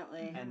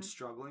 Definitely. And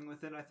struggling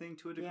with it, I think,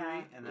 to a degree.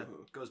 Yeah. And that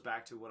goes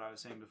back to what I was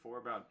saying before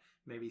about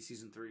maybe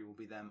season 3 will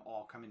be them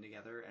all coming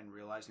together and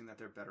realizing that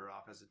they're better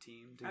off as a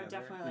team I together. would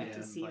definitely like to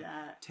and, see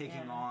that.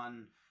 Taking Yeah.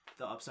 on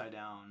the Upside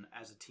Down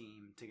as a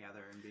team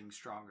together and being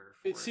stronger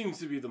for it seems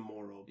to be the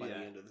moral by the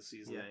Yeah. end of the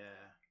season. Yeah.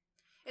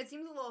 It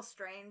seems a little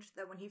strange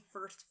that when he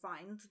first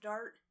finds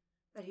Dart,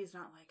 that he's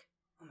not like,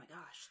 oh my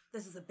gosh,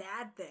 this is a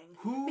bad thing.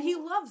 Who- But he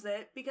loves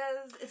it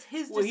because it's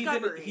his Well,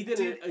 discovery. he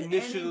didn't And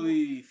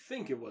initially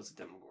think it was a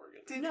Demogorgon.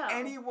 Did No.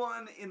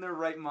 anyone in their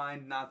right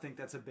mind not think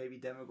that's a baby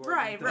Demogorgon?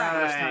 Right, the right.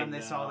 first time I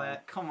they saw know.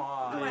 that? Come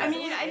on. Oh, I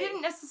mean, I Absolutely.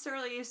 didn't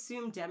necessarily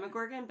assume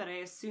Demogorgon, but I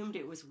assumed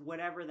it was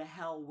whatever the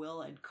hell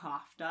Will had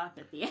coughed up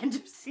at the end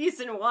of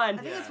season 1.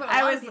 I think that's Yeah. what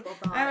a lot of people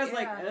thought. I was yeah.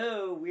 like,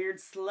 oh, weird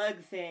slug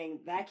thing.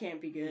 That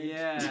can't be good.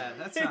 Yeah,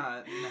 that's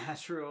not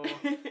natural.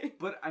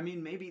 But I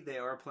mean, maybe they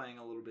are playing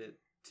a little bit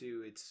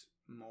too. It's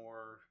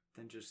more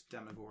than just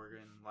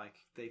Demogorgon. Like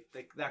they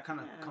that kind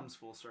of Yeah. comes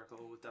full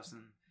circle with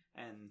Dustin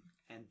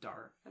and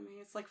Dart. I mean,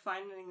 it's like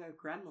finding a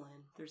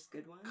gremlin. There's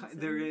good ones.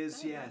 There and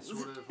is, bad yeah, ones.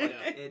 sort of like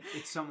Yeah.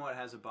 it somewhat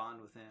has a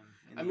bond with him.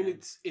 in I the mean,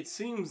 end. it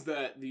seems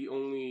that there's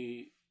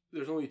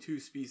only 2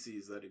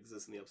 species that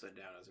exist in the Upside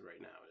Down as of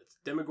right now. It's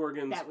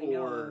Demogorgons that we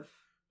know or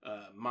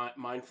of.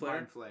 Mind Flare.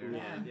 Mind Flayer.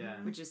 Yeah. Yeah.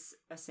 Which is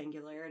a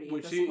singularity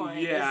Which at this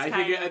point. yeah, It's I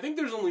kind of think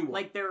there's only one.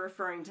 like they're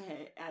referring to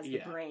it as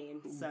Yeah. the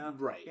brain. So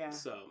right. yeah.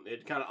 So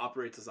it kind of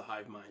operates as a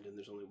hive mind, and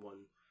there's only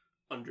one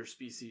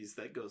underspecies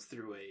that goes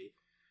through a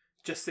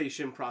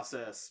gestation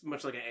process,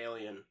 much like an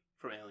alien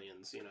from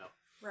Aliens.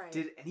 right.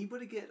 Did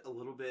anybody get a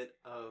little bit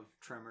of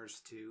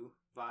Tremors 2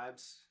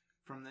 vibes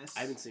from this?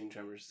 I haven't seen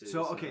Tremors 2.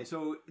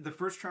 So the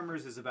first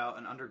Tremors is about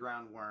an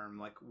underground worm,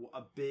 like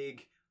a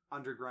big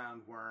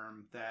underground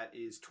worm that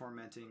is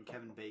tormenting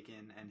Kevin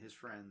Bacon and his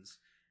friends.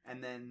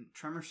 And then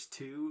Tremors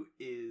 2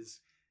 is...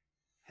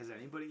 Has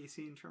anybody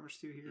seen Tremors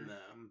 2 here? No.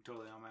 I'm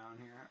totally on my own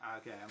here.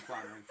 Okay, I'm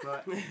floundering.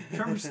 But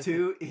Tremors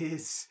 2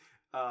 is...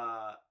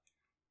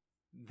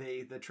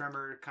 the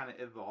tremor kind of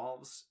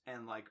evolves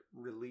and like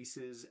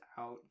releases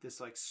out this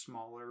like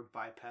smaller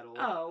bipedal.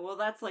 Oh well,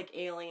 that's like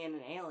Alien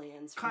and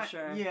Aliens for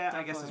sure. Yeah,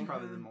 I guess it's Definitely.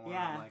 probably the more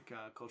Yeah. like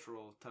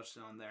cultural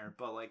touchstone there.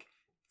 But like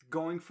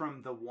going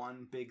from the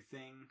one big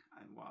thing.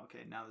 Wow,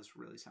 okay, now this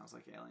really sounds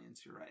like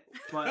Aliens. You're right,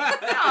 but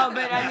No,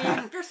 but I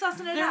mean, You're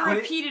sussing it they're out. But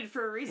repeated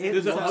for a reason. it-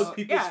 Does it so- hug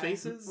people's yeah.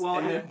 faces? well,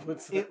 And it, then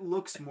puts it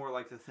looks more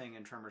like the thing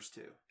in Tremors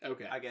 2.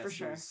 okay. I guess For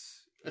sure. is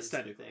the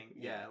Aesthetically, thing.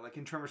 yeah. Yeah, like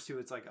in Tremors 2,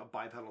 it's like a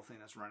bipedal thing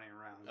that's running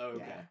around. Oh,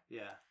 okay.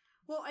 Yeah.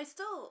 Well,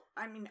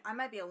 I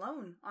might be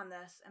alone on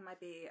this and might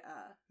be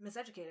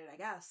miseducated, I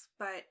guess,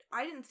 but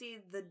I didn't see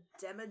the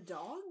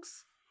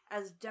Demodogs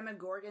as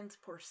Demogorgons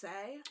per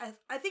se.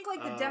 I think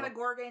like the Oh.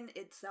 Demogorgon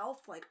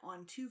itself, like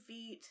on 2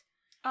 feet.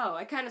 Oh,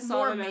 I kind of saw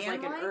More them as like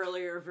an man-like?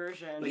 earlier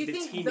version. Like Do you the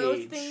think those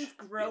teenage- things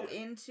grow yeah.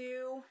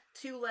 into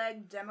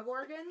 2-legged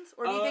Demogorgons,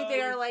 or do you think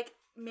they are Um, like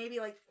maybe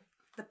like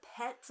the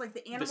pets, like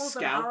the The animals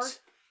of scout. our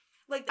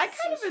like I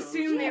kind of So-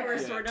 assumed they were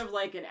yeah. sort of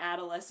like an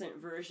adolescent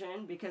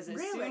version because as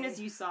soon Really? as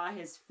you saw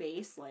his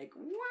face, like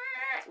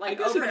I like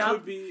guess open it up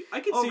could be. I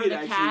could see over it the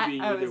actually cat,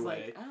 being I either was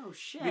way. like, oh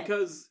shit,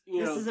 Because,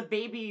 this is a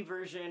baby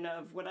version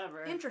of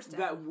whatever. interesting.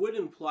 that would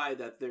imply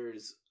that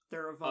there's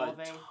They're a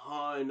evolving.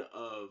 ton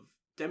of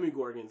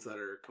Demogorgons that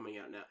are coming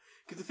out now.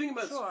 Because the thing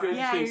about Sure. Stranger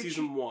Yeah, Things you're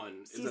season 1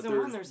 is that Season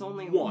there's 1, there's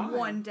only one.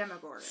 one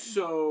Demogorgon.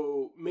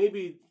 So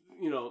maybe,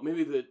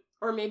 maybe the...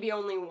 Or maybe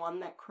only one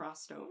that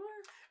crossed over.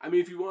 I mean,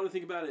 if you want to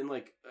think about it in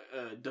like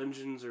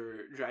Dungeons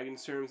or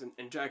Dragons terms,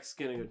 and Jack's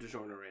getting a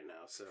DiGiorno right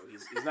now, so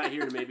he's not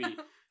here to maybe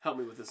help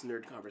me with this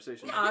nerd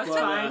conversation. Oh, it's But,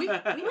 fine. we We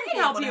might can be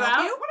help able to you help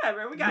out. you.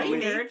 Whatever, we got don't you,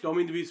 mean, nerd. don't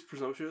mean to be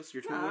presumptuous.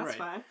 You're No, totally that's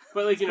right. fine.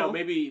 But like cool.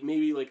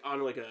 maybe like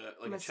on like a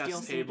I'm gonna chess steal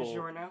some table,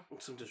 DiGiorno.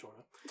 some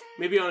DiGiorno.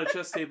 Maybe on a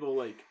chess table,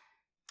 like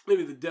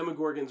maybe the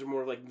Demogorgons are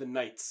more like the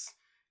knights,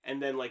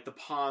 and then like the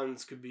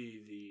pawns could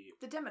be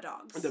The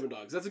Demodogs. the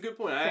Demodogs. That's a good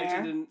point. I Fair.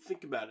 actually didn't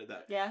think about it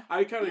that. Yeah.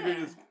 I kind of Yeah.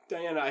 agree with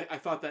Diana. I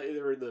thought that they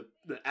were the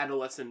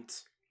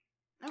adolescent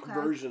Okay.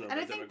 version of And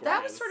the I think Demogorgons.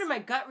 That was sort of my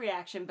gut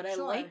reaction, but I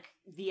Sure. like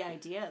the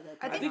idea that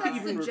I think think it that's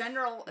even the ref-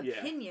 general yeah.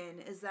 opinion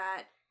is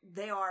that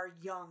they are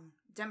young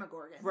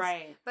Demogorgons.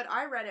 right. But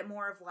I read it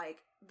more of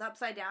like the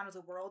Upside Down is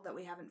a world that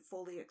we haven't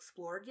fully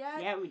explored yet.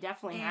 Yeah, we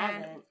definitely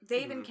and haven't.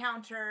 they've Mhm.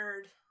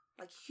 encountered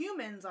like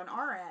humans on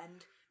our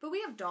end, but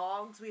we have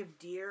dogs, we have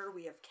deer,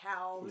 we have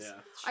cows. Yeah.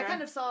 I Sure.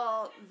 kind of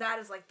saw that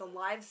as like the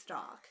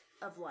livestock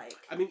of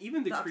like I mean,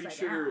 even the The Upside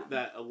creature Down.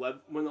 that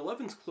when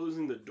Eleven's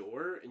closing the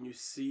door and you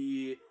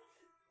see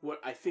what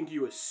I think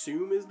you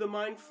assume is the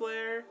Mind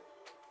Flare,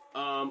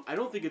 I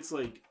don't think it's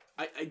like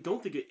I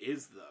don't think it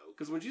is though,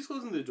 because when she's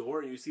closing the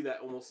door and you see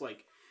that almost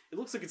like it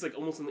looks like it's like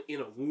almost in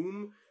a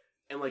womb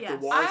and like the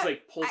Yes. wall is I-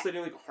 like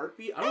pulsating like a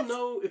heartbeat. I don't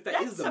know if that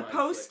That's is the Mind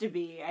supposed Flare. to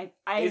be.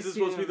 I Is it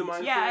supposed to be the assumed-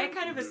 Mind Yeah, Flare? I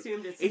kind of Mhm.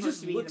 assumed it's It supposed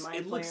just to be looks the Mind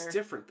it looks Flayer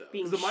different though.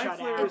 being 'Cause the Mind shut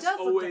Flare out. is It does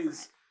look always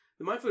different.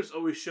 the Mind Flare is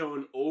always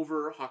shown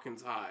over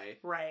Hawkins High.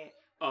 Right.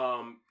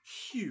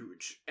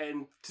 Huge,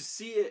 and to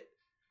see it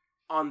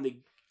on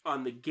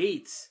the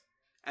gate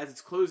as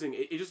it's closing,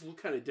 it just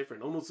looked kind of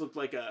different. Almost looked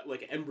like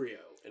an embryo.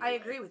 in a I way.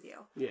 agree with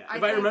you. Yeah, I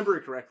if I think- remember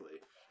it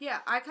correctly.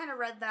 Yeah, I kind of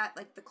read that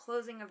like the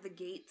closing of the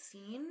gate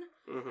scene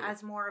Mhm.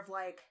 as more of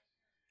like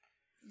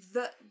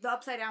the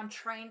Upside Down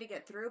trying to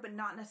get through, but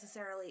not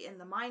necessarily in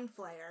the Mind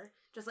Flayer.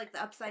 Just like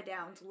the Upside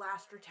Down's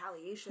last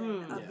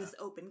retaliation of Yeah. this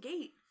open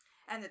gate,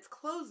 and it's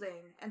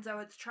closing, and so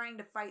it's trying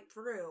to fight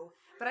through.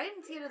 But I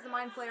didn't see it as a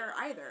Mind Flayer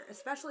either,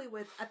 especially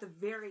with at the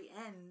very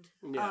end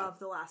Yeah. of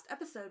the last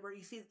episode where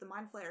you see that the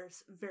Mind Flayer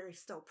is very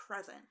still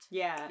present.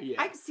 Yeah. Yeah.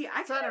 I So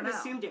I kind don't of know.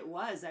 assumed it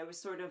was. I was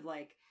sort of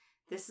like,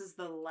 this is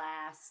the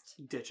last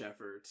ditch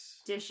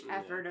efforts.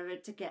 effort of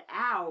it to get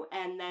out.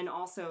 And then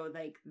also,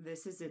 like,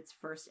 this is its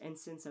first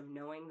instance of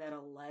knowing that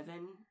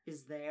 11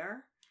 is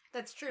there.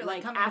 That's true.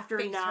 Like, coming to after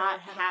face her not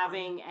head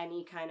having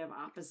any kind of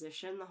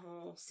opposition the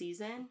whole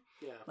season,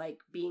 Yeah. like,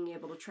 being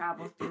able to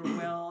travel through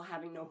Will,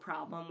 having no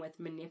problem with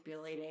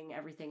manipulating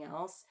everything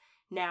else.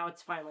 Now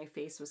it's finally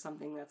faced with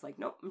something that's like,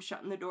 nope, I'm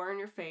shutting the door in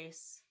your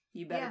face.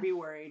 You better Yeah. be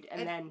worried.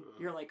 And then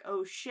you're like,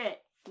 oh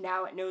shit.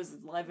 Now it knows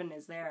 11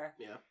 is there.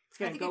 Yeah. It's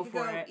I gonna think go it could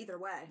for go it. either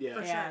way. Yeah.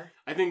 For Yeah. sure.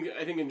 I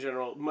think in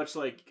general, much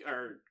like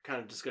our kind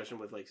of discussion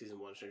with like season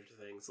 1 Stranger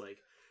Things, like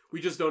we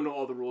just don't know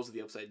all the rules of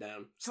the Upside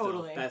Down. still.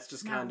 Totally. That's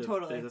just No, kind of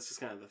totally. that's just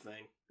kind of the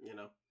thing, you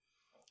know.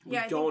 We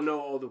Yeah, I don't think- know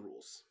all the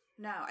rules.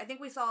 No, I think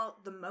we saw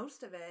the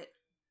most of it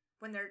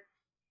when they're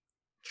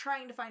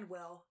trying to find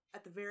Will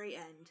at the very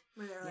end,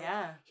 where they're like,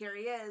 Yeah. here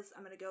he is,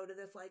 I'm gonna go to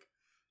this, like,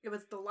 it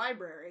was the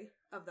library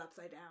of the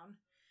Upside Down,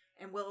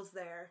 and Will's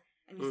there,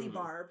 and you see Mhm.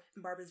 Barb,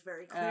 and Barb is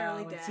very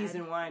clearly in dead.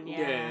 season 1,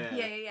 Yeah.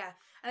 Yeah.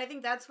 And I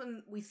think that's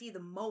when we see the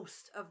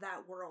most of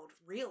that world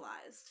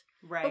realized.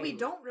 Right. But we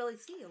don't really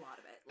see a lot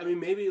of it. I mean,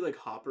 maybe like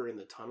Hopper in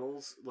the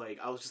tunnels. Like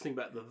I was just thinking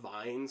about the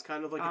vines,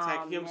 kind of like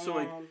attacking him. So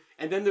like, man.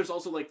 and then there's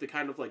also like the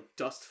kind of like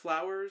dust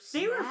flowers,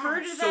 They refer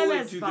to Yes. them So, like,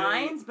 as do they-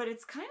 vines, but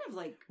it's kind of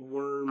like,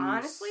 worms.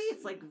 honestly,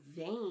 it's like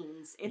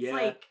veins. It's Yeah.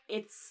 like,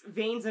 it's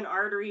veins and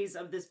arteries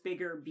of this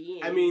bigger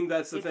being. I mean,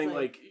 that's the It's thing.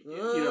 Like, you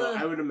know,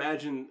 ugh. I would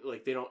imagine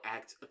like they don't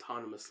act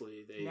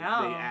autonomously. They No.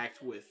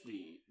 act with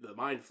the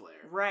mind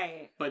flare.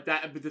 Right. But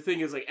the thing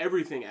is, like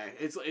everything,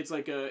 it's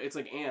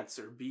like ants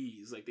or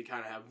bees. Like they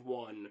kind of have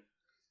one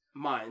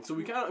mind, so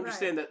we kind of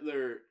understand that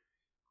they're,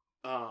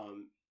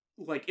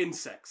 like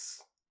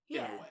insects in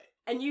Yeah. a way.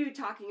 And you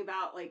talking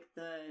about, like,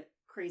 the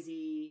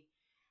crazy,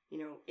 you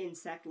know,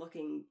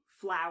 insect-looking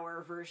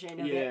flower version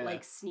of Yeah. it,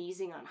 like,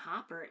 sneezing on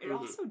Hopper. It Mhm.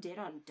 also did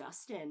on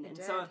Dustin. It And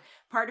did. so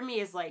part of me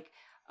is like,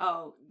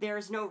 oh,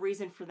 there's no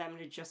reason for them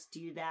to just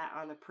do that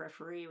on the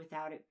periphery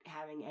without it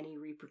having any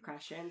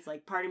repercussions.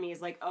 Like, part of me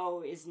is like,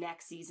 oh, is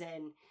next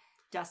season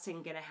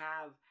Dustin gonna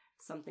have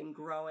something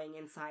growing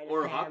inside Or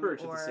of him? Hopper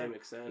to or the same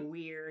extent.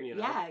 weird. you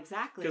know? Yeah,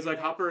 exactly. Because like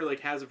Hopper like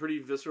has a pretty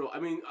visceral. I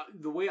mean,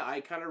 the way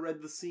I kind of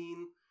read the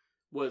scene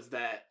was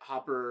that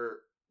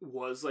Hopper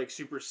was like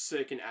super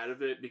sick and out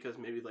of it because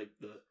maybe like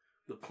the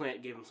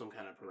plant gave him some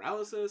kind of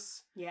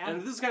paralysis. Yeah.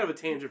 And this is kind of a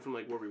tangent from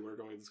like where we were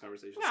going with this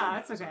conversation. so Yeah,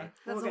 that's I'm okay. sorry.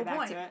 We'll That's get the back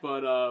point. to it.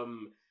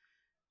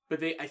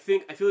 But I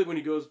feel like when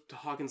he goes to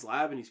Hawkins'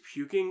 lab and he's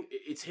puking,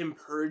 it's him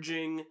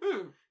purging.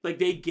 Like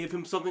they give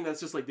him something that's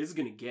just like, this is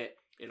gonna get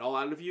it all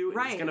out of you, and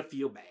Right. he's gonna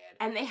feel bad.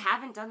 And they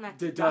haven't done that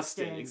to To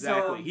Dustin, Dustin.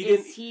 exactly. So He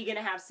is didn't- he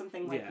gonna have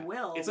something like Yeah.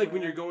 Will? It's like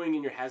when where- you're going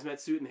in your hazmat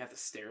suit and they have to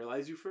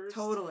sterilize you first.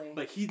 Totally.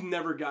 Like he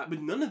never got, but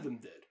none of them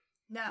did.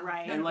 No.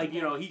 Right. And like,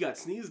 you know, he got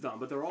sneezed on,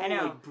 but they're all I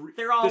know. like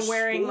They're all there's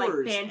wearing like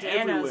spores bandanas,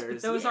 everywhere.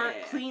 but those aren't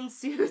Yeah. clean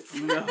suits.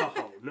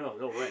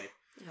 No way.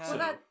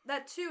 Well,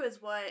 that too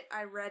is what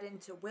I read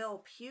into Will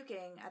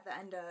puking at the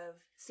end of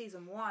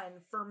season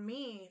 1. For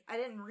me, I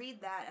didn't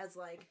read that as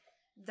like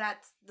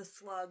that's the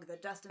slug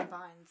that Dustin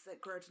finds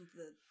that grows into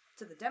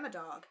the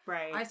Demodog.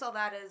 Right. I saw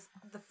that as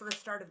the first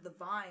start of the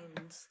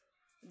vines,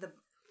 the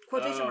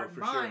quotation mark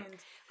for sure.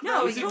 vines.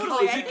 No, Is it-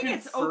 totally. is I it think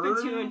it's open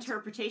to confirmed?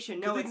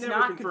 interpretation. 'Cause No, they it's never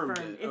not confirmed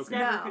confirmed. it. It's Okay.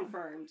 never No.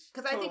 confirmed.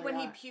 Because I think when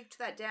Totally he puked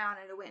that down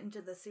and it went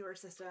into the sewer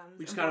system,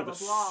 We just and kind of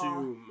blah, blah, blah,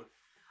 assume.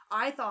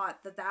 I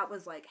thought that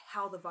was like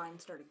how the vine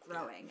started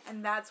growing,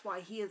 and that's why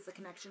he is the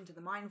connection to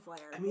the mind flare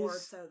I mean, more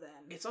it's- so than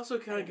It's also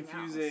kind of anything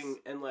confusing, else.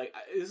 and like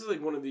this is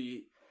like one of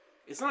the.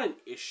 It's not an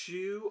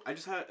issue. I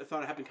just I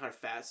thought it happened kind of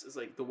fast. Is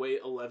like the way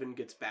 11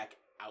 gets back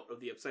out of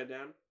the Upside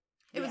Down.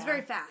 It was Yeah.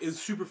 very fast. It was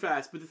super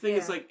fast, but the thing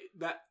is, Yeah. like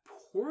that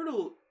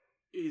portal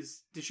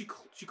is. Did she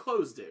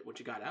closed it when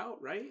she got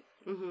out, right?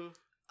 Mm-hmm.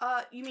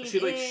 You mean She,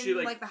 like- in she,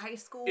 like, the high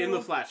school? In the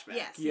flashback,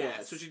 Yes, yeah.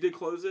 yes. So she did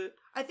close it,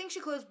 I think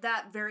she closed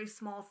that very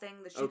small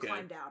thing that she Okay.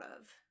 climbed out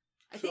of.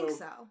 I think So-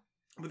 so.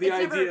 but the It's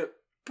idea. never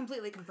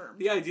completely confirmed.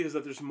 The idea is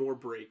that there's more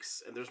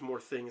breaks and there's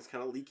more things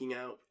kind of leaking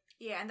out.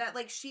 Yeah, and that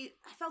like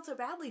I felt so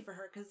badly for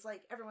her because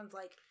like everyone's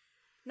like,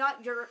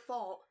 not your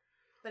fault,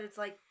 but it's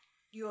like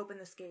you open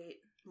this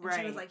gate, and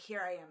she was Right. like,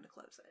 "Here I am to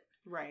close it."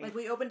 Right. Like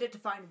we opened it to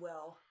find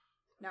Will.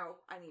 Now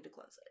I need to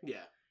close it.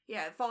 Yeah.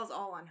 Yeah, it falls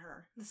all on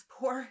her. This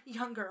poor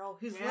young girl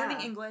who's Yeah.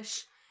 learning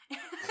English,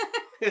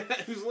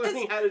 Who's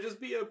learning how to just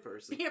be a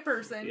person. be a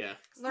person, Yeah.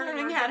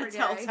 learning words how to every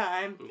tell day.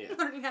 time. Yeah.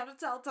 learning how to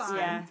tell time.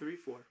 Yeah. 3,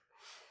 4.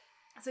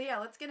 So yeah,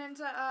 let's get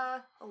into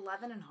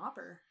 11 and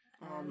Hopper.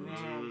 Oh, And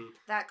man.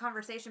 that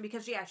conversation,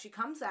 because yeah, she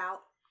comes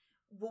out.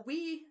 Well,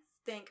 we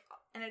think,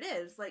 and it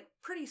is like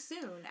pretty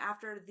soon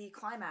after the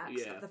climax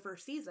Yeah. of the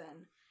first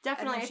season.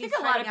 Definitely. And I then think she's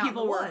a lot hiding of out in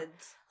people the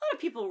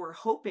were woods.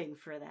 hoping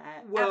for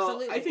that. Well,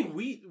 Absolutely. I think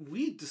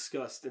we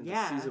discussed in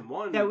Yeah. season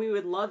 1 That we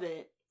would love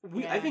it.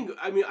 I think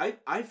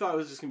I thought it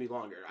was just gonna be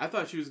longer. I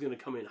thought she was gonna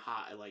come in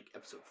hot at like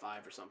episode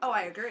 5 or something. Oh,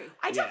 I agree.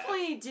 I Yeah.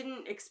 definitely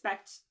didn't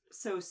expect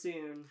so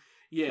soon.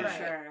 Yeah.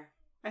 For sure.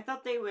 I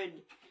thought they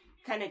would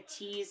kind of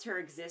teased her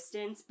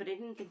existence, but I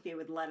didn't think they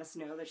would let us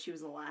know that she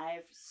was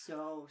alive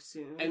so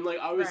soon. And like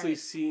obviously Right.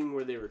 seeing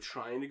where they were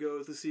trying to go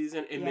with the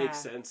season, it makes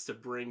sense to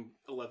bring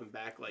 11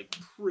 back like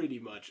pretty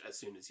much as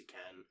soon as you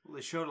can. Well,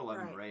 they showed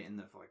 11 Right. right in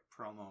the like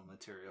promo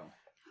material.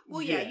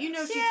 Well, yeah, you know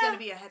Yes. she's going to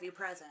be a heavy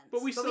presence.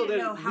 But we still didn't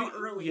didn't know how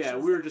early. Yeah, she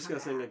was we were gonna come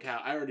discussing back. like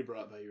how I already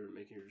brought up how you were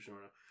making your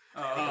genre.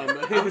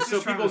 Oh,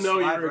 So people know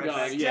you were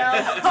gone.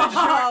 Yeah.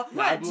 Oh,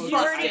 what? Nah, Did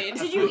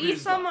busted. you eat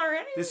some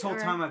already? This whole Or-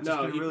 time I've just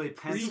No, been he really preheated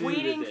pensive.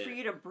 waiting it. for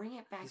you to bring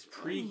it back. He's in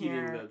preheating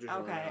here. the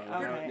genre. Okay, Now-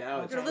 okay.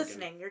 now it's You're cooking.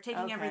 listening. You're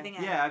taking Okay. everything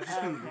in. Yeah, I've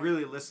just been Okay.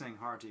 really listening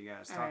hard to you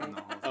guys talking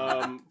the whole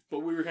time. But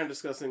we were kind of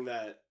discussing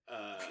that.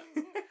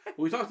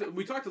 We talked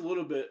a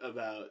little bit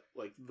about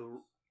like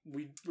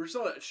we're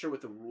still not sure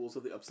what the rules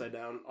of the Upside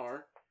Down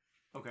are.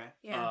 Okay.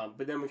 Yeah,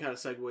 But then we kind of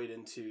segued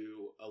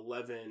into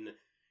 11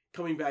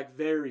 coming back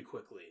very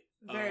quickly.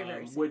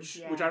 very soon. which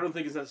Yeah. I don't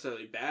think is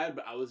necessarily bad,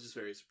 but I was just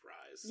very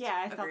surprised.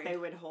 Yeah, I thought Agreed. they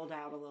would hold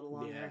out a little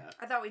longer. Yeah.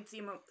 I thought we'd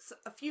see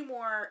a few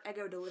more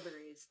Ego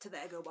deliveries to the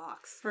Ego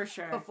box For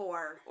sure.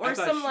 before. Or I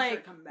thought some she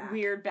like come back.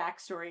 weird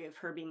backstory of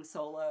her being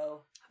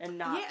solo and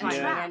not Yeah, finding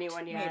trapped,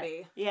 anyone yet.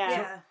 maybe. Yeah.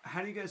 Yeah.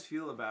 How do you guys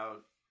feel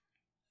about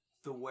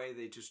the way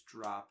they just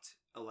dropped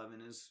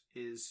 11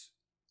 is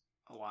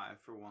alive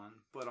for one,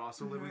 but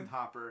also living with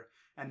Hopper,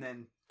 and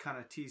then kind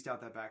of teased out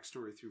that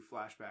backstory through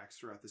flashbacks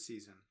throughout the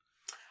season?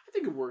 I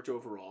think it worked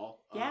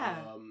overall.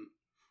 Yeah.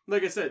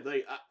 Like I said,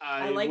 like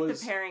I like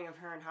the pairing of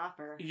her and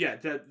Hopper. Yeah, I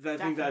think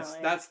Definitely.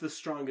 that's the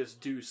strongest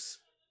deuce.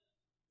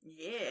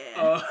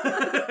 Yeah.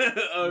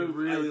 You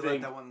really I let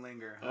think. that one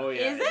linger. Huh? Oh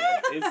yeah, Is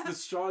yeah. It's the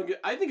strongest.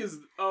 I think is.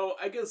 Oh,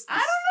 I guess the I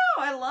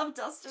don't know. I love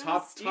Dustin.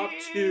 top and top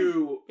Steve.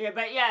 two. Yeah,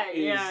 but yeah,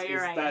 Is, you're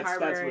is right. That's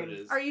Harbor what it and-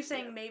 is. Are you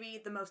saying Yeah.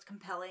 maybe the most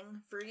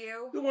compelling for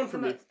you? The one for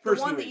me, The one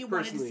personally- that you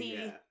wanted to personally, see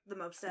yeah. the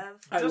most of?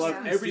 I love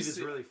Dustin every Steve is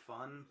se- really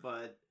fun,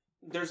 but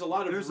There's a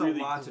lot of there's really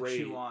a lot to great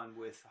chew on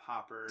with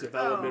Hopper.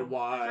 development Oh,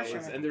 wise, for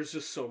sure. and there's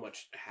just so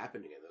much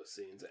happening in those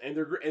scenes, and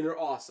they're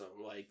awesome.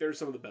 Like they're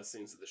some of the best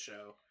scenes of the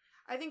show.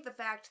 I think the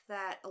fact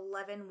that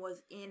 11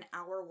 was in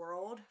our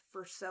world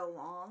for so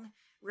long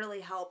really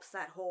helps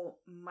that whole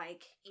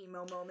Mike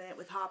emo moment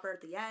with Hopper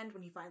at the end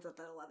when he finds out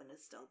that 11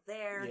 is still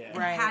there Yeah. and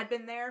Right. had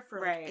been there for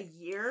like Right. a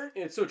year.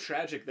 And it's so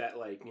tragic that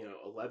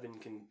 11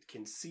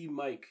 can see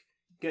Mike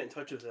get in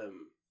touch with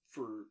him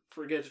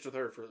get in touch with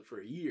her for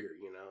a year,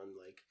 and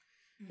like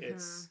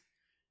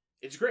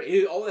it's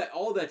great.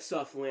 All that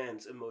stuff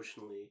lands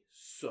emotionally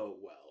so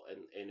well,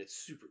 and it's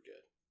super good.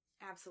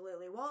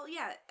 Absolutely. Well,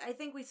 yeah, I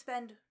think we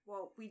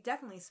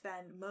definitely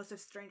spend most of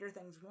Stranger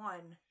Things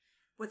 1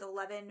 with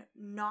 11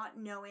 not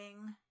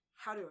knowing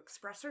how to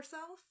express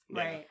herself.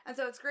 Right. And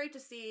so it's great to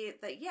see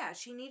that, yeah,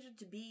 she needed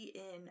to be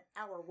in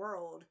our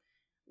world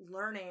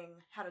learning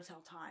how to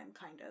tell time,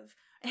 kind of,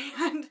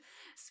 and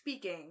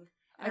speaking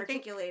and I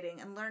think-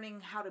 articulating and learning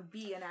how to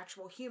be an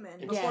actual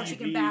human And before she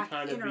can TV back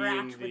kind of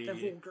interact being with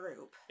the the- whole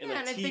group. And Yeah,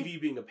 like and I TV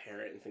think- being a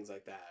parent and things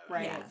like that.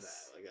 Right. I love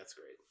Yes. that. Like that's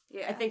great.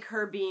 Yeah. I think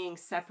her being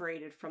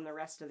separated from the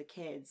rest of the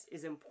kids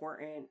is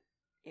important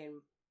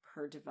in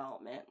her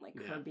development. Like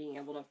Yeah. her being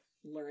able to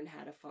learn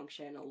how to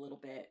function a little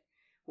bit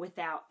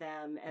without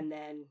them. And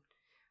then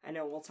I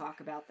know we'll talk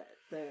about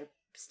the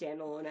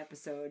standalone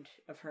episode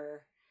of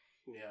her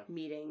Yeah.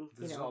 meeting.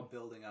 This is all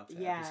building up to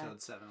Yeah.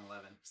 episode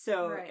 7-11.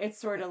 So Right. it's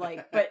sort of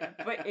like,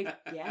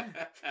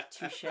 yeah,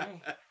 touche.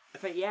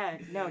 But yeah,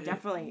 no,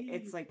 definitely.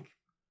 It's like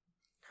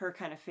her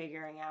kind of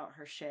figuring out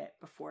her shit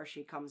before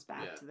she comes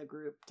back Yeah. to the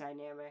group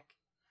dynamic.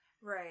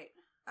 Right.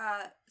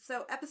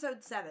 So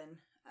episode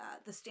 7,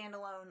 the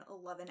standalone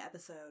 11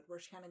 episode where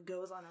she kind of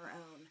goes on her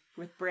own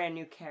With brand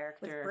new with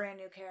character. brand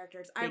new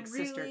characters. Big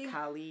Sister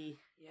Kali.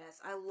 Yes,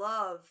 I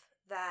love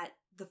that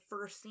the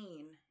first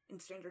scene in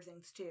Stranger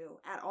Things 2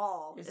 at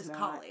all Is is not-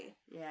 Kali.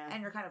 Yeah.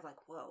 And you're kind of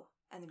like, whoa.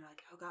 And then you're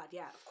like, oh god,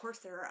 yeah, of course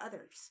there are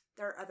others.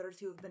 There are others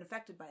who have been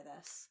affected by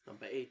this.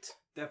 Number 8.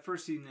 That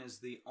first scene is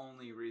the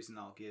only reason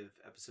I'll give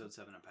episode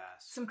 7 a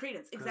pass. Some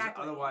credence, 'Cause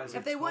exactly. Otherwise,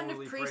 if it they totally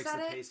wouldn't have breaks the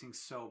preset it, pacing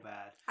so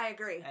bad. I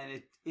agree.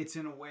 And it's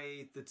in a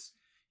way that's,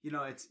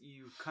 it's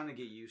you kind of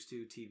get used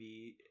to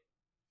TV,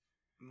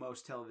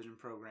 most television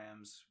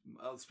programs,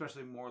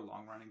 especially more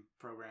long running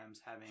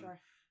programs, having Sure.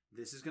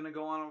 this is going to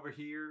go on over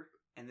here,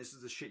 and this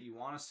is the shit you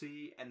want to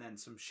see, and then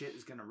some shit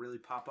is going to really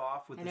pop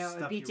off with I the know, it'd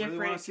stuff be you really different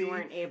want to if you see.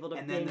 weren't able to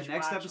And then the binge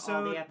next watch all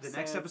episode, the the next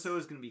episodes. episode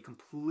is going to be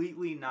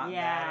completely not bad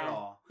Yeah. at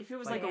all. If it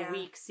was Like- like Yeah. a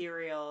week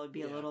serial, it'd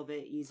be Yeah. a little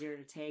bit easier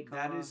to take.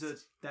 That is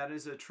almost.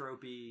 a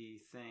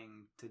tropey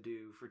thing to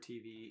do for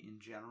TV in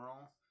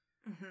general.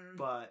 Mm-hmm.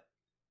 But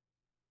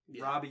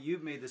Yeah. Robbie,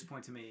 you've made this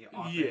point to me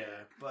off Yeah.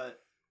 air,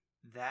 but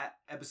that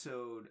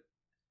episode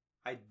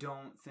I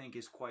don't think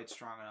is quite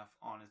strong enough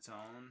on its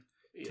own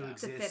to Yeah. To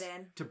exist fit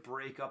in. to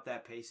break up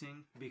that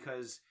pacing,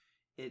 because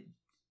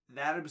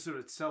that episode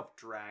itself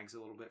drags a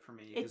little bit for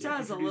me. It 'cause they're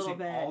does a little introducing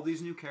bit. all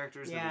these new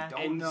characters Yeah. that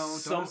we don't know,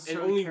 don't and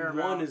necessarily only care one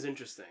about. is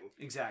interesting.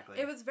 Exactly.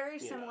 It was very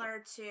Yeah. similar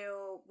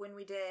to when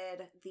we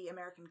did the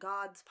American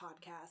Gods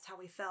podcast, how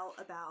we felt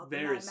about the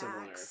Very Mad similar.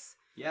 Max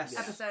Yes.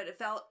 episode. It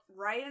felt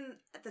right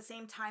at the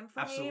same time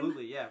frame.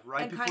 Absolutely, yeah.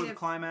 Right And before kind the of-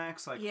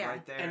 climax, like yeah.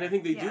 right there. And I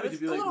think they Yeah, do it it was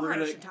to be a like, little we're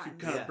gonna harsh at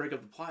times. kind Yeah. of break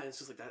up the plot. And it's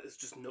just like that. It's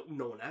just no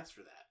one asked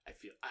for that.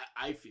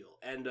 I feel.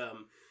 And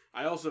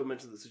I also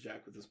mentioned this to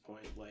Jack with this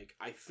point. Like,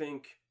 I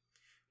think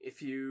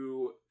if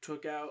you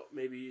took out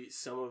maybe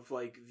some of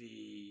like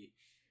the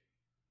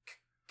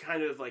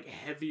kind of like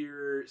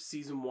heavier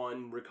season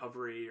 1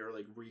 recovery or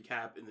like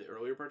recap in the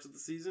earlier parts of the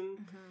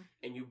season, Mhm.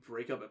 and you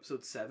break up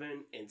episode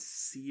 7 and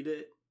seed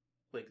it,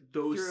 like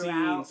those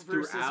Throughout scenes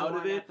versus throughout of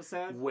one it,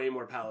 episode. way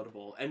more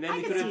palatable. And then I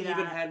you can could have see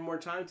even that. had more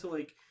time to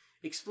like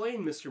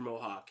explain Mr.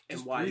 Mohawk and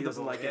Just why he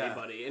doesn't breathable, like yeah.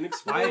 anybody, and Why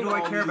explain do I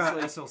all care these, about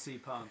like,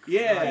 SLC Punk?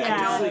 yeah, Like, and Yeah.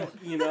 just,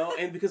 like, you know,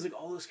 and because like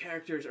all those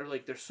characters are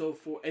like they're so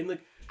and like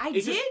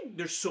it's just,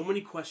 there's so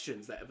many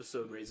questions that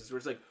episode raises where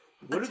it's like,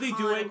 what A are they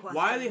ton doing? of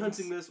Why are they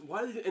questions. hunting this?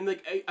 Why? Are they, and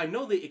like I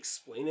know they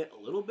explain it a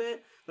little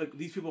bit. Like,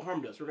 these people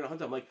harmed us. We're gonna hunt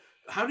them. Like,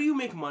 how do you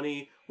make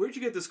money? Where'd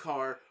you get this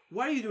car?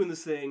 Why are you doing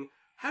this thing?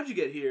 How'd you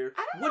get here?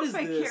 I don't What know is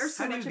if I this? care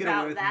so How do you much get away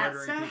about with that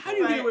murdering stuff. people? How do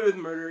you get but- away with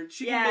murder?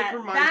 She can make her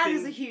mind that thing.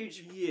 is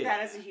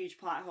a huge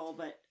plot hole,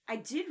 but I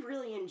did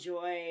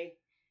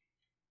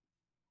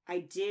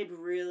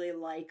really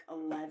like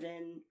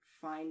 11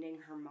 finding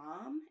her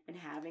mom and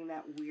having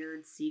that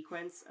weird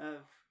sequence of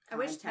I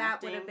wish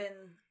that would have contacting-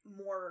 been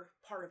more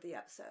part of the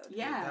episode. that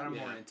Yeah. I'm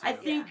Yeah. more into. I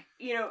think,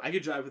 I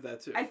could drive with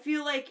that too. I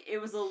feel like it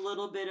was a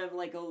little bit of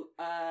like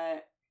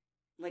a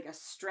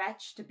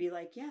stretch to be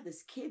like, yeah,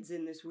 this kid's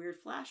in this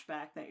weird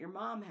flashback that your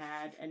mom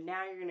had, and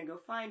now you're gonna go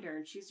find her,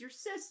 and she's your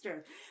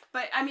sister.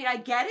 But I mean, I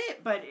get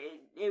it, but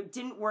it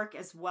didn't work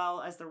as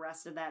well as the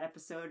rest of that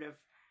episode of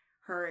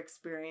her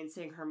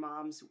experiencing her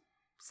mom's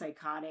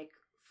psychotic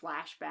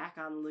flashback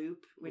on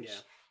loop, which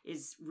Yeah.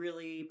 is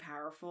really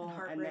powerful And and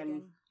heartbreaking, then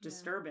yeah.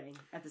 disturbing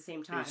at the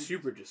same time. It's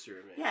super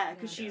disturbing. Yeah,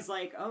 because Yeah. she's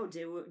like, oh,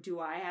 do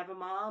I have a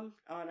mom?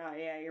 Oh, no,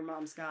 yeah, your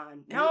mom's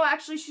gone. No,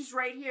 actually, she's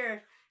right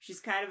here. She's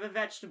kind of a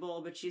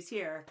vegetable, but she's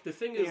here. The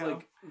thing is, You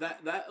know?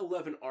 like, that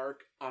 11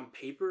 arc on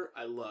paper,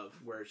 I love,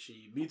 where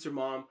she meets her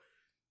mom,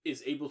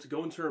 is able to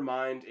go into her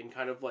mind and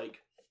kind of,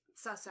 like,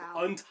 Suss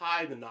out.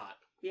 untie the knot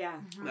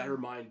Yeah. that her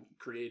mind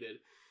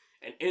created.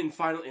 And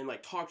finally, and,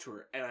 like, talk to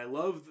her. And I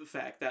love the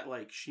fact that,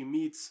 like, she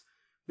meets,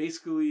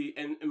 basically,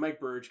 and Mike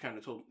Burge kind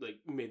of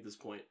made this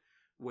point,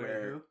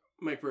 where... Wait, who?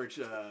 Mike Birch,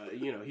 he has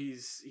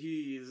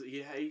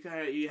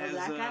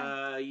that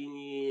guy?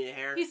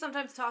 hair. He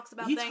sometimes talks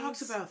about He things.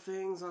 talks about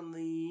things on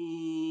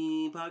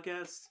the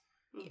podcast.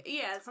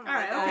 Yeah, something All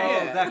right, like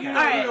okay. that. Oh, that guy. You All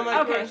right, know,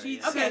 Mike okay. Birch, he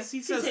Okay,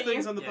 says continue.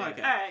 things on the Yeah, podcast.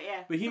 yeah. All right,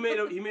 yeah. But he made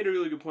a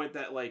really good point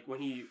that like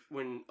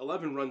when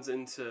 11 runs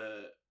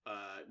into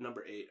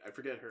number 8, I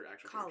forget her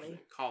actual character's name,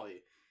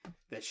 Kali,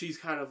 that she's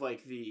kind of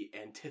like the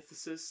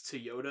antithesis to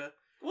Yoda.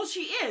 Well,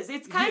 she is.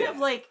 It's kind of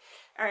Yeah. like,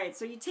 all right,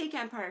 so you take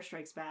Empire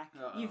Strikes Back.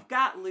 Uh-oh. You've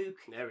got Luke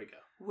There we go.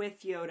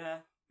 with Yoda.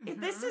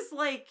 This is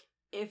like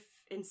if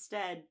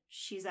instead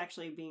she's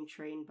actually being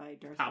trained by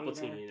Darth Vader.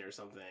 Palpatine or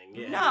something.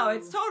 Yeah. No,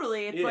 it's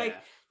totally. It's Yeah. like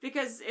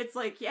because it's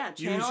like use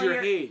channel your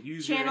hate.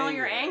 Use channel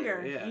your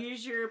anger. Yeah.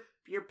 Use your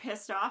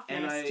pissed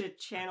offness to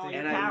channel think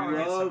your and I power.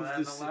 love the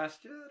this-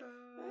 Last Jedi.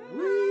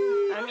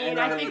 I mean, And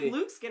I I- think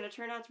Luke's gonna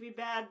turn out to be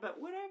bad, but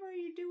whatever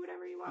you do,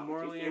 whatever you want.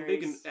 Morally with your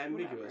theories,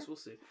 ambiguous. whatever. We'll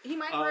see. He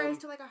might Um, rise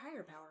to like a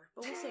higher power,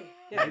 but we'll see.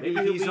 Yeah, Maybe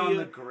he'll he's be, on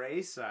the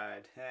gray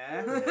side.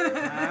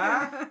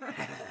 Huh?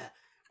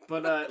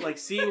 But like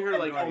seeing her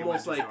like I'm going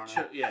almost to get my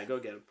like Bizarro. go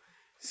get him.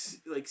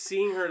 Like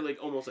seeing her like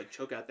almost like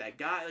choke out that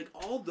guy, like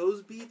all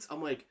those beats,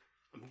 I'm like,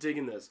 I'm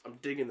digging this.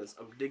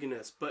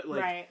 But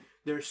like, Right.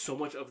 there's so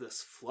much of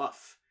this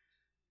fluff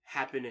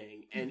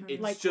happening, and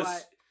it's Like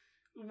just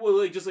well,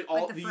 like just like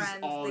all the these friends,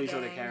 all the these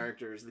other gang.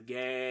 characters, the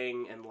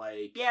gang, and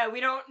like Yeah, we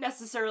don't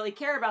necessarily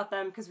care about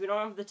them because we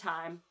don't have the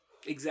time.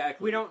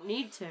 exactly. We don't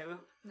need to.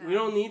 No. We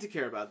don't need to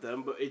care about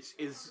them, but it's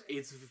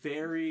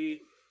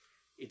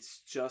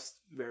just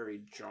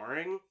very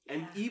jarring,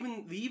 and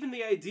even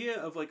the idea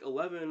of like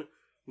 11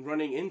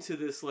 running into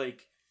this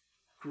like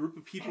group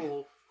of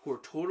people who are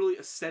totally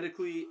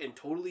aesthetically and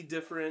totally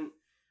different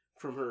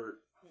from her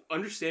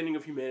understanding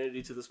of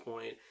humanity to this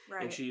point,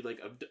 Right. and she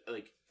like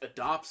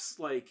adopts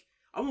like.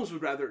 I almost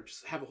would rather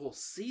just have a whole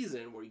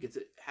season where you get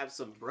to have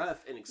some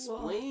breath and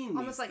explain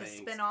Almost these like things.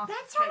 a spin-off.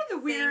 That's sort of type the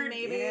thing, weird-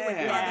 maybe Yeah. with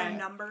Yeah. other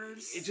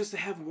numbers. It's just to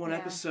have one Yeah.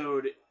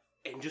 episode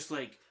and just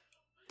like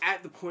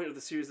at the point of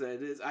the series that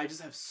it is, I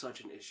just have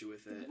such an issue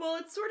with it. Well,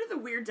 it's sort of the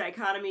weird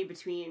dichotomy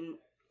between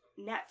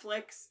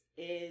Netflix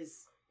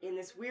is in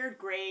this weird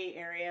gray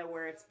area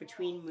where it's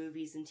between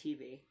movies and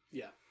TV.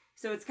 Yeah.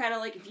 So it's kind of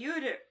like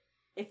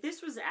if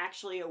this was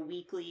actually a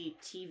weekly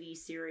TV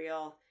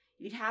serial,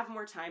 you'd have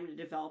more time to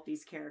develop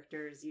these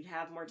characters. You'd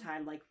have more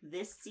time. Like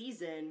this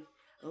season,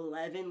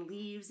 11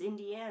 leaves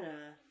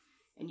Indiana,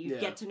 and you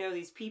Yeah. get to know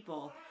these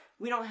people.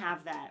 We don't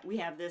have that. We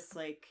have this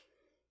like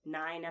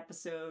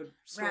 9-episode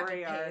story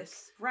Rapid arc.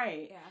 pace.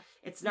 Right. Yeah.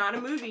 It's not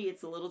a movie.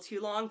 It's a little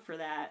too long for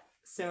that.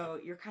 So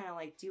you're kind of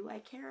like, do I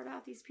care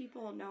about these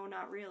people? No,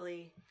 not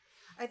really.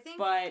 I think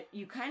But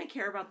you kind of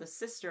care about the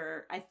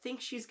sister. I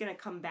think she's going to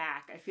come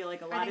back. I feel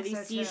like a lot of think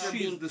these so, too. seeds are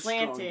She's being the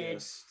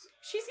planted. strongest.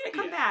 She's going to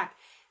come Yeah. back.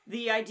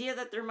 The idea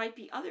that there might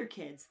be other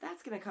kids,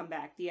 that's going to come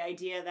back. The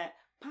idea that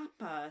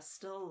Papa's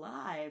still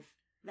alive,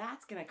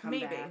 that's going to come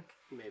back.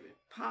 Maybe.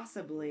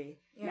 Possibly.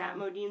 Yeah. Matt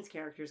Modine's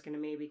character is going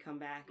to maybe come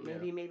back.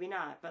 Maybe, Yeah. maybe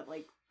not. But,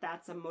 like,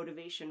 that's a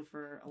motivation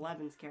for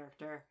Eleven's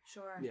character.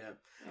 Sure. Yeah.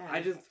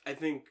 Yeah. I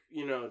think,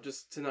 you know,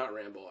 just to not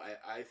ramble,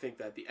 I think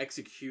that the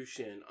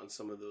execution on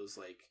some of those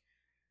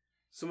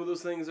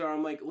things are,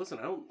 I'm like, listen,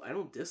 I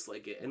don't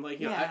dislike it. And, like,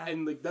 you know, Yeah.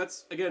 and, like,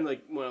 that's, again,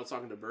 like, when I was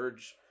talking to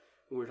Burge,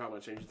 when we were talking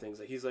about Stranger Things,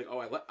 like, he's like,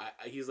 oh,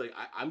 he's like,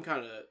 I'm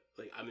kind of,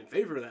 like, I'm in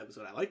favor of that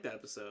episode. I like that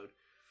episode.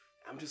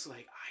 I'm just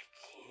like,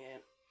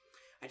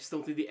 I just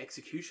don't think the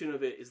execution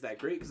of it is that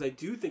great, because I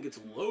do think it's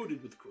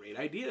loaded with great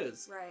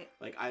ideas. Right.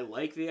 Like, I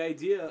like the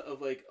idea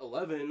of, like,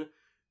 11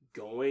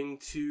 going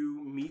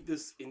to meet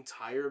this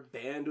entire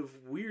band of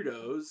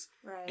weirdos,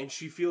 Right. and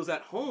she feels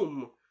at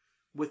home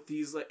with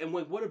these, like, and,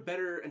 like, what a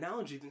better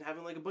analogy than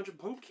having, like, a bunch of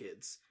punk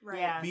kids right.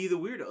 Yeah. be the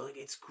weirdo. Like,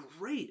 it's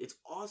great. It's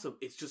awesome.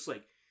 It's just,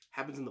 like,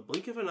 happens in the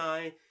blink of an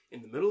eye,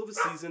 in the middle of a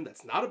season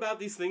that's not about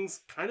these things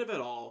kind of at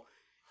all,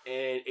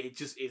 and it's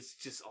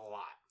just a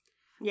lot.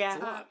 Yeah.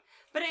 It's a lot.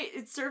 But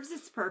it serves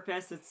its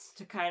purpose. It's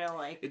to kind of,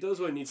 like, It does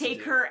what it needs to do.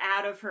 take her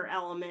out of her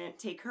element,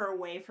 take her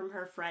away from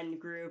her friend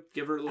group.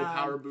 Give her a little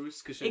power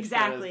boost, because she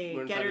Exactly.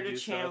 learns Get how her to to do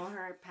channel stuff.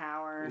 her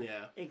power.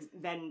 Yeah.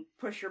 Then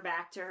push her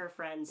back to her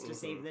friends to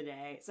save Mhm. the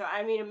day. So,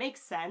 I mean, it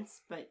makes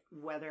sense, but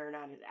whether or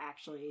not it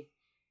actually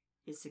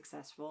is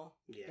successful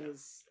Yeah.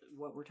 is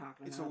what we're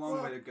talking It's a about. long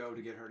Well- way to go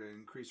to get her to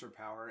increase her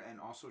power and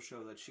also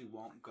show that she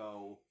won't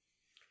go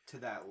to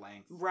that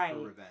length Right. for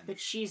revenge. That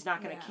she's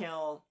not going to Yeah.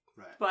 kill.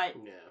 Right. But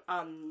Yeah.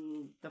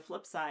 on the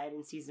flip side,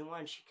 in season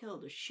 1, she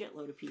killed a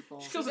shitload of people.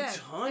 She She kills a did.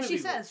 ton And of she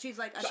people. says, she's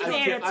like, So I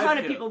made a I've ton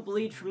of killed- people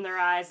bleed from their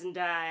eyes and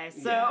die.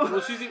 So, Yeah.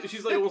 Well,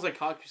 she's like almost like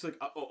cocky. She's like,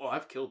 oh,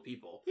 I've killed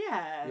people.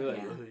 yeah. You're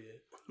like, Yeah. oh, yeah.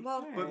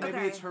 well, But But maybe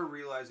okay. it's her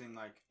realizing,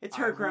 like, It's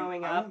her I won't-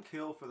 growing I up. won't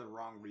kill for the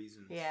wrong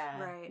reasons. Yeah.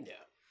 Right. Yeah.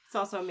 It's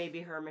also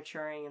maybe her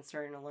maturing and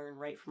starting to learn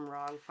right from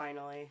wrong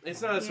finally.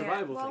 It's not a Yeah,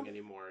 survival well- thing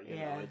anymore. You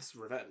Yeah. know, it's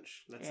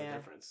revenge. That's Yeah. the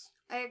difference.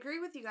 I agree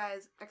with you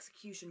guys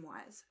execution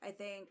wise. I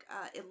think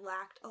it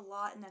lacked a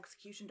lot in the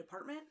execution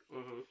department,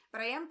 Mm-hmm.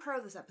 but I am pro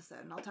this episode,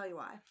 and I'll tell you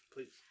why.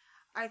 Please.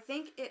 I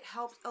think it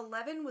helped.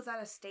 11 was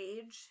at a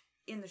stage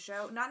in the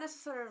show, not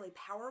necessarily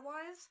power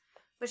wise,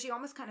 but she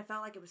almost kind of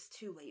felt like it was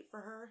too late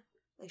for her.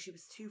 Like she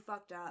was too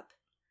fucked up.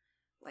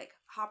 Like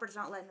Hopper's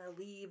not letting her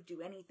leave,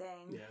 do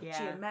anything. Yeah. Yeah.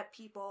 She had met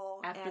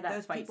people, After and that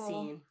those fight people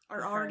scene are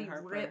with her already and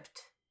Harper.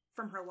 ripped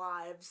from her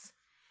lives.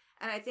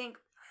 And I think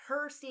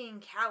her seeing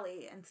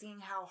Callie and seeing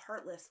how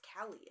heartless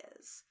Callie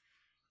is,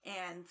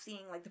 and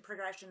seeing like the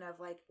progression of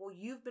like, well,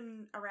 you've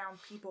been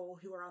around people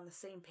who are on the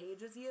same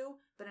page as you,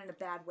 but in a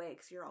bad way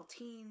because you're all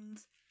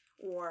teens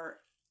or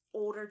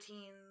older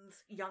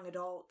teens, young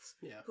adults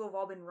Yeah. who have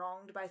all been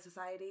wronged by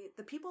society.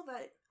 The people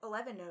that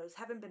 11 knows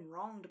haven't been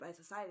wronged by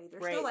society.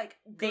 They're Right. still like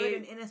good They-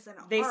 and innocent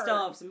at They heart.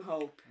 still have some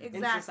hope in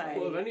Exactly. society.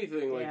 Well, if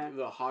anything, like Yeah.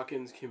 the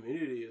Hawkins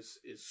community is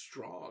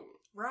strong.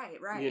 Right,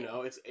 right. You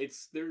know,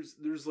 it's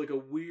there's like a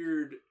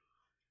weird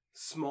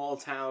small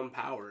town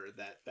power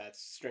that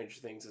Stranger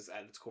Things is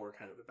at its core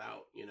kind of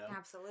about. You know,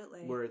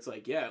 Absolutely. where it's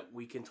like, yeah,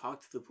 we can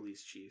talk to the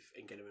police chief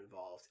and get him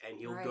involved, and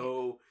he'll Right.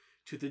 go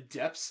to the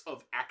depths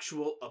of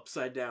actual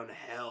upside down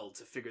hell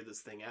to figure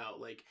this thing out.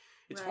 Like,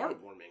 it's Right.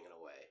 heartwarming in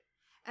a way.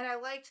 And I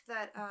liked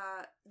that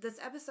this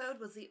episode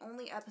was the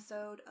only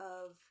episode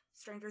of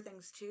Stranger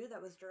Things 2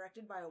 that was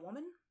directed by a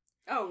woman.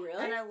 Oh,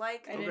 really? And I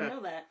like I didn't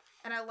know that.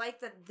 and I like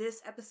that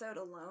this episode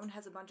alone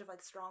has a bunch of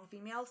like strong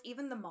females,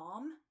 even the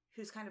mom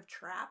who's kind of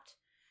trapped.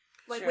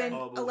 Like Sure. when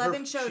Oh, but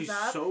 11 her- shows she's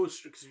up so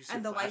because you see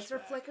and the lights are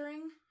flashback.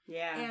 flickering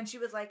Yeah. and she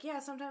was like, yeah,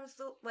 sometimes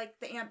the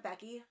Aunt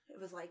Becky, it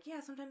was like,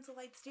 yeah, sometimes the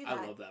lights do that.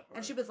 I love that part.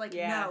 And she was like,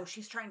 Yeah. no,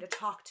 she's trying to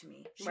talk to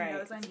me. She Right,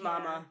 knows I'm it's here.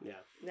 Mama. yeah.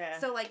 yeah.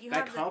 So like you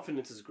That have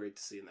confidence is great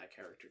to see in that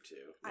character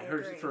too. I And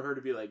agree. for her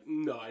to be like,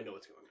 no, I know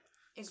what's going on.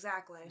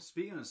 exactly.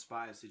 Speaking of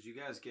spies, did you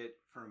guys get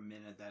for a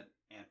minute that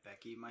Aunt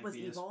Becky might Was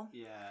be evil?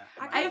 yeah.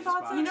 I might kinda be a thought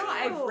so, spy? You know, too.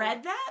 I've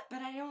read that,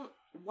 but I don't.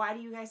 Why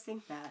do you guys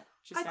think that?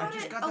 I thought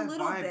just it got a that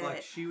little vibe, bit.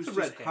 like she was It's a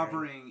red just herring.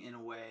 covering in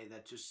a way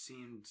that just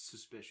seemed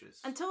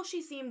suspicious. Until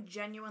she seemed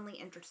genuinely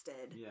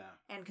interested Yeah.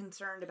 and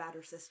concerned about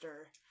her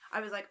sister, I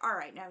was like, all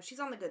right, now she's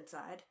on the good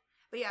side.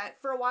 But yeah,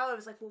 for a while I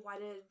was like, well, why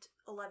did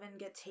 11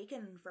 get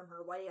taken from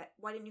her? Why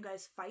didn't you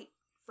guys fight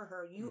for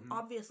her? You Mhm.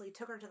 obviously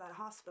took her to that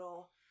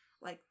hospital,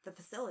 like the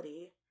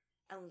facility,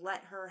 and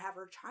let her have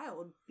her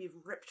child be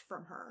ripped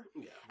from her.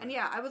 Yeah. And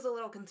yeah, I was a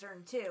little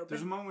concerned too. But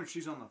There's a moment where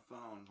she's on the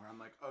phone where I'm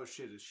like, oh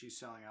shit, is she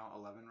selling out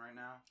 11 right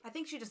now? I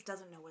think she just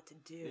doesn't know what to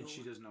do. And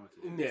she doesn't know what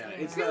to do. Yeah, Yeah. I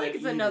it's feel not like an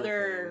it's evil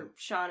another thing.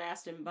 Sean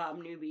Astin, Bob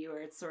Newby,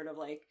 where it's sort of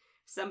like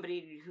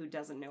somebody who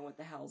doesn't know what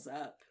the hell's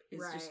up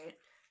is right. just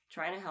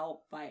trying to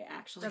help by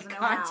actually Doesn't know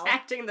how.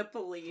 contacting the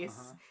police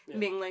Uh-huh. Yeah.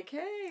 and being like,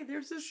 hey,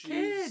 there's this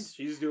kid.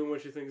 She's doing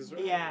what she thinks is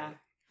right. Yeah.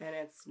 And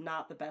it's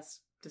not the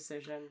best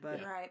decision,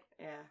 but Right.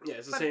 yeah. Yeah,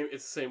 it's the But- same.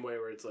 It's the same way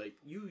where it's like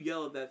you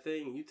yell at that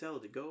thing and you tell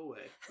it to go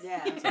away.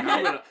 Yeah. It's like,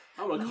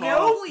 I'm gonna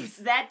call. No,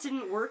 that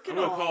didn't work I'm at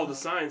gonna all. call the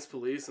science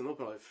police and they'll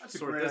probably That's a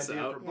sort great this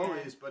idea out. for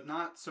bullies, but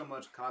not so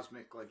much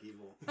cosmic like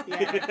evil.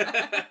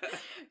 Yeah.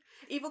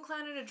 Evil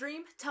clown in a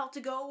dream, tell it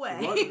to go away.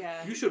 Run-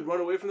 Yeah. You should run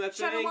away from that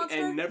Shadow thing monster?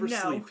 and never No.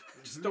 sleep.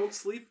 Just don't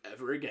sleep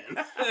ever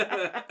again.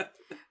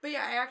 But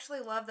yeah, I actually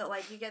love that,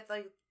 like, you get,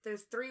 like,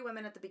 there's 3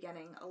 women at the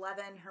beginning,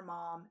 11, her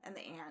mom, and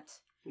the aunt.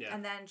 Yeah.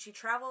 And then she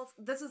travels.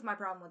 This is my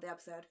problem with the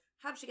episode.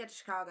 How did she get to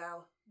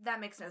Chicago? That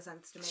makes no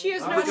sense to me. She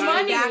has Oh, no the guy-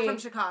 money. Back from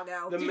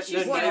Chicago. The Did ma- she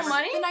the steal nice-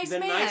 money? The nice the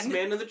man. nice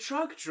man in the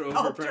truck drove her,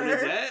 Helped her.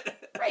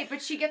 Bernadette. Right,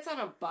 but she gets on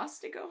a bus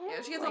to go home.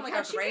 Yeah, she gets on, like,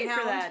 how'd a she pay for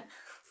Greyhound. that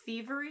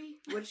thievery.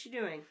 What's she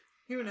doing?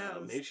 Who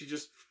knows? Maybe she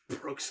just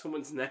broke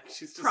someone's neck.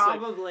 She's just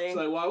Probably. Like, she's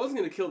like, well, I wasn't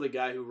gonna kill the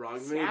guy who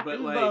wronged me, but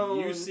Snapping like, you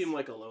bones. seem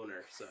like a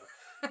loner, so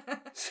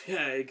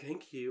yeah,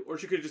 thank you. Or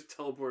she could have just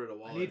teleported a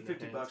wallet. I need in her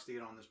 $50 hands. to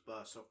get on this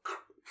bus, so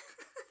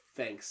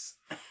Thanks.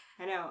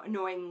 I know,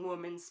 annoying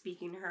woman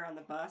speaking to her on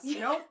the bus.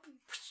 Nope.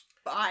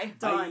 Bye.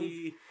 Done.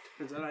 Bye.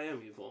 Turns out I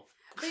am evil.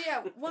 But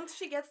yeah, once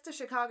she gets to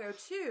Chicago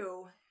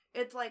too,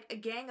 it's like a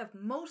gang of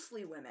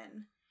mostly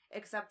women,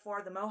 except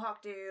for the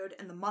Mohawk dude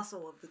and the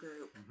muscle of the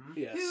group.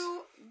 Yes.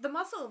 Who, the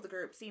muscle of the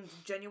group seems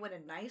genuine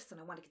and nice, and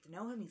I want to get to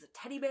know him. He's a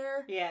teddy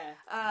bear. Yeah.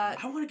 I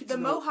want to get The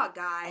to know Mohawk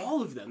guy.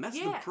 all of them. That's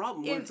the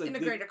problem. Where In, it's like in a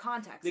they- greater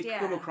context, they yeah.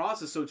 come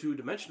across as so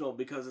two-dimensional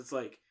because it's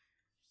like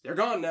they're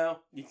gone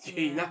now.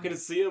 You're not going to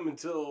see them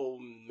until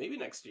maybe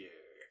next year.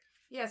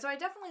 Yeah, so I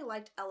definitely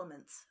liked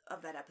elements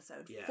of that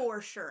episode, Yeah.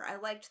 for sure. I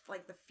liked,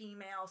 like, the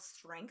female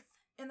strength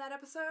in that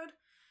episode,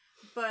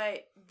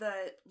 but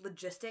the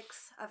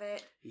logistics of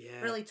it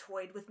Yeah. really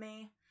toyed with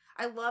me.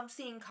 I loved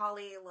seeing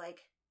Kali, like,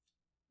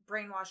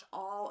 brainwash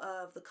all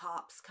of the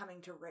cops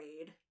coming to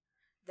raid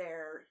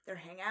their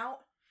hangout.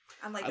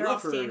 And, like, I they're all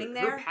love her. standing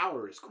there. Her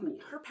power is cool.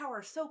 Her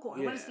power is so cool. I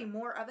want to Yeah. see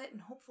more of it, and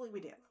hopefully we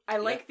do. I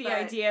like the But-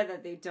 idea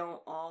that they don't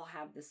all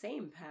have the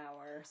same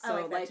power. I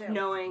So, like that too.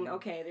 knowing,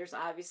 okay, there's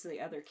obviously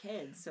other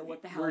kids, so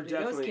what the hell We're do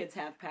those definitely- kids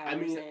have powers I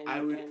mean, in?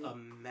 I would And-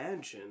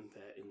 imagine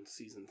that in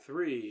season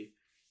 3,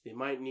 they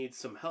might need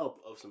some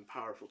help of some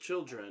powerful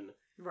children,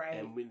 right.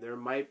 and there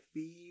might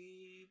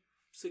be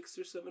 6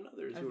 or 7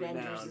 others who are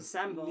Avengers down.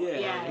 Assemble. Yeah,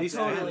 Yeah, at least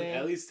totally. 10.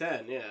 At least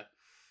 10. Yeah,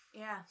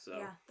 Yeah, So,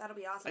 yeah, that'll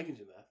be awesome. I can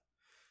do that.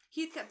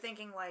 Heath kept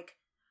thinking, like,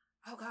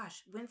 oh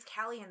gosh, when's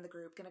Callie in the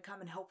group gonna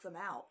come and help them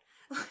out?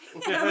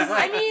 And I was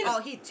like, I mean- oh,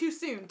 Heath, too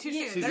soon, too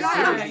soon. Season They're not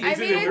 30. happening. I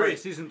mean,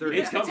 it's- Season 30.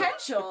 It's coming.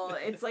 potential.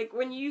 It's like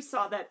when you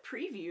saw that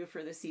preview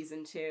for the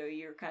season 2,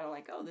 you're kind of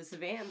like, oh, this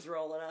van's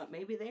rolling up.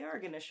 Maybe they are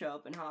going to show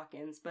up in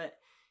Hawkins, but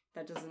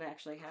that doesn't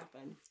actually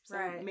happen. So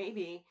Right.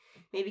 maybe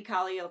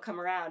Kali will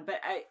come around. But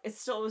I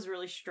still was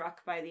really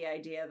struck by the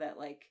idea that,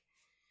 like,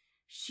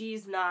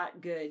 she's not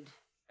good,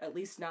 at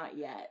least not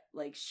yet.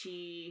 Like,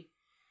 she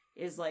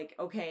is like,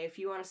 okay, if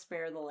you want to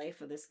spare the life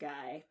of this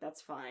guy,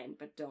 that's fine,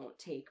 but don't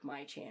take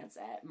my chance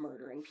at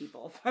murdering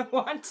people if I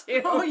want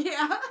to. Oh,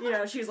 yeah. You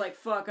know, she's like,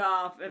 fuck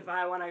off if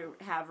I want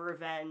to have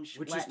revenge.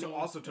 which let is me.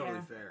 also totally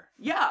Yeah. fair.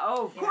 Yeah,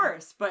 oh, of Yeah.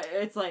 course. But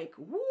it's like,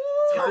 woo!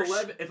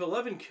 If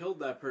 11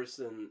 killed that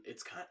person,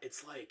 it's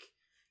like,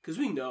 because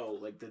we know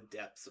like the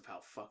depths of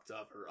how fucked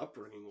up her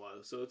upbringing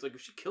was. So it's like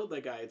if she killed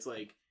that guy, it's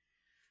like,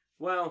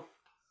 well,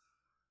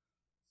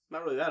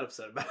 not really that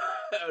upset about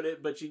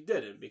it, but she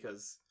didn't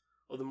because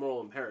of the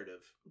moral imperative,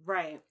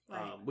 Right.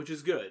 Right. which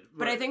is good.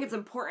 But I think it's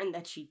important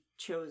that she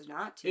chose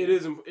not to. it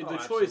is the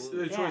choice.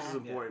 absolutely. The choice is Yeah.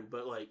 important,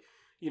 but like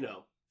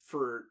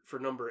for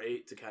number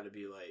 8 to kind of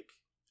be like,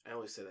 I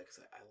only say that because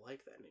I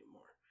like that name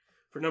more.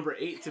 For number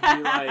 8 to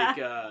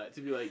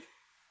be like,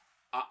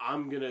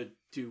 I'm gonna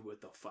do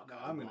what the fuck No,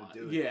 I I'm gonna want.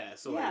 do it. Yeah,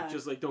 so Yeah. like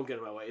just like don't get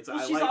in my way. It's Well,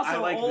 I she's like also I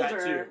like that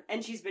older, too.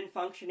 and she's been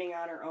functioning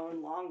on her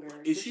own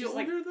longer. Is So she she's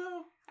older like,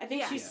 though? I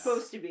think Yeah. she's Yeah.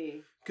 supposed to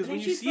be. Because I when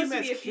think you she's see them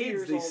supposed as to be a few kids,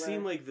 years they older.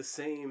 seem like the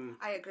same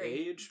I agree.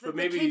 age, The, but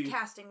maybe the kid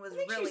casting was I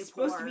think really she's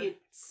supposed poor. to be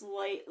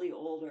slightly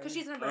older. Because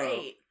she's number Oh.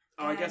 8.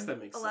 Oh, I guess and that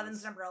makes 11's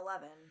sense. number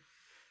 11.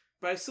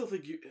 But I still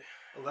think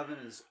 11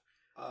 is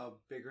a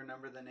bigger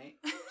number than 8.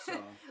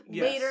 So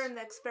Yes. Later in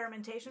the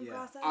experimentation Yeah.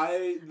 process.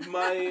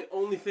 my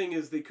only thing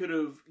is they could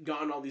have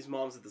gotten all these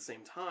moms at the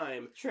same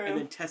time True. and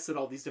then tested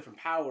all these different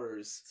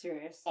powers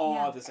Serious. all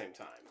Yeah. at the same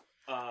time.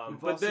 we've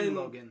But all seen then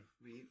Logan.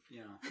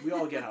 We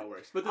all get how it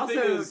works. But the Also,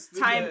 thing is,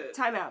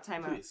 time out.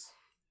 please.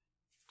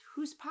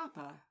 Who's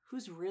Papa?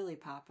 Who's really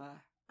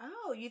Papa?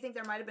 Oh, you think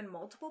there might have been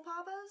multiple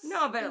papas?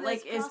 No, but in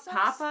like, this is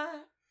process?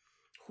 Papa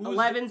Who's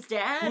 11's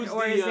dad, who's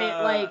or the, is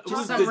it like who's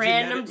just the some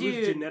random genetic, dude?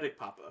 Who's genetic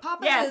Papa?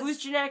 Papa Yeah, is, who's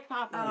genetic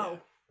Papa? Oh. Yeah.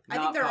 I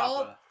Not think they're all...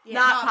 Papa. Yeah,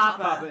 Not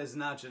Papa. Papa is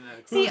not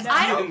genetic. See, No.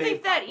 I The don't name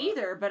think that Papa.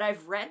 either, but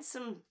I've read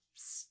some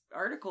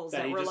articles That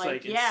that he were just, like,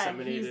 like, yeah,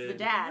 he's the inseminated.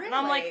 dad. And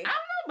I'm like, I Really? don't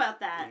know about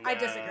that. I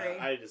disagree.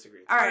 I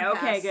disagree. All right, Hard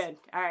okay, pass. good.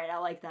 All right, I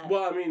like that.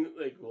 Well, I mean,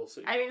 like, we'll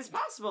see. I mean, it's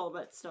possible,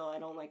 but still, I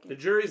don't like The it.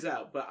 jury's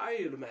out, but I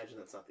would imagine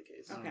that's not the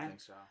case. I don't Okay. think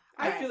so.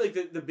 I Alright. feel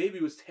like the baby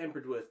was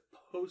tampered with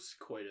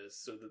post-coitus,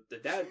 so the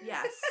dad...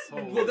 Yes.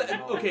 Well,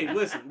 okay,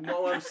 listen,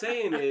 what I'm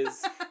saying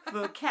is...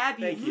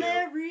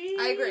 Vocabulary.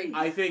 I agree.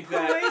 I think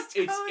that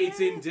Post-coitus. it's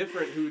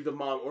indifferent who the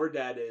mom or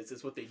dad is.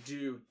 It's what they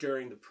do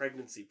during the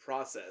pregnancy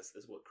process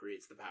is what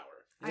creates the power.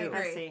 I I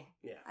agree. see.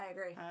 Yeah. I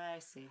agree. I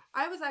see.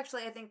 I was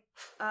actually, I think,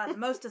 the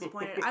most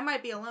disappointed. I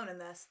might be alone in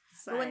this.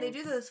 But when they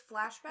do those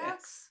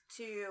flashbacks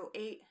to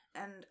 8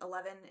 and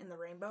 11 in the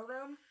Rainbow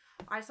Room,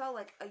 I saw,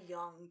 like, a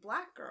young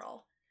black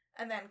girl.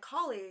 And then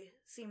Kali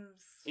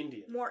seems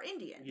Indian. more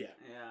Indian. Yeah.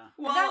 Yeah.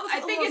 Well, that was I a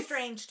think little it's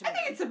strange to me. I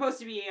think it's supposed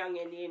to be a young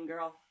Indian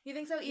girl. You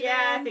think so? Even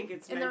Yeah, I think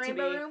it's in the meant to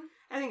Rainbow be. Room?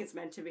 I think it's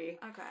meant to be.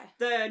 Okay.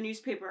 The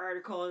newspaper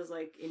article is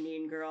like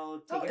Indian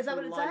girl. Oh, is that from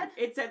what it Lon- said?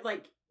 It said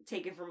like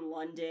taken from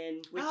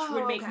London, which Oh,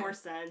 would make okay. more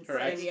sense. Her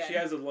Right. ex- Yeah. she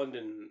has a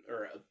London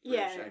or a British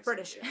Yeah, accent.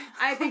 British. Yeah.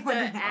 I think the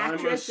I'm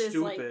actress I'm a is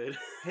like stupid.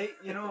 Hey,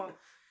 you know,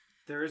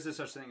 there is a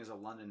such thing as a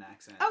London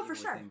accent. Oh, even for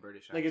sure. within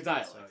British Like a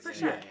accents, dialect. For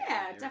sure. yeah, you're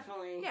right.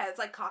 definitely. Yeah, it's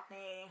like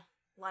Cockney,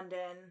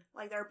 London.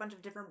 Like, there are a bunch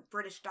of different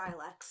British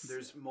dialects.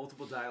 There's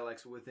multiple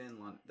dialects within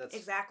London. That's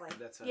Exactly.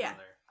 That's Yeah.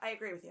 another. I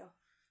agree with you.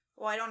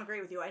 Well, I don't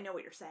agree with you. I know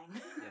what you're saying.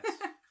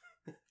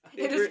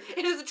 Yes.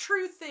 It is a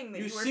true thing that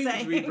You you were seem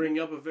saying. to be bringing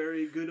up a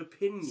very good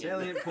opinion.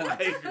 Salient point.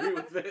 I agree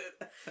with it.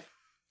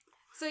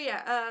 So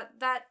yeah,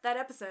 that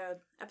episode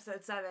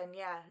 7,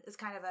 yeah, is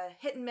kind of a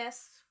hit and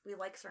miss. We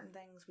like certain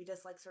things, we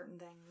dislike certain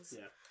things.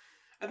 Yeah.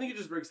 I think it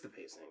just breaks the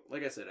pacing.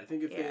 Like I said, I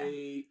think Yeah.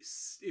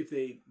 if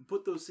they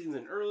put those scenes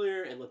in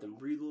earlier and let them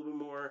breathe a little bit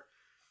more,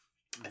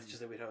 I just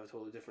think we'd have a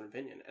totally different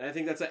opinion. And I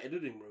think that's that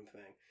editing room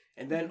thing.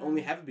 And then Mhm.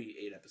 only have it be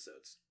 8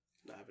 episodes,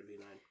 not have it be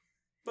 9.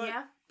 But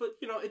Yeah. but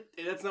you know,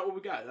 that's not what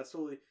we got. That's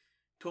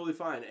totally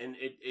fine. And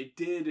it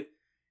did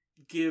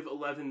give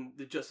 11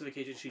 the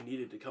justification she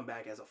needed to come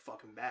back as a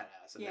fucking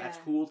badass, and that's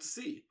Yeah. cool to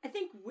see. I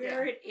think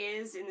where it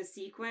is in the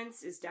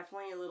sequence is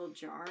definitely a little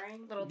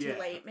jarring. A little too Yeah.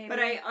 late, maybe. But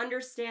I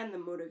understand the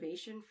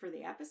motivation for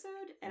the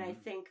episode, and I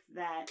think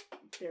that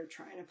they're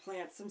trying to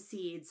plant some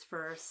seeds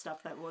for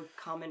stuff that would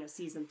come into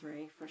season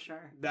 3 for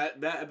sure.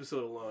 That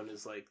episode alone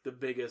is like the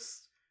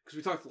biggest, because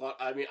we talked a lot.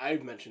 I mean,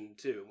 I've mentioned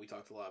too. We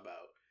talked a lot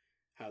about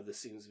how this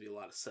seems to be a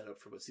lot of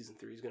setup for what season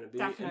 3 is going to be.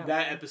 Definitely. And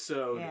that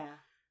episode Yeah.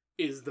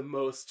 is the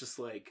most just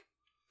like,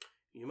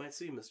 you might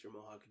see Mr.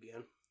 Mohawk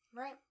again.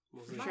 Right.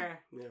 We'll For see. sure.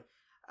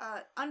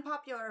 Yeah.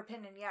 Unpopular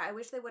opinion, yeah, I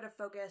wish they would have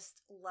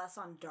focused less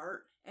on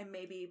Dart and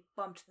maybe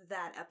bumped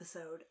that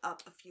episode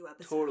up a few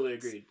episodes. Totally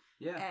agreed.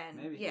 Yeah. And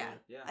maybe. yeah,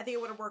 Yeah. I think it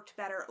would have worked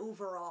better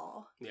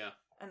overall Yeah.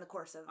 in the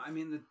course of... I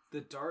mean,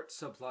 the Dart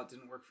subplot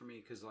didn't work for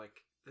me because,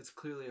 like, that's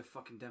clearly a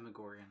fucking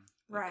Demogorgon.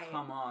 Like, Right.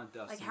 Come on,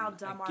 Dustin. Like, how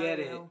dumb I are get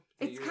you?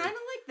 it. It's kind of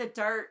like the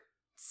Dart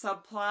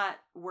subplot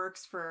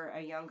works for a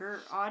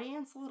younger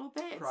audience a little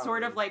bit. It's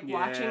sort of like Probably.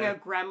 watching Yeah. a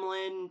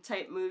Gremlin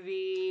type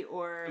movie,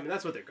 or I mean,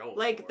 that's what they're going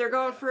like for. they're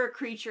going yeah. for a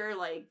creature.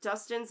 Like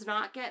Dustin's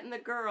not getting the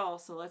girl,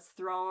 so let's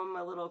throw him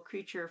a little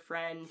creature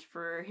friend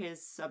for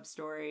his sub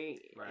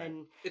story, Right.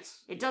 and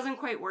It's it doesn't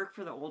quite work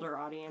for the older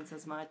audience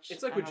as much.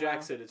 It's like I what don't Jack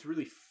know. said. It's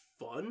really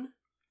fun,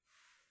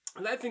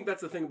 and I think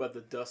that's the thing about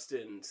the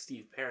Dustin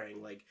Steve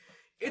pairing. Like,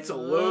 it's a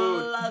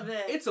load. Love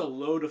it. It's a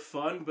load of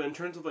fun, but in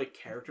terms of like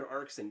character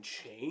arcs and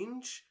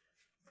change,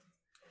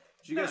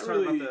 Did you guys not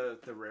talk really-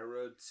 about the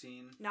railroad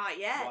scene? Not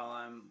yet.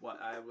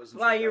 I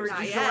wasn't. While sure you were if that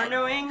was Not just yet.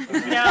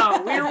 journaling?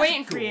 No, we were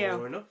waiting for you.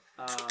 Gorno.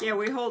 Yeah,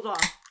 we hold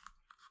off.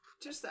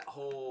 Just that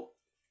whole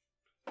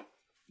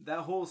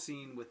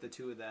scene with the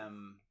two of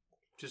them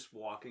just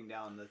walking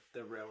down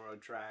the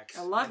railroad tracks.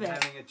 I love and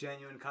it. having a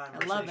genuine love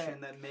conversation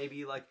it. that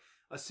maybe like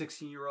a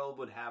 16-year-old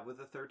would have with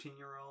a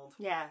 13-year-old.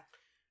 Yeah.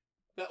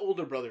 That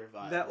older brother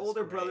vibe. That is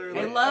older great. brother.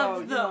 I like,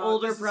 love you the know,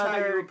 older this is how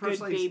brother, you good approach,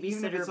 like,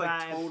 even if babysitter it's like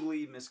vibe.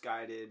 totally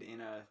misguided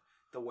in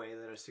the way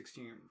that a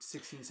 16,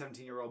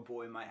 17-year-old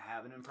boy might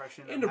have an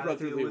impression in a of how to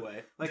deal brotherly with,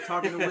 way. like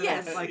talking to women.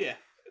 Yes. Like yeah.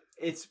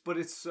 it's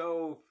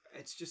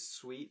just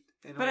sweet.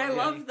 In a But I way.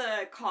 love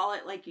the call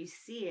it like you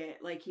see it.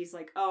 Like he's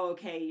like, oh,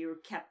 okay, you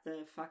kept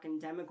the fucking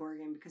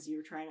Demogorgon because you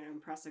were trying to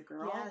impress a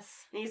girl.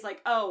 Yes. And he's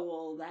like, oh,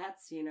 well,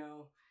 that's,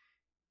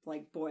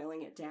 like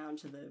boiling it down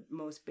to the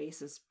most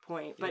basis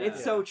point. But it's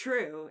Yeah. so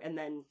true. And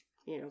then,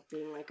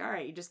 being like, all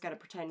right, you just got to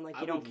pretend like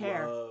you don't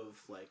care. I would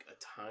love like a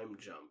time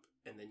jump,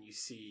 and then you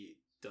see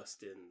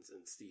Dustin's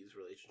and Steve's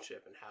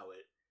relationship and how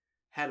it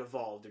had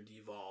evolved or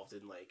devolved,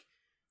 and like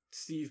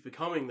Steve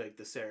becoming like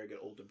the surrogate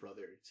older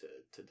brother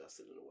to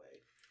Dustin in a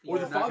way, or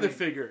You're the not father gonna-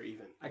 figure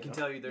even. I can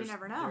tell you, there's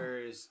never know.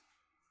 there's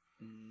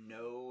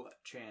no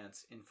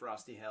chance in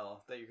Frosty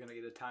Hell that you're going to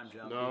get a time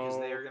jump No. because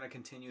they are going to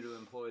continue to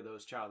employ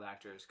those child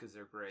actors because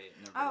they're great.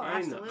 And they're Oh,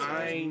 really good.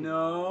 absolutely. I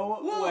No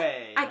Well,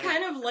 way. I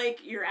kind of like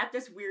you're at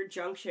this weird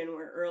junction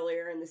where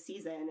earlier in the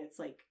season it's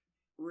like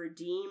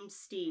redeemed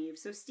Steve.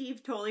 So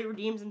Steve totally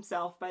redeems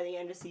himself by the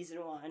end of season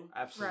 1.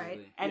 Absolutely.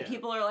 Right. And Yeah.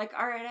 people are like,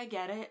 all right, I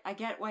get it. I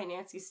get why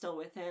Nancy's still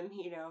with him.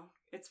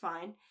 It's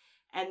fine.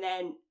 And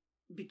then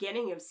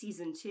beginning of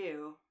season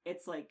 2,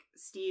 it's like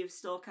Steve's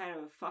still kind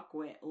of a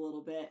fuckwit a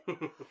little bit,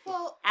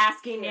 Well,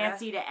 asking yeah.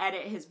 Nancy to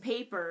edit his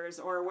papers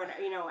or what,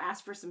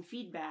 ask for some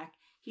feedback.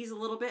 He's a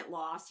little bit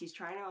lost. He's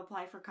trying to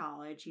apply for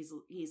college. He's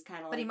kind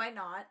of like, but he might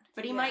not.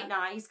 But he Yeah. might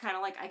not. He's kind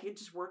of like, I could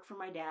just work for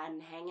my dad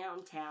and hang out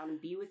in town and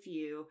be with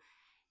you.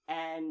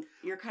 And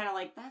you're kind of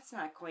like, that's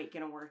not quite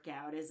going to work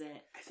out, is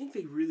it? I think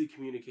they really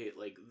communicate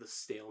like the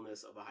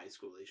staleness of a high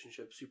school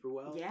relationship super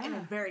well. Yeah. In a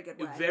very good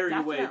way. A very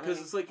good way, Definitely.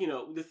 because it's like,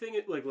 the thing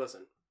is, like,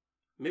 listen,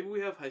 maybe we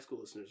have high school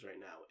listeners right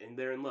now and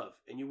they're in love,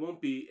 and you won't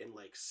be in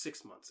like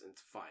 6 months, and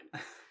it's fine.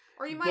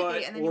 Or you might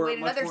be, and then you or wait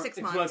much another more- 6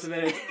 6 months. and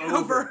then it's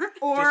over.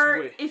 Or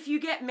wait. if you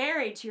get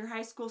married to your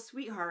high school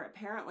sweetheart,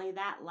 apparently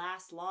that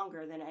lasts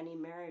longer than any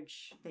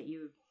marriage that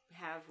you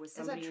have with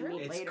that somebody you true?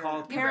 meet It's later.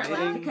 called apparently,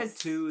 committing because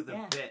to the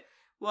yeah. bit.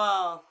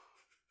 Well,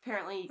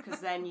 apparently, because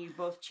then you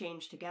both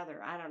change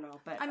together. I don't know,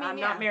 but I mean, I'm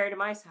yeah. not married to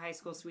my high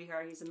school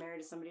sweetheart. He's married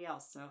to somebody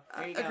else. So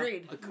there you go.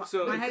 Agreed.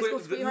 So, My high quick- school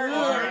the- sweetheart is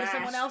uh, married to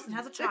someone else and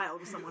has a child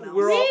with someone else.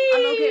 We're all-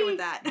 I'm okay with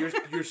that.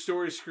 your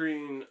story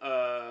screen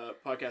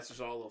podcasters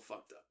are all a little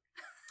fucked up.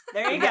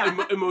 There you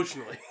go.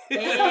 Emotionally.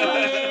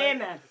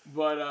 Amen.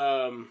 But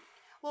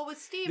Well, with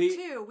Steve The-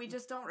 too, we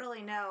just don't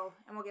really know,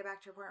 and we'll get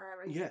back to your point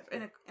right Yeah.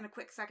 in a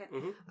quick second.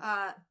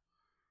 Mhm.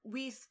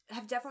 We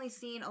have definitely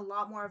seen a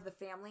lot more of the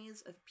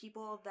families of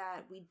people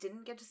that we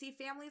didn't get to see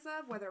families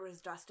of, whether it was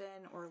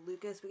Dustin or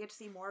Lucas. We get to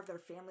see more of their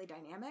family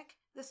dynamic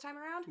this time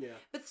around. yeah.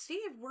 But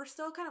Steve, we're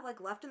still kind of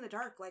like left in the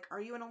dark. Like, are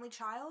you an only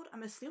child?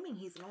 I'm assuming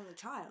he's an only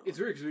child. It's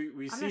weird because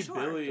we I'm see not sure.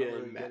 Billy Don't and,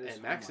 really get his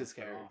and Max's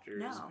homework at all.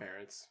 characters' No.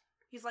 parents.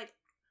 He's like,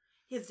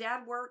 his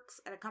dad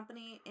works at a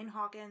company in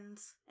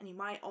Hawkins, and he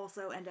might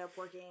also end up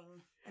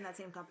working in that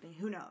same company.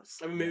 Who knows?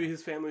 I mean, maybe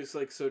his family's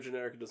like so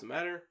generic it doesn't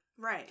matter.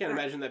 Right. Can't right.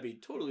 imagine that'd be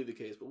totally the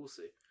case, but we'll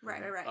see.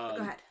 Right. Go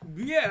Um, ahead.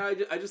 Yeah,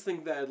 I just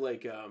think that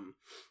like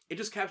it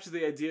just captures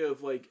the idea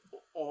of like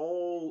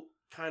all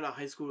kind of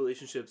high school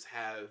relationships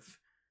have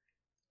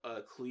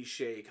a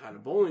cliche kind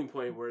of bowling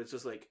point where it's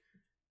just like,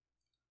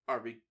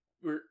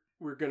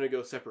 we're gonna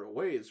go separate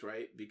ways,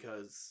 right?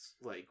 Because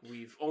like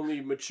we've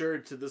only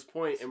matured to this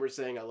point, and we're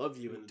saying I love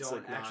you, We and it's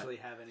don't like actually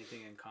have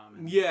anything in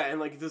common. yeah, and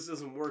like this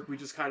doesn't work. We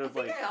just kind I of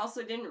think like I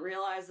also didn't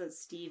realize that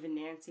Steve and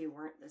Nancy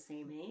weren't the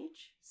same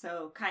age.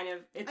 So kind of,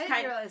 it's I didn't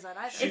kind of, realize that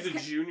either. she's it's a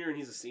ki- junior and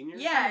he's a senior.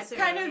 yeah, I'm it's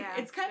assuming, kind of, yeah.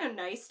 it's kind of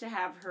nice to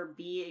have her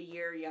be a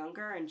year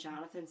younger, and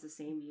Jonathan's the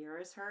same year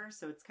as her.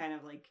 So it's kind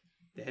of like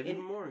They have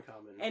even more in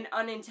common. an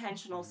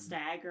unintentional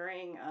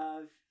staggering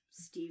of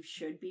Steve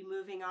should be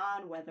moving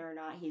on, whether or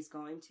not he's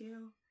going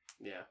to.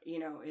 yeah,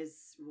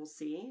 We'll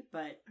see,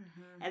 but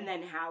Mhm. and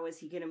then how is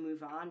he going to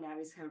move on? Now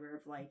he's kind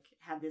of like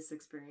had this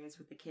experience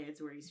with the kids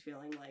where he's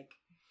feeling like,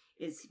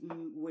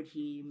 would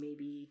he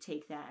maybe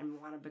take that and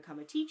want to become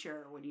a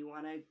teacher? Would he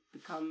want to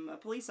become a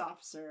police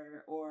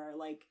officer? Or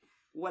like,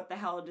 what the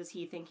hell does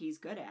he think he's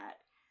good at?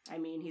 I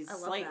mean, he's I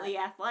love slightly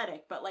that.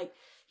 athletic, but like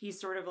he's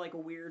sort of like a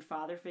weird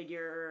father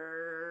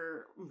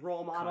figure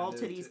role model Kind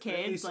to of, these at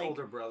kids. least like,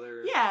 older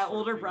brother. yeah, sort of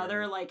older figure,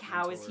 brother. Like,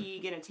 how is mentor. he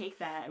going to take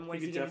that, and what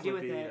is he he could going to do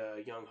with definitely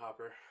it? be young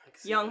Hopper. I can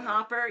see Young that.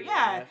 Hopper,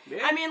 yeah. Yeah.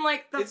 I mean,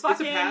 like the It's a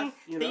fucking path,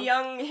 you know? the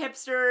young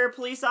hipster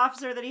police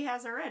officer that he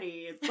has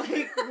already. It's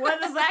like, what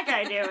does that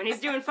guy do? And he's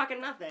doing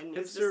fucking nothing.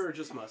 It's Hipster or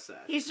just mustache?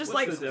 he's just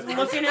What's like the difference?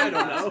 looking I at.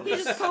 don't know.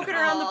 He's just poking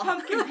around the Aw.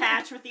 pumpkin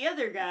patch with the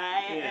other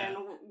guy, Yeah. and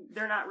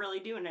they're not really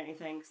doing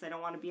anything because they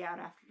don't want to be out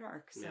after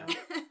dark. So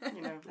Yeah.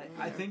 you know,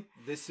 I think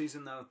this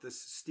season, though,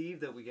 this Steve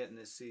that we get in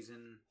this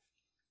season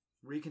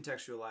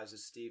recontextualizes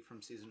Steve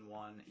from season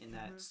 1 in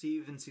that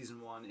Steve in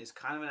season 1 is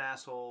kind of an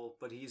asshole,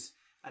 but he's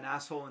an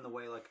asshole in the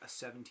way like a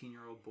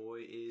 17-year-old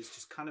boy is,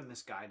 just kind of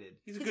misguided.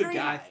 He's a He's good very-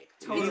 guy.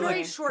 Totally. He's very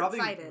Like, short-sighted.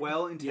 Probably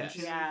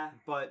well-intentioned, Yeah.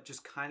 but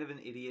just kind of an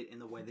idiot in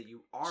the way that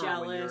you are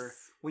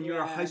Jealous. when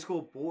you're a Yeah. high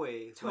school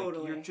boy. Totally.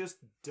 Like, you're just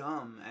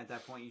dumb at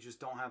that point. You just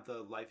don't have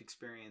the life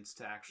experience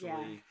to actually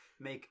Yeah.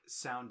 make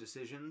sound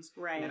decisions.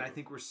 Right. And I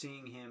think we're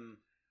seeing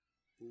him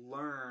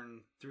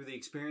learn through the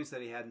experience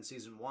that he had in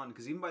season 1,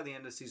 because even by the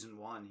end of season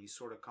 1 he's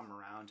sort of come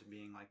around to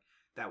being like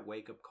that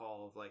wake-up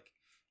call of like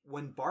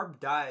when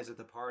Barb dies at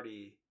the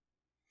party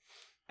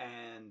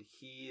and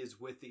he is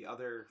with the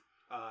other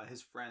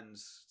his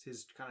friends,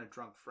 his kind of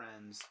drunk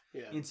friends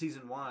Yeah. in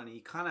season 1, he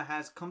kind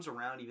of comes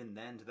around even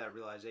then to that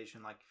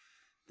realization like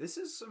this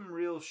is some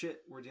real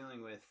shit we're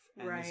dealing with,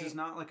 and this Right. is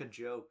not like a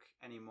joke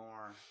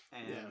anymore,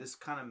 and Yeah. this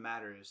kind of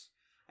matters.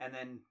 And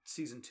then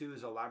season 2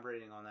 is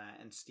elaborating on that,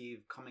 and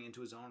Steve coming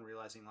into his own,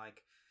 realizing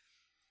like,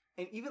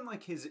 and even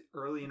like his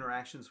early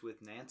interactions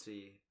with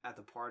Nancy at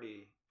the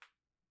party,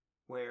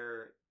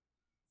 where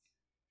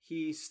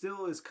he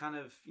still is kind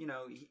of,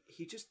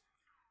 he just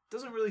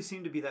doesn't really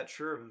seem to be that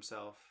sure of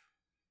himself.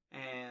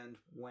 And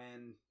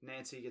when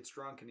Nancy gets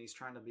drunk and he's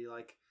trying to be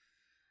like,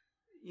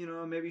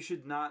 maybe you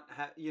should not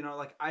have,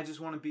 like, I just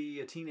want to be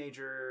a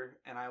teenager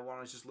and I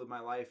want to just live my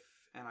life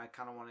and I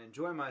kind of want to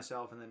enjoy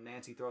myself. And then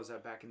Nancy throws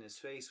that back in his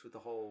face with the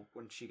whole,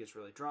 when she gets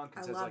really drunk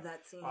and I says love like,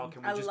 that scene. oh,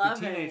 can we I just love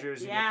be it.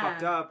 teenagers and Yeah. get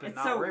fucked up and It's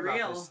not so worry about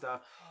real. this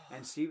stuff?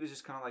 And Steve is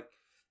just kind of like,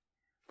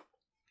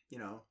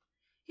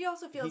 He He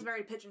also feels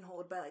very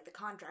pigeonholed by like the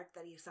contract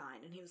that he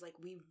signed, and he was like,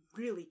 "We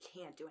really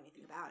can't do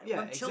anything about it. Yeah,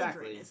 We're children,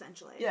 exactly.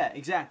 essentially." Yeah,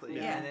 exactly.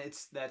 Yeah. And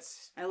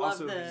that's I love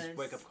also his this.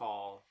 wake up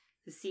call.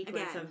 The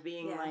sequence Again, of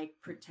being yeah. like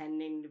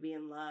pretending to be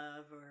in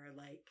love or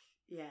like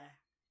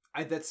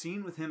That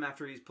scene with him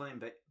after he's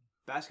playing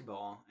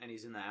basketball and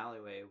he's in the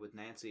alleyway with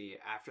Nancy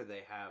after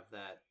they have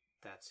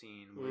that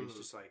scene where he's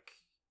just like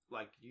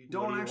you What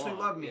don't do you actually want?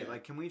 love me. Yeah.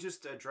 Like, can we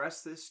just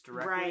address this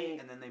directly? Right.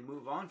 And then they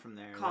move on from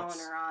there. calling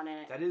her on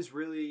it. That is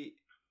really,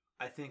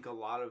 I think, a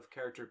lot of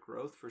character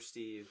growth for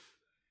Steve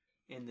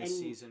in this And-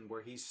 season,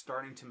 where he's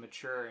starting to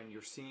mature, and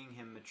you're seeing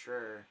him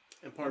mature.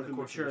 And part in of the the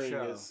course of the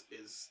maturing show.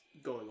 is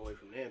going away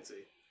from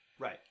Nancy,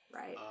 Right.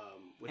 Right.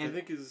 which And- I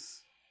think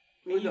is.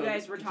 I mean, no, you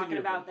guys were continue talking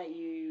with about it. that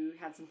you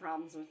had some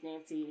problems with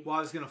Nancy. Well,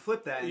 I was going to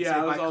flip that and Yeah, say,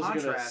 I was by also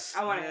gonna contrast,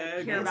 I wanna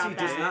hear hear Nancy about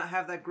does that. not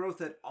have that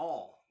growth at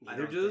all. I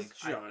Neither don't does think.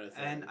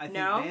 Jonathan. And I think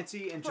No?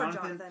 Nancy and Poor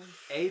Jonathan, Jonathan.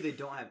 they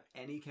don't have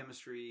any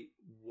chemistry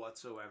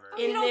whatsoever.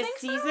 You In don't this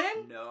think so?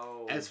 season,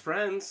 No. As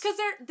friends, Because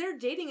they're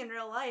dating in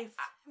real life,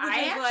 which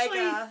I is actually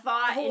like a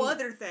thought whole in-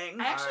 other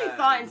thing. I actually I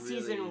thought in really-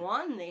 season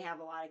 1 they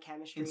have a lot of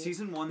chemistry. in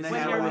season 1, they when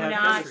have they're a lot of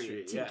not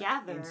chemistry. yeah.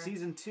 together. In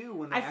season 2,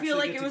 when they I feel actually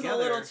like get it was together,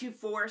 a little too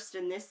forced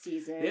in this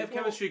season. they have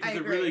chemistry because I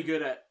they're agree. really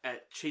good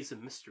at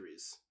chasing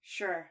mysteries.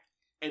 Sure.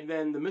 And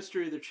then the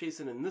mystery they're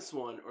chasing in this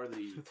one are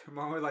the They're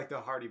more like the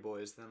Hardy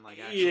Boys than like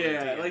actually yeah,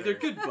 together. like they're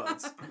good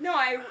buds. No,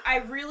 I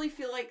really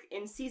feel like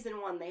in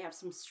season 1 they have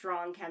some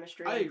strong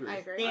chemistry. I agree. I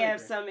agree. They I have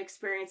agree. some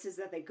experiences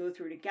that they go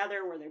through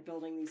together where they're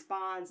building these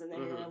bonds, and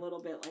then you're Mhm. a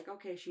little bit like,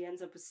 okay, she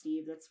ends up with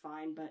Steve, that's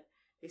fine, but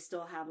they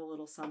still have a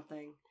little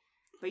something.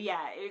 But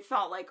yeah, it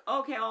felt like,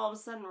 okay, all of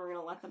a sudden we're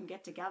gonna let them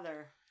get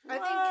together. I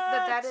think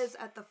that is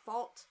at the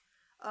fault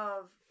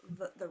of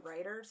the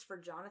writers for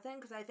Jonathan,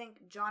 because I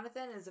think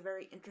Jonathan is a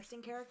very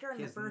interesting character in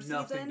He the has first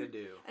nothing season. to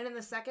do. And in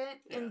the second,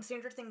 Yeah. in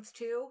Stranger Things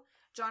 2,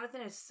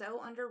 Jonathan is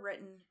so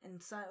underwritten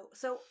and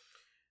so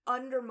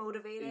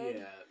undermotivated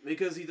Yeah,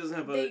 because he doesn't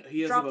have They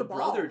he has dropped a the ball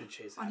brother to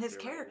chase on after his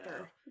right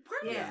character.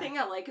 Part of Yeah. the thing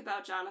I like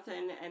about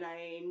Jonathan, and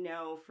I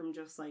know from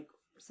just like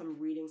some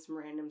reading some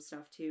random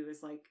stuff too,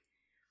 is like,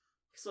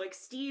 so like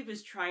Steve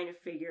is trying to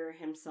figure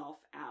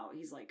himself out.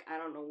 He's like, I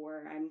don't know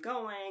where I'm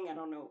going. I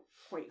don't know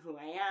quite who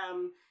I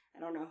am. I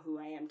don't know who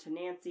I am to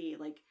Nancy.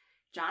 Like,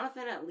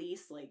 Jonathan at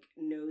least like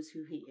knows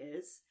who he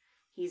is.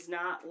 He's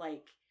not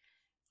like,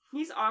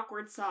 he's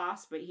awkward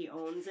sauce, but he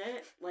owns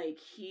it. Like,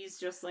 he's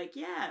just like,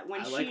 yeah,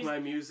 when I she's like my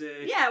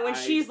music. yeah, when I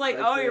she's like,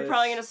 "Oh, you're this."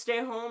 probably gonna stay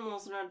home,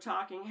 listen to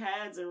Talking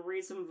Heads, and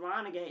read some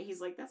Vonnegut,"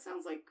 he's like, "That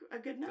sounds like a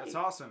good night." That's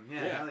awesome.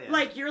 Yeah, Yeah. hell yeah.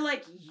 Like, you're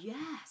like,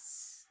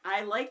 yes,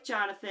 I like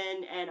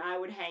Jonathan, and I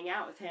would hang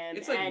out with him.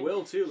 It's like and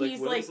Will too. Like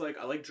he's Will's like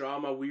I like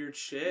drawing my weird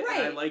shit.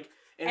 Right. And I like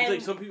and it's And-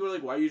 like some people are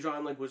like, why are you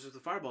drawing like Wizards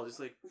of the Fireball? Just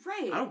like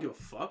right. I don't give a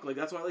fuck. Like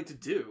that's what I like to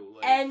do.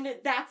 Like, And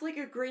that's like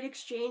a great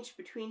exchange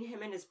between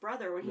him and his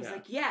brother when he's Yeah.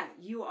 like, "Yeah,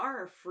 you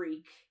are a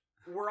freak.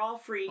 We're all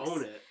freaks.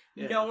 own it.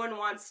 Yeah. No one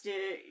wants to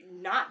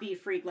not be a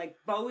freak. Like,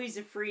 Bowie's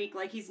a freak.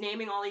 Like, he's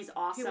naming all these He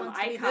awesome wants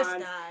to be this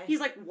icons. guy. He's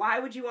like, why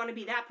would you want to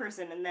be that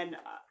person? And then,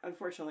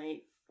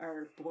 unfortunately,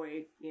 our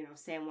boy,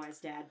 Samwise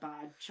dad,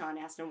 Bod, Sean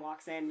Astin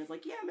walks in and is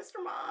like, yeah,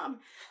 Mr. Mom,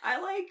 I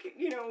like,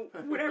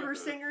 whatever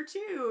singer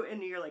too.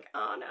 And you're like,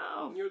 oh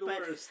no. You're the But-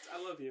 worst.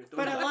 I love you. Don't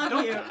But I die. love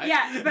Don't you. die.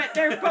 Yeah, but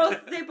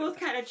they both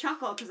kind of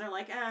chuckle because they're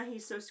like,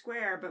 he's so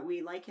square, but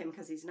we like him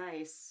because he's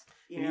nice.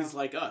 And he's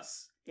like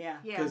us. yeah.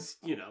 Yeah. Because,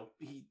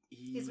 he's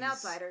He's an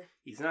outsider.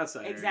 He's an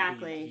outsider.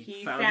 Exactly.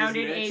 He found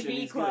founded his niche and AV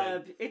he's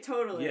Club. good. It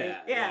totally.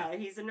 Yeah, Yeah, yeah.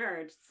 he's a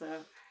nerd. So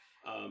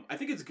I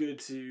think it's good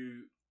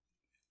to.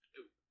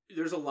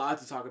 There's a lot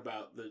to talk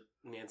about the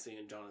Nancy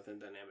and Jonathan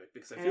dynamic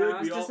because I feel I like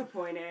was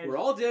disappointed. we're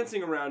all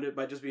dancing around it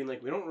by just being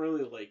like we don't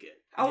really like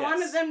it. I Yes.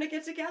 wanted them to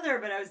get together,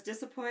 but I was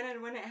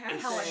disappointed when it happened.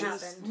 It's How it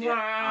just- happened. Yeah,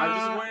 I'm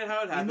disappointed how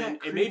it in happened.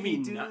 that It made creepy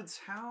me not. dude's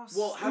house.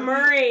 Well, how do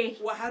Murray.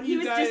 Well, how do He you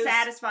was guys?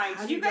 dissatisfying.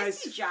 how Did do you guys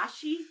see guys-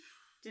 Joshy?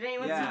 Did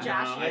anyone Yeah. see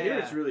Joshy? I hear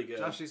it's really good.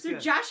 Josh is So good.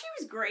 Joshy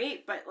was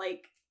great, but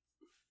like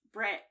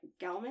Brett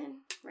Gelman,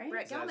 right?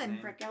 Brett Is that his Gelman.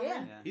 name? Brett Gelman.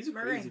 Yeah. Yeah. He's a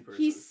Murray. crazy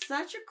person. He's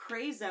such a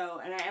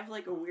crazo, and I have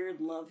like a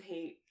weird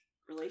love-hate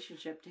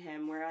relationship to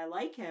him where I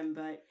like him,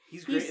 but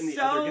He's great he's in the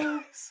so- other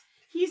guys.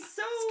 he's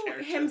so character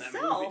in that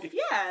himself. movie.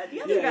 Yeah,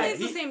 the other Yeah, guy. He's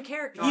the he- same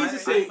character. he's the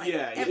It's same- like yeah,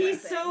 yeah. everything.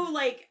 He's so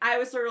like I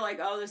was sort of like,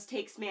 oh, this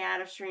takes me out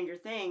of Stranger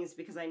Things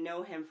because I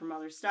know him from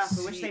other stuff.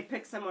 In which See, they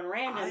picked someone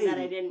random that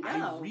I didn't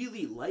know. I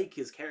really like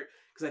his character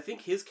because I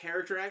think his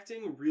character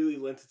acting really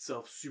lent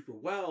itself super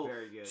well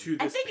Very good. to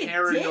I this think it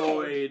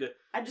paranoid,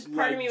 I just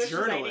part of me was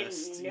just I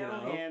journalist, didn't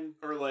know him.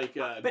 or like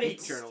But beat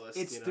it's- journalist.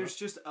 It's you know? there's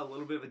just a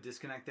little bit of a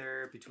disconnect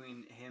there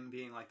between him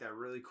being like that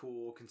really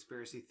cool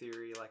conspiracy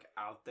theory like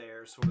out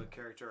there sort of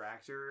character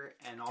actor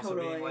and also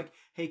Totally. being like,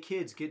 hey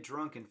kids, get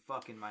drunk and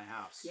fuck in my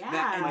house.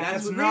 Yeah. and Like,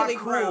 that's that's really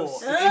not cool.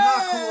 gross. It's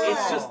not cool. at It's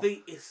all. just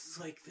it's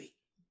like they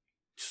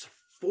just are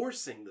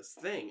forcing this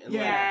thing, and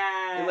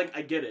Yeah. and like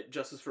I get it,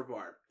 justice for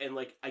Barb, and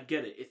like I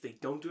get it if they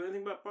don't do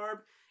anything about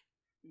Barb.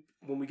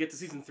 When we get to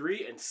season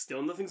 3 and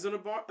still nothing's done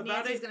about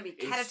Nancy's it, gonna be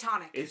it's-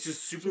 catatonic. It's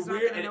just super She's not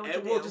weird, gonna know and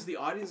what to well, do. just the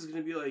audience is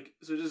gonna be like,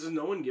 so does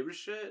no one give a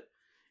shit?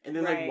 And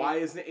then, Right. why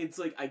isn't it? It's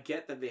like, I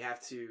get that they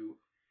have to...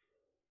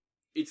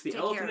 It's the Take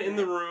elephant care of in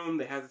the it. room.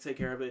 They have to take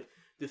care of it.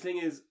 The thing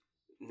is,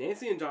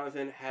 Nancy and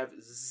Jonathan have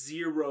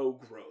zero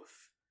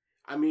growth.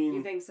 I mean...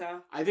 You think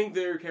so? I think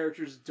their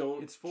characters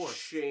don't It's forced.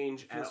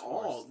 change It at feels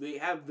all. forced. They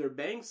have their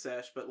bang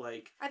sesh, but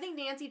like... I think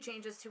Nancy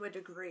changes to a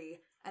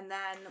degree, and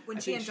then when I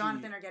she think and she-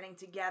 Jonathan are getting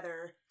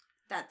together,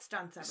 that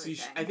stunts See,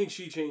 everything. I think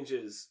she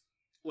changes...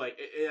 Like,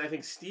 I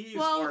think Steve's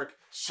Well, arc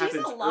she's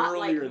happens a lot earlier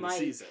like in the Mike.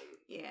 season.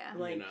 yeah.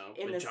 Like, you know?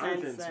 in But the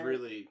Jonathan's sense that...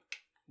 really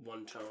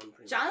one tone. Pretty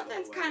much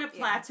Jonathan's all the way. kind of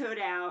Yeah. plateaued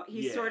out.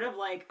 He's Yeah. sort of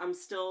like, I'm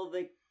still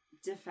the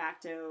de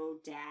facto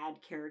dad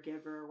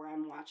caregiver where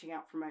I'm watching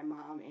out for my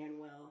mom and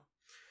Will.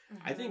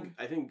 I think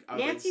I would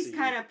Nancy's see-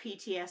 kind of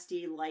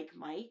PTSD like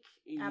Mike,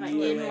 but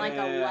Absolutely. in like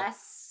a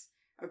less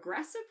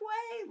aggressive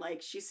way.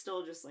 Like she's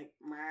still just like.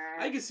 Meh.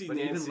 I can see But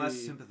Nancy. even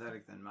less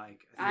sympathetic than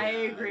Mike. I Yeah,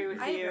 agree with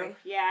I you. agree.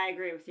 Yeah, I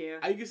agree with you.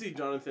 I can see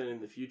Jonathan in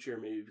the future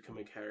maybe become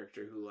a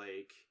character who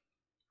like.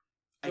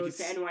 Goes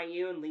to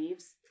NYU and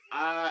leaves.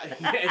 and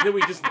then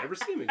we just never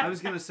see him again. I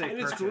was gonna say And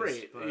Purchase, it's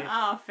great. but Yeah.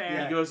 Oh,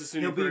 fair. He goes to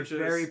SUNY he'll be Purchase.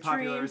 very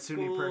popular Dream at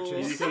SUNY school.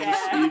 Purchase. He becomes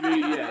Yeah. a Stevie.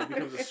 Yeah, he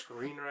becomes a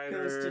screenwriter.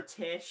 Goes to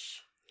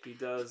Tish. He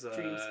does.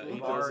 Dream school. He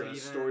Bar does a even.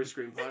 story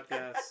screen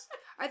podcast.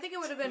 I think it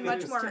would have been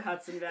Moves much more to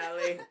Hudson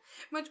Valley.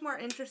 much more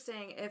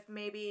interesting if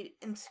maybe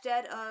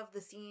instead of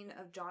the scene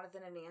of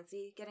Jonathan and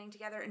Nancy getting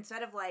together,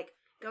 instead of like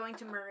going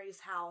to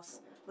Murray's house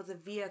with a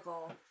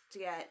vehicle to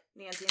get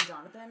Nancy and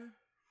Jonathan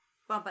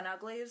bumping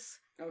uglies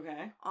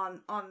Okay.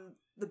 on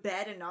the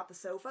bed and not the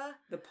sofa,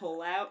 The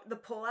pull out. the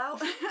pull out.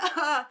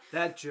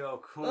 that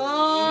joke, holy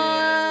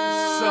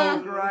Oh.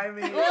 shit, so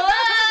grimy.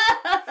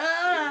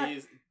 It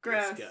is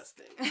Gross.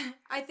 disgusting.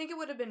 I think it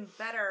would have been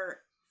better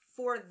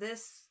for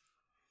this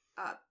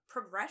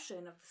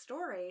progression of the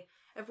story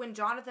if when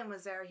Jonathan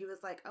was there, he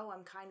was like, "Oh,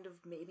 I'm kind of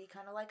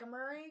like a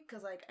Murray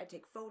because like I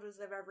take photos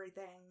of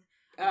everything,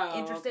 I'm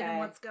interested in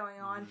what's going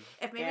on."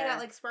 If maybe Yeah. that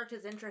like sparked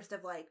his interest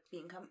of like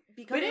becoming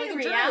But like, in a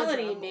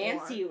reality, journalism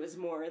Nancy more. was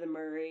more the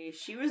Murray.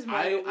 She was more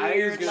I the was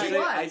weird. gonna Like, say,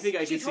 I think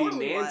I She could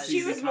totally see was. Nancy.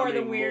 she was more the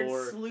becoming weird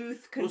more-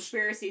 sleuth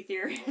conspiracy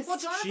theorist. Well,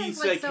 Jonathan's She's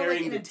like, like so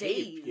carrying like in the a tape,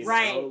 daze. you know?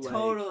 right, like-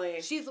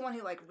 totally. She's the one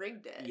who like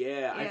rigged it.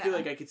 Yeah, I feel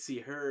like I could see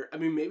her. I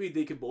mean, maybe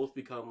they could both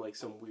become like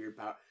some weird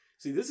power.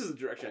 See, this is the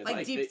direction I like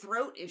like. deep They-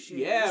 throat issues.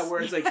 Yeah,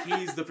 where it's like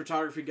he's the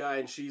photography guy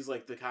and she's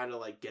like the kind of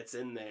like gets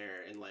in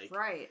there and like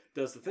right.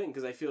 does the thing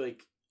because I feel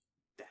like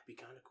that'd be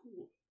kind of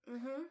cool.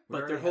 Mm-hmm. We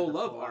But their already whole had the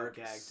love pull-out arc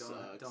gag.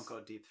 sucks. Don't go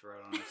deep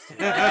throat on us.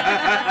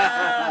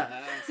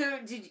 Too. So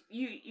did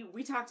you?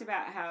 We talked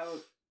about how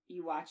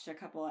you watched a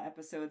couple of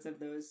episodes of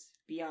those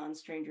Beyond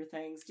Stranger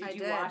Things. Did I you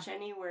did. watch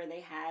any where they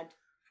had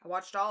I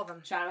watched all of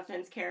them.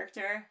 Jonathan's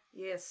character?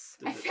 Yes.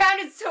 I found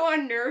it so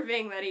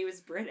unnerving that he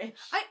was British.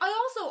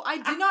 I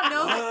did not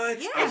know.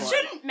 What? Yeah. It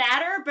shouldn't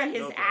matter, but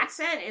his No thanks.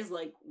 accent is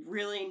like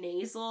really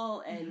nasal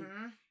and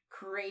Mhm.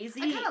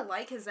 crazy. I kind of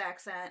like his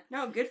accent.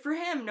 No, good for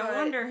him. No But-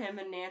 wonder him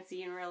and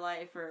Nancy in real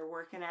life are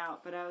working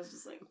out. But I was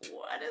just like,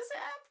 what is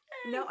happening?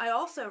 No, I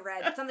also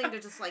read something to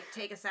just like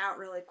take us out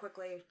really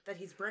quickly that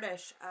he's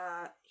British.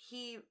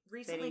 He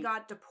recently he-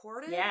 got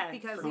deported Yeah,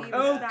 because for he coke.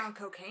 was found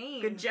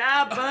cocaine. Good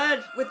job,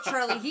 bud. with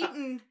Charlie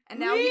Heaton, and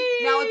now Whee!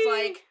 now it's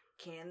like,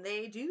 can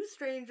they do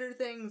Stranger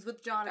Things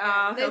with Jonathan?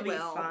 Oh, they he'll be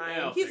will. fine.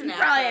 Yeah, I'll He's figure an it out.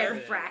 Probably actor. a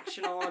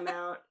fractional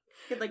amount.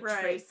 He had like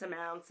Right. trace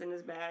amounts in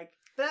his bag.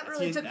 But that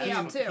really He took and- me he out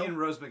and- too. He and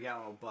Rose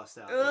McGowan will bust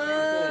out.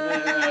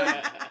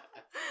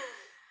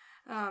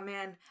 Oh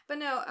man, but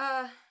no,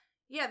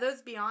 yeah,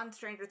 those Beyond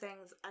Stranger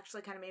Things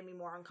actually kind of made me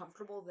more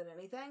uncomfortable than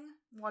anything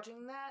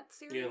watching that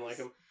series. You didn't like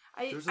him?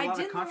 There's I a lot of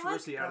didn't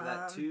controversy like out of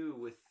that them. too,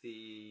 with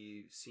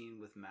the scene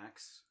with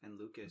Max and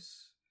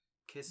Lucas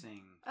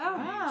kissing. Oh.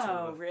 being sort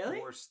of a Really?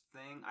 forced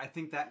thing. I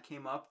think that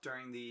came up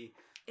during the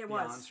It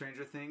Beyond was.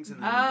 Stranger Things,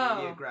 and Oh. the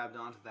media grabbed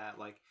onto that.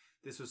 Like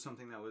this was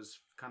something that was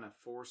kind of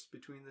forced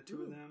between the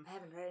two of them. I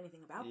haven't read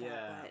anything about Yeah.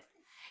 that, but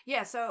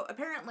yeah. So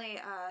apparently,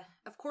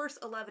 of course,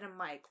 11 and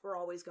Mike were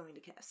always going to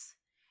kiss,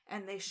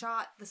 and they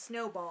shot the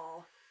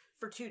snowball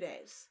for 2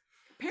 days.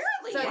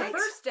 Apparently, So what? the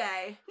first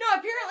day, No,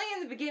 apparently in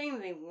the beginning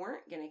they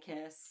weren't gonna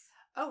kiss.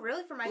 oh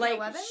really? For Mike Like and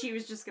 11, she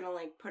was just gonna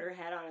like put her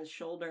head on his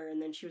shoulder, and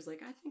then she was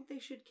like, "I think they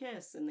should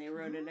kiss," and they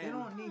wrote it They in.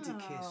 don't need to Oh.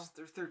 kiss.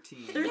 They're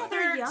 13. They're Yeah, like,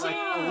 they're 13. young.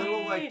 like a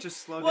little like just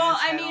slow Well, dance.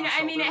 I head mean, on it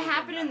shoulder would've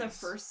happened been in the nice.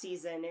 first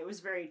season. It was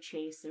very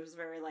chaste. It was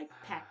very like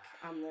peck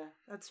on the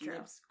that's true.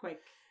 lips,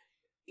 quick.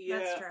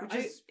 That's true. Which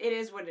is, it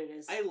is what it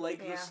is. I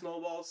like Yeah. the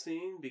snowball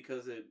scene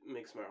because it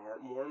makes my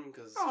heart warm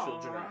because Aw.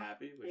 children are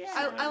happy. Which is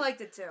Yeah. fine. I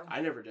liked it too. I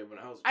never did when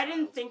I was. A I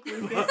didn't child. think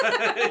Lucas.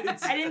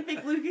 But- I didn't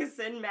think Lucas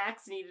and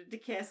Max needed to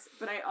kiss,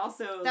 but I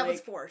also That like,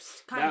 was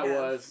forced. Kind That of.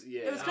 was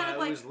yeah. It was kind of it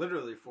like- was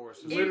literally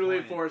forced. was the literally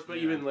point. forced, but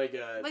Yeah. even like they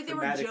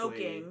were thematically,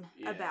 joking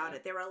yeah. about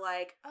it. They were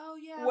like, "Oh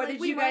yeah." What like, did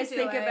we you might guys do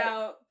think it.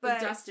 about but-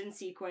 the Dustin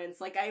sequence?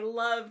 Like, I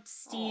loved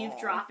Steve Aw.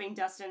 dropping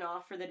Dustin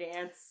off for the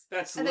dance.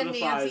 That And then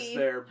solidifies Nancy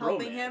their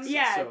helping bromance. him? It's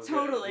Yeah, so good,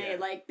 totally. yeah.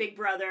 Like Big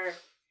Brother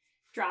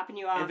dropping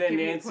you off, And then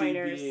giving Nancy you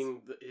pointers.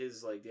 being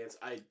his like dance,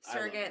 I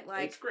Surrogate, love it.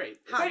 like, it's great.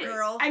 It's hot great.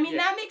 girl. I mean, Yeah,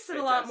 that makes it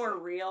a lot fantastic. more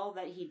real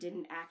that he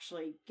didn't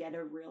actually get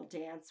a real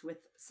dance with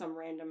some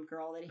random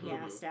girl that he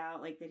Mhm. asked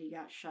out, like that he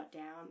got shut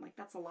down. Like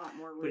that's a lot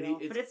more But real.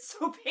 it's- But it's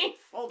so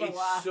painful to It's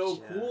watch. so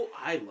Yeah. cool.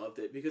 I loved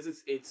it because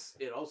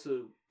it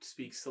also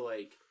speaks to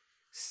like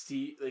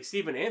Steve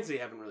and Nancy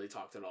haven't really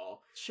talked at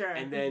all, Sure.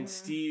 and then Mhm.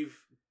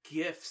 Steve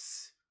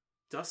gifts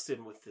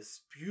Dustin with this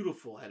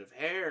beautiful head of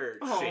hair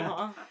shape,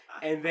 Aw.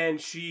 and then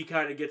she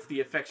kind of gets the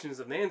affections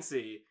of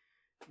Nancy.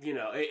 You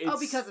know, it's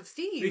because of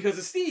Steve. because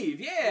of Steve.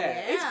 Yeah,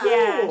 it's Yeah. cool.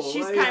 Yeah,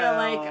 she's Like, kind of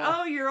like,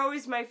 oh, you're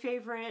always my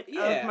favorite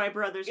Yeah. of my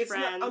brother's it's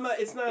friends. not.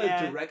 It's not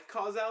Yeah. a direct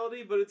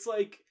causality, but it's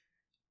like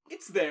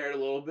it's there a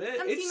little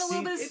bit. I'm It's seeing a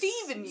little bit of it's-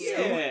 Steve in you.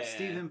 Yeah.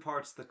 Steve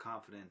imparts the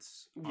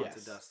confidence onto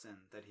Yes.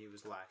 Dustin that he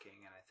was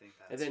lacking, and I think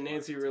that's. And then what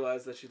Nancy it's-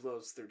 realized that she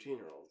loves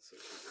 13-year-olds. So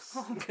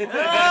she just...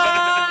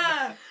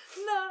 Ah!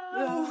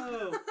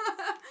 No.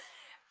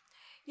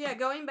 Yeah,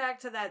 going back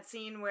to that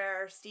scene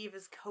where Steve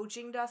is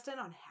coaching Dustin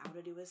on how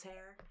to do his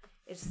hair.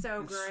 It's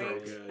so It's so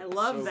great. good. I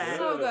love So that.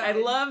 So good. I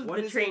love What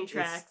the is train it?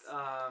 tracks. It's,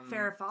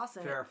 Farrah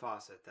Fawcett. Farrah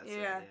Fawcett. That's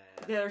Yeah. it.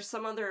 Yeah. There's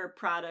some other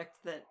product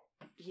that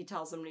he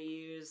tells him to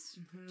use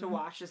Mhm. to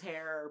wash his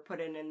hair or put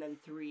in, and then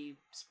 3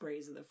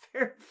 sprays of the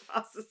Farrah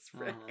Fawcett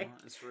spray.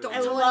 It's really Don't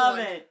I tell love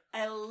anyone. it.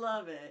 I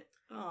love it.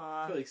 I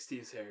Aw. feel like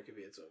Steve's hair could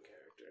be its own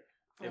character.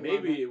 I And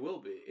love maybe it will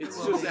be. It's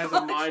Oh just my has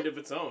a mind of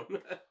its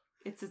own.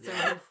 It's its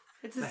Yeah. own.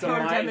 It's its The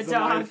own hair- It's a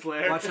mind dog.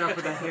 flare. Watch out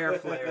for the hair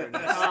flare.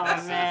 Next Oh,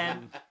 next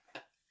man.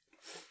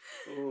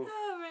 season. Ooh.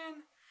 Oh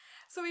man.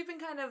 So we've been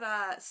kind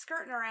of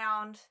skirting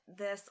around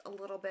this a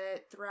little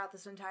bit throughout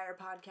this entire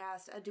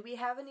podcast. Do we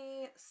have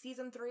any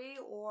season 3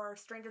 or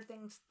Stranger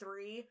Things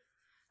 3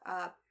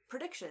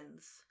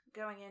 predictions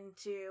going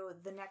into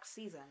the next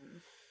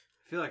season?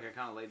 I feel like I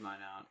kind of laid mine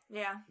out.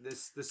 Yeah, The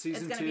it's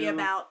season going to 2 be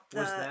about the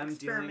was them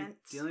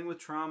experiments. dealing with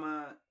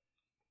trauma,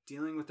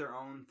 dealing with their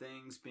own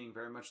things, being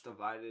very much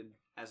divided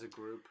as a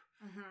group,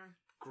 Mhm.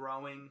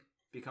 growing,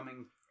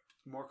 becoming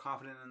more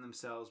confident in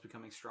themselves,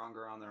 becoming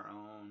stronger on their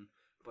own,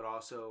 but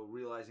also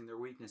realizing their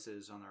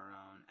weaknesses on their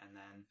own. And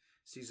then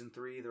season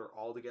 3, they're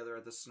all together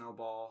at the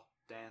snowball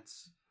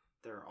dance.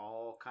 They're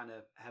all kind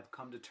of have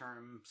come to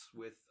terms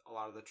with a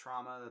lot of the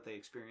trauma that they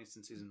experienced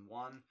in season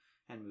 1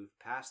 and moved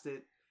past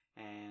it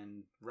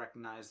and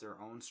recognize their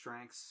own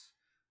strengths.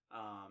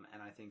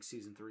 And I think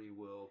season 3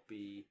 will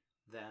be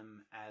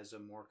them as a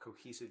more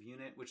cohesive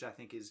unit, which I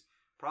think is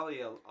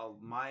probably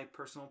my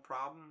personal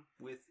problem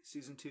with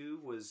season 2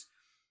 was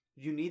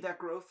you need that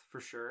growth for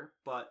sure,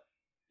 but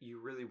you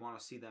really want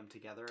to see them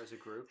together as a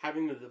group.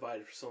 Having them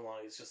divided for so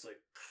long is just like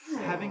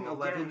Having Oh,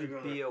 11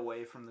 God. be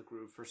away from the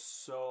group for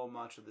so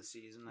much of the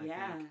season, I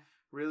Yeah. think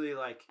really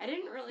like I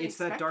didn't really It's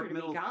that expect dark her to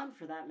middle- be gone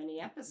for that many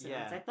episodes.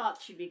 Yeah. I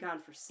thought she'd be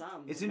gone for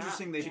some. it's but not-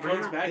 interesting they She bring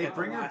comes her, back they at the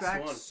bring her last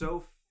back one.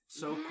 so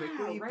Yeah,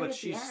 quickly, right but at the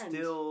she's end.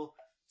 still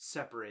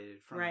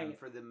separated from them Right.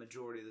 for the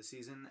majority of the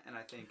season, and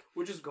I think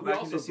which is go we back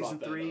also into season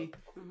brought that 3.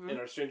 up Mhm. in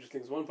our Stranger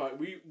Things 1 part.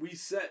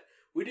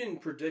 We didn't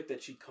predict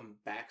that she'd come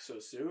back so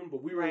soon,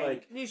 but we were Right.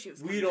 like, Knew she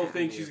was we coming don't back.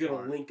 think Be she's a gonna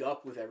part. link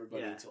up with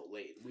everybody Yeah. until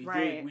late.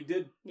 Right. We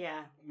did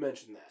Yeah.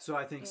 mention that. So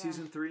I think Yeah.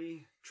 season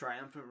 3,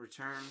 triumphant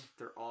return.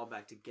 They're all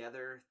back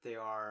together.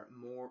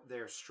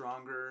 They're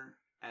stronger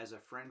as a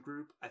friend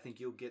group. I think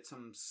you'll get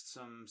some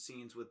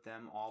scenes with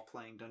them all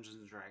playing Dungeons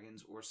and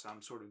Dragons or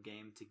some sort of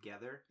game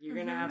together. You're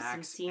gonna have some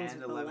Max scenes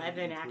and with 11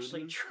 Eleven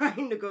actually including.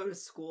 trying to go to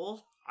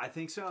school. I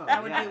think so.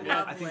 That would yeah. be I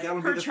lovely. think that'll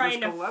be Her the trying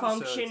first to couple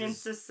episodes function in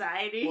is-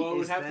 society. Well, it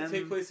would is have to them-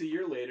 take place a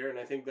year later, and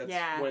I think that's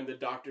Yeah. when the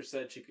doctor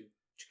said she could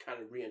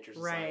kind of re-enter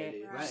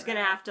society. Right. She's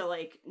gonna have to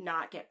like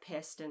not get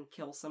pissed and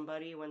kill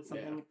somebody when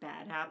something Yeah.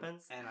 bad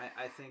happens. And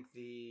I think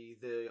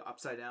the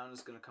Upside Down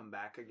is going to come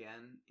back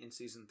again in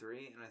season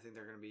 3, and I think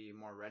they're going to be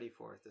more ready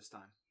for it this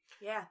time.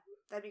 Yeah,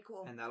 that'd be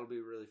cool. And that'll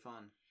be really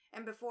fun.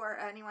 And before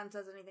anyone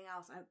says anything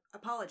else, I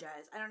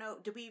apologize. I don't know.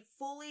 Did we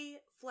fully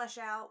flesh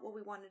out what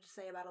we wanted to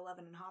say about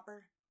Eleven and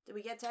Hopper? Did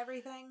we get to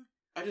everything?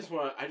 I just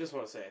want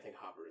to say I think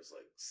Hopper is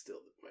like still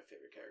my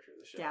favorite character in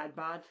the show. Dad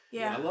bod.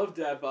 Yeah. I love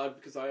Dad Bod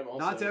because I am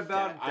also Not Dad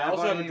Bod. I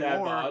also have a Dad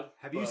anymore. Bod.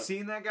 Have you but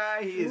seen that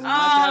guy? He is Oh,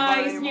 not Dad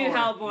Bod he's new anymore.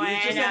 Hellboy, He's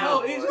I just know.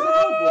 a Hellboy. He's just a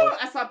Hellboy.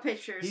 I saw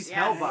pictures. He's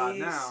yes. Hellbot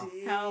now.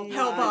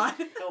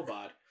 Hellbot.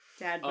 Hellbot.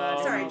 Dad Oh,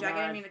 bod. Sorry, my Jack.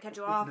 I didn't mean to cut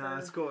you off. No, or-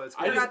 it's cool. It's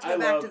I cool. forgot just to go I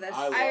back love, to this.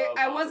 I, love I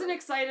Hopper. wasn't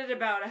excited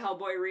about a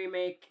Hellboy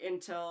remake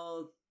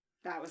until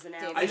that was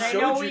announced. I And showed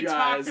know you we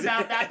guys. talked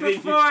about that I think-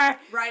 before.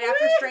 Right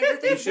after Stranger You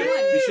Things should, 1.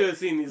 you should have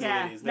seen these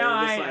Yeah. ladies. No,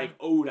 They're just I know. like,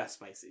 oh, that's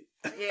spicy.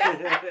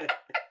 Yeah.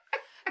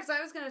 Because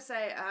I was going to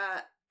say,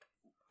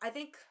 I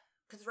think,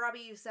 because Robbie,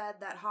 you said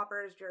that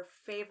Hopper is your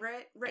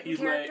favorite written He's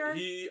character.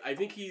 I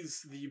think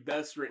he's the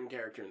best written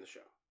character in the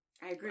show.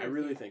 I agree. I with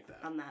really you think that.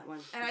 on that one.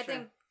 and for I sure.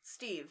 think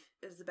Steve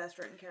is the best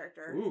written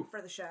character Ooh.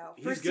 for the show.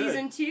 He's for good.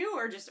 season 2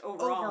 or just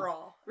overall.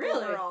 Overall.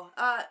 Really? Overall.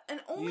 And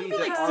You only need feel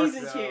the like because... arc,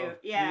 season though. 2,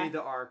 yeah. You need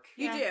the arc.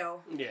 You Yeah.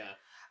 do. Yeah.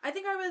 I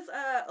think I was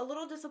a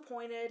little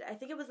disappointed. I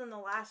think it was in the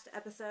last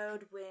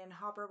episode when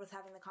Hopper was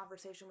having the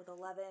conversation with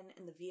Eleven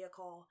in the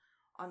vehicle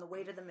on the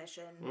way to the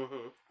mission,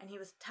 Mm-hmm. and he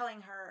was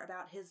telling her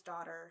about his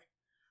daughter.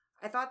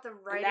 I thought the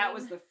writing... And that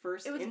was the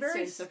first it was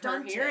very instance of her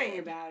stunted. hearing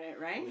about it,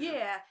 right?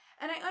 Yeah,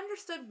 and I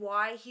understood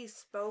why he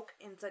spoke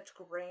in such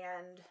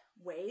grand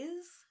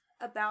ways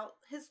about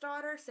his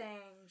daughter, saying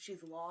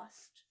she's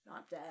lost,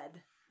 not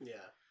dead.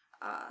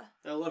 Yeah.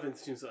 11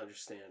 seems to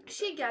understand. What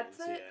She that gets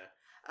means. it.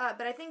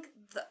 But I think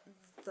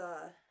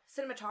the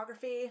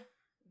cinematography,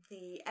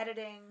 the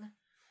editing,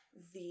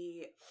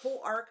 the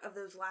whole arc of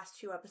those last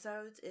 2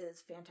 episodes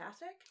is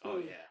fantastic. Oh,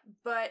 yeah.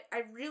 But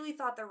I really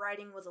thought the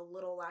writing was a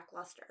little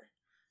lackluster.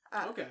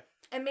 Okay.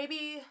 And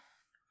maybe,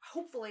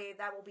 hopefully,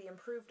 that will be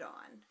improved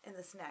on in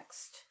this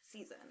next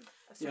season.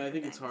 Of Yeah, I Stranger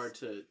think it's Things. hard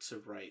to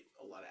write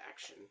a lot of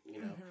action,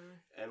 you know? Mhm.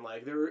 And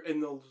like, they were, in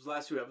the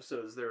last 2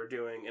 episodes, they were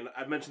doing, and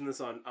I've mentioned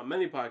this on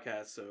many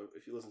podcasts, so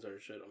if you listen to our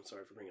shit, I'm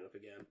sorry for bringing it up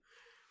again.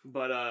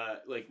 But,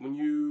 like,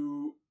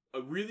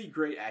 a really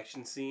great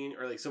action scene,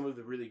 or like some of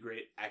the really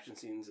great action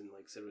scenes in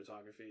like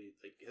cinematography,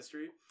 like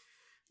history,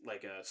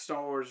 like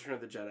Star Wars Return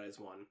of the Jedi is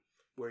one,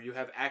 where you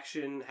have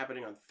action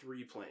happening on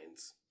 3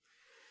 planes.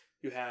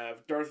 You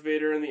have Darth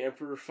Vader and the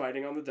Emperor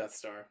fighting on the Death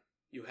Star.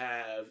 You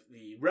have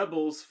the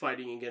rebels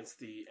fighting against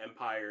the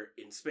Empire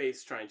in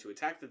space, trying to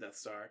attack the Death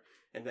Star.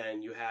 And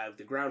then you have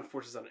the ground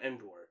forces on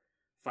Endor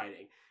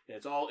fighting. And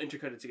it's all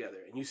intercutted together.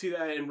 And you see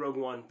that in Rogue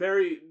One.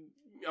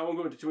 I won't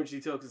go into too much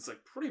detail because it's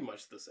like pretty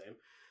much the same.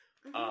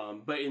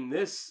 Mhm. But in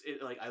this,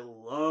 I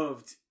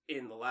loved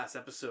in the last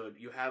episode,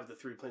 you have the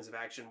 3 planes of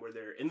action where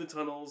they're in the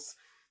tunnels,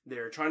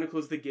 they're trying to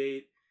close the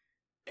gate,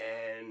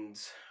 and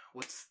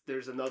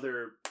there's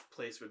another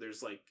place where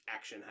there's like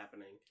action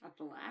happening At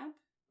the lab?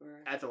 Or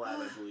at the lab,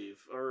 I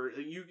believe. Or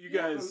you when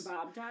guys,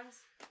 Bob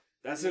dies?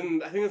 I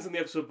think that's in the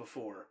episode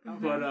before.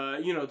 Mhm.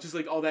 But just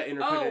like all that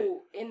interconnected.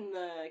 Oh, in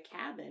the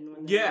cabin.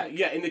 When they're,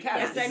 Yeah, in the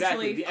cabin,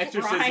 essentially exactly.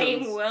 The frying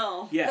exorcisms.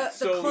 Will. Yeah, The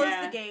so close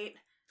Yeah. the gate,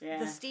 Yeah.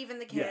 the Steve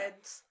and the Yeah.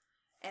 kids,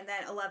 and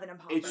then 11 and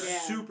Popper. it's Yeah.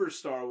 super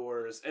Star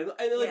Wars, and like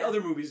Yeah.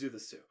 other movies do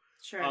this too.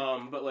 Sure.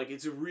 But like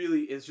it's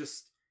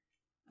just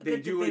they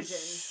The do it division.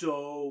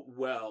 so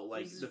well.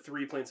 Like Mhm. the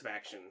 3 planes of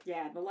action.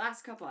 Yeah, the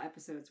last couple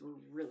episodes were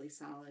really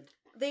solid.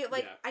 They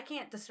Yeah. I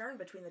can't discern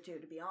between the 2,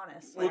 to be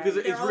honest. Well, because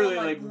They're it's all really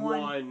like like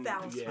one.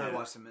 1,000. Yeah. I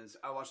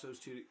watched those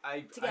 2.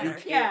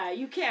 Together. Yeah,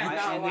 you can't I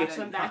not ended watch it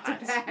them back to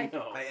Not, back.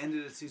 no. I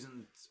ended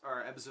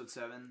episode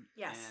 7.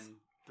 Yes.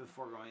 And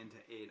before going into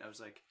 8, I was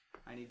like,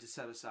 I need to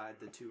set aside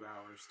the 2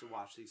 hours to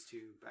watch these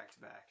 2 back to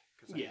back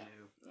because I Yeah.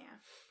 knew Yeah.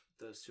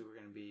 those 2 were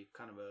going to be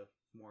kind of a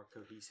more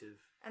cohesive.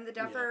 And the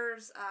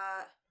Duffers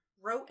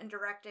wrote and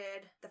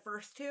directed the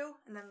first 2,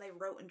 and then they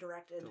wrote and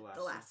directed The the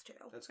last last 2.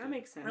 That's That good.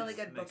 makes sense. Really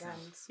good Makes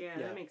bookends. sense. Yeah,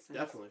 that makes sense.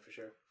 Definitely for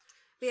sure.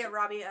 But yeah,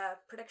 Robbie,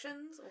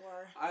 predictions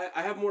or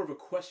I have more of a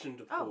question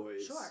to Oh,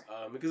 pose.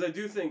 sure. Because I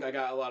do think I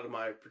got a lot of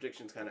my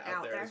predictions kind of out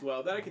Out there there. as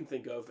well that I can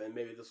think of, and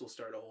maybe this will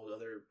start a whole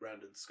other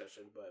round of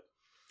discussion. But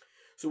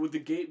so with the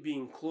gate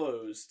being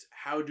closed,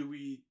 what do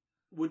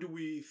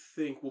we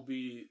think will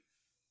be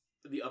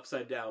the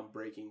upside down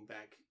breaking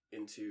back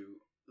into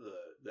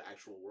the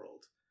actual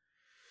world?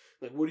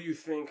 Like, what do you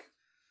think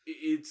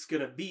it's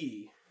gonna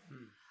be?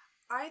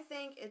 I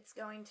think it's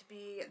going to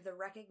be the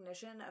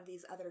recognition of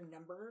these other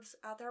numbers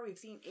out there. We've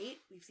seen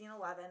 8, we've seen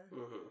 11.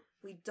 Mm-hmm.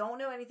 We don't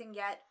know anything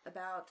yet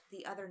about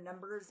the other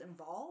numbers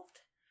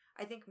involved.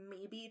 I think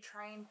maybe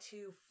trying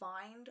to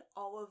find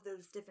all of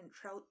those different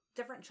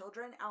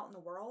children out in the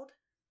world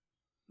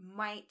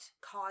might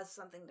cause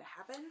something to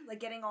happen. Like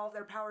getting all of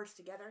their powers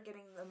together,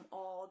 getting them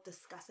all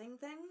discussing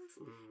things,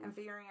 Mm-hmm. and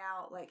figuring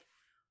out, like,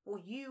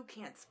 well, you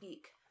can't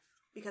speak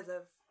because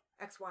of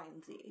X, Y,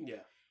 and Z.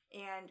 Yeah.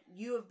 And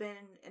you have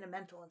been in a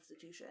mental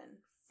institution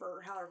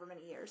for however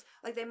many years.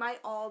 Like, they might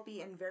all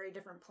be in very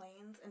different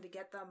planes, and to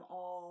get them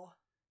all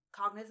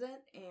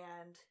cognizant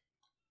and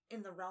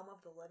in the realm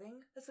of the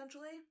living,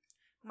 essentially,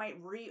 might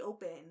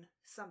reopen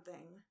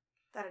something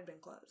that had been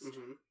closed.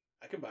 Mm-hmm.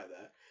 I can buy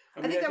that.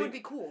 I think that would be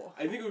cool.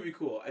 I think it would be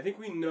cool. I think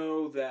we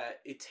know that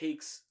it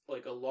takes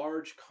like a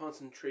large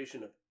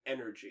concentration of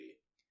energy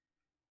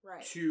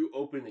Right. to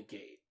open the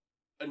gate.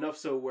 Enough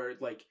so where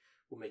like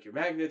will make your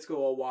magnets go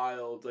all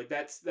wild. Like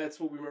that's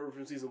what we remember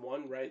from season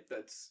 1, right?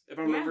 That's if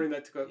I'm Yeah. remembering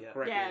that correctly.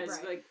 Yeah, it's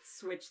Right. like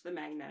switch the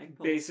magnetic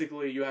pole.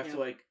 Basically, you have Yeah. to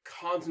like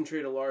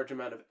concentrate a large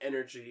amount of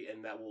energy,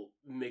 and that will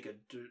make a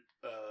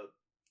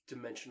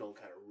dimensional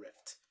kind of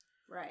rift.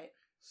 Right.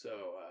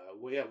 So,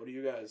 what do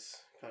you guys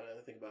kind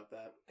of think about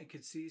that? I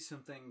could see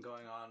something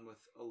going on with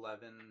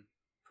 11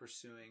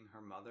 pursuing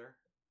her mother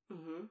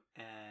Mm-hmm.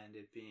 and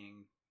it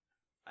being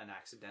an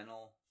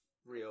accidental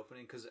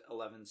reopening because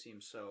 11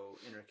 seems so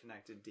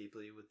interconnected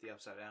deeply with the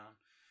Upside Down.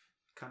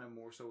 Kind of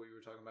more so what you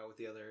were talking about with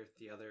the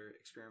other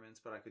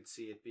experiments, but I could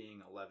see it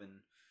being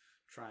 11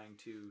 trying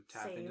to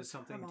tap Save into her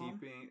something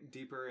mom.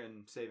 deeper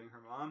and saving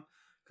her mom.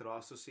 Could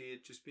also see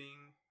it just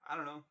being, I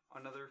don't know,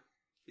 another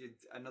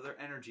another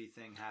energy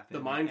thing happened.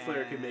 The mind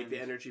flare could make the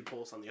and- energy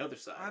pulse on the other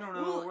side. I don't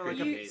know. Well, or like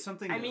you-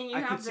 something. I mean, you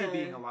I could have see the-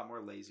 being a lot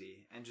more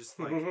lazy and just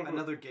like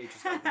another gate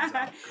just opens up.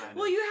 Kind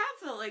Well, of. you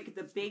have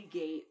the big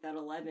gate that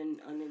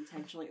 11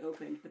 unintentionally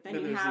opened, but then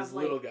Then you there's have these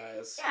like little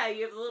guys. yeah,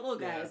 you have the little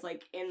guys Yeah.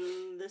 like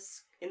in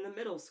the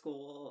middle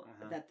school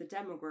Uh-huh. that the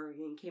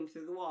Demogorgon came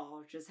through the wall,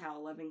 which is how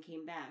 11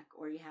 came back,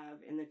 or you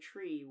have in the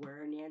tree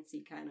where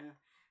Nancy kind of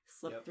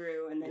slipped Yep.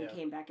 through and then Yeah.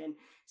 came back in.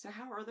 So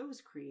how are those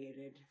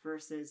created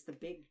versus the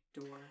big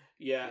door?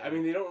 Yeah, Yeah. I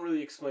mean, they don't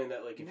really explain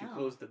that. Like, if you No.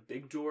 close the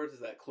big door, does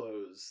that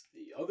close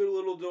the other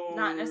little doors?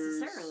 Not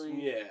necessarily.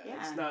 Yeah, Yeah.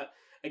 it's not.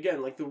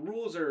 Again, like the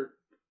rules are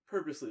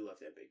purposely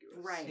left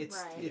ambiguous. Right.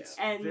 It's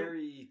And-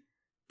 very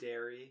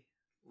dairy,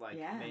 like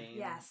Yeah. Maine.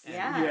 Yes. and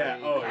Yeah. very,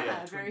 Yeah, oh, kinda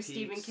yeah. Very Twin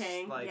Stephen Peaks,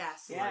 King. Like,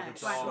 Yes. Yeah. like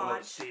it's Black all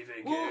Lodge.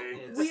 Stephen Well, King.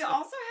 It's- we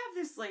also have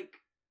this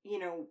like, you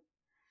know,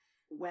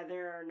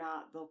 whether or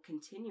not they'll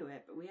continue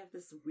it, but we have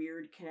this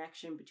weird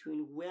connection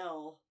between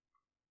Will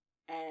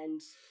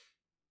and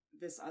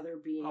this other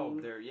being,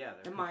 they're the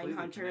completely Mind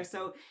Hunter. connected.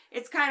 So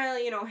it's kind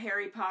of, you know,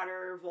 Harry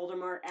Potter,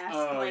 Voldemort-esque,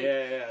 Oh like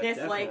yeah, this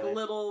like definitely.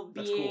 little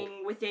That's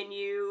being within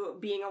you,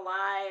 being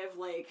alive.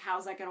 Like,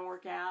 how's that going to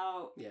work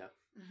out? Yeah,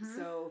 Mhm.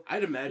 So.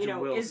 I'd imagine You know,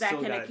 Will's is that still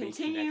going to gotta be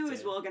continue?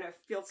 Is connected. Will going to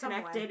feel Some way.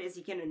 connected? Is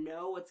he going to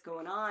know what's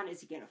going on? Is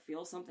he going to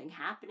feel something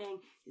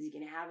happening? Is he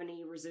going to have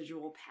any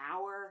residual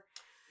power?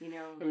 You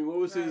know, I mean, what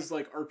was Right. his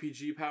like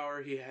RPG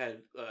power? He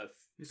had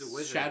He's a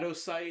wizard. shadow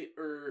sight,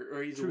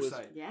 or he's True a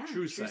wizard. sight. yeah,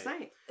 True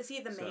sight. Is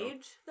he the So-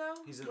 mage though?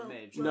 He's a Will-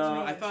 mage. Will's No, the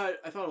I mage.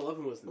 thought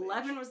 11 was the mage.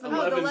 11 was the mage.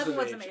 Oh, the 11's 11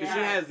 was the because mage. she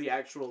Yeah. has the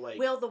actual like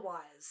Will the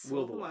Wise.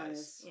 Will the Wise.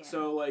 Wise. Yeah.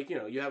 So like, you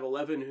know, you have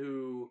 11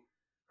 who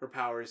her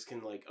powers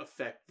can like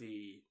affect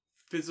the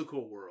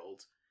physical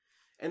world.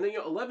 And then, you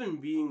know, 11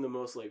 being the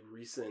most like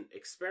recent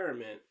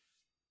experiment.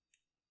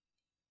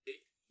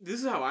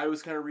 This is how I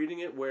was kind of reading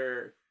it,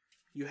 where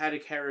you had a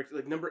character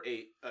like number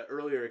 8,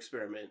 earlier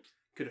experiment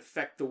could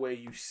affect the way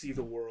you see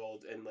the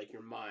world and like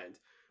your mind,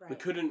 Right. but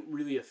couldn't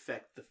really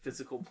affect the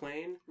physical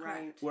plane.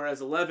 right.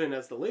 Whereas 11,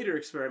 as the later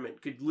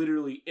experiment, could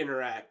literally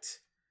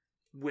interact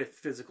with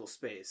physical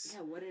space.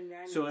 Yeah, what did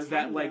 9 So and is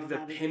that 10 like know the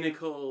how to do?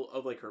 pinnacle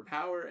of like her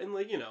power? And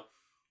like, you know,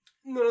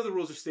 none of the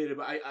rules are stated,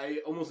 but I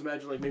almost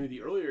imagine like maybe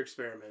the earlier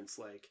experiments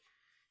like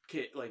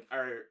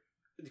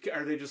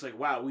are they just like,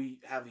 wow, we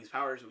have these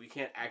powers but we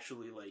can't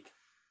actually like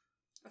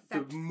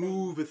Affect to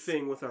move things. a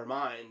thing with our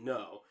mind.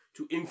 No,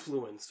 to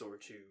influence or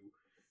to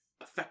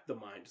affect the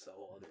mind is a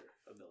whole other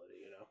ability,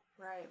 you know.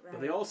 Right, right.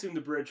 But they all seem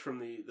to bridge from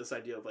this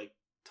idea of like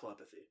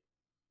telepathy.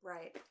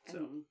 Right. So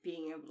And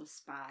being able to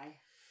spy,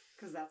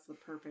 because that's the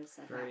purpose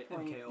at Very that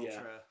point. MK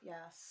Ultra.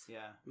 Yes.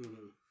 Yeah.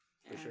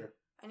 for sure.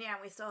 And yeah,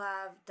 we still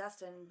have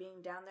Dustin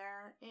being down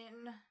there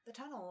in the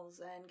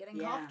tunnels and getting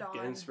Yeah. coughed on.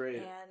 Getting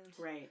sprayed. And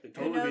Right. It'd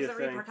who totally knows be the a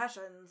thing.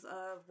 repercussions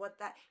of what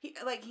that he's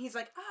like,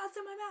 it's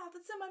in my mouth,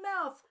 it's in my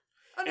mouth.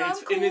 Oh And no, it's,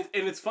 I'm cool.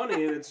 and it's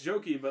funny and it's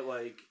jokey, but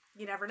like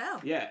You never know.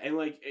 yeah, and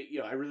like you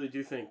know, I really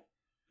do think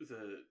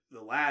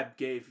the lab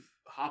gave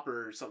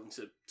Hopper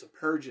something to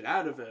purge it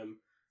out of him,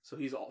 so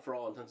he's for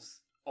all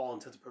intents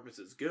and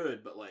purposes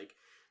good. But like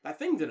that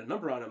thing did a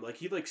number on him. Like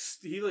he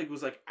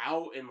was like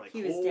out and like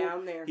He was whole.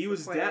 down there. He for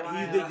was quite a down.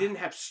 while. They didn't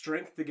have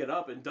strength to get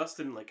up, and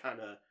Dustin like kind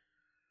of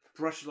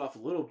brushed it off a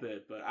little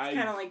bit. But It's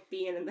kind of like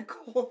being in the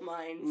coal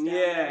mines. down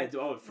yeah,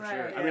 there. oh for Right,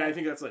 sure. I mean, yeah. I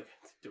think that's like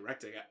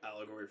direct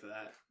allegory for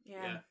that.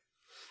 Yeah.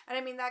 And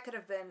I mean, that could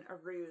have been a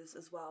ruse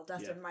as well.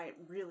 Dustin Yeah. might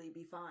really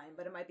be fine,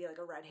 but it might be like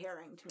a red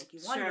herring to make you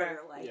Sure.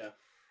 wonder, like, Yeah. I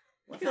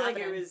what's feel like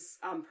happening? it was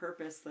on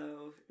purpose,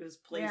 though. It was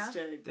placed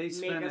to They make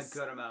spent a us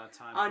good amount of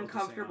time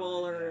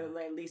uncomfortable, focusing on it, or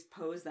like, at least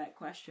pose that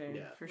question.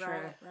 Yeah. For sure.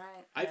 Right,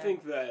 right. I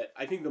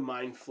think the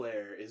mind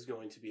flare is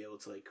going to be able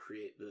to like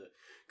create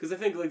because I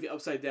think like the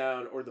upside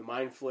down or the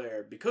mind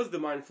flare, because the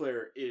mind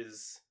flare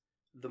is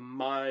the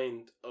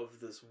mind of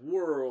this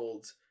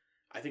world,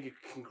 I think it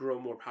can grow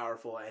more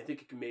powerful, and I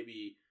think it can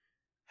maybe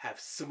have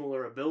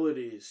similar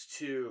abilities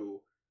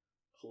to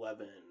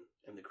 11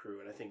 and the crew,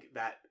 and I think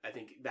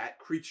that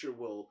creature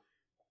will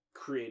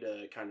create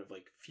a kind of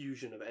like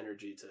fusion of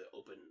energy to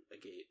open a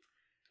gate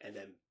and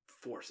then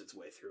force its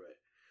way through it,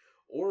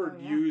 or Oh,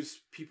 yeah.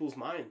 use people's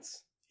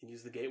minds and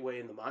use the gateway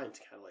in the mind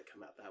to kind of like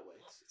come out that way.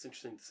 It's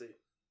interesting to see.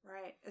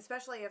 Right.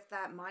 Especially if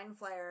that mind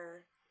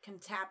flare can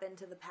tap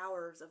into the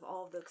powers of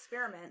all of the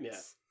experiments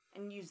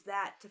Yeah. and use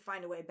that to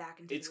find a way back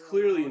into It's the real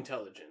clearly world.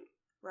 intelligent,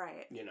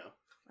 Right. you know.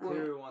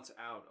 Clearly wants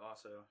out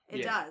also. It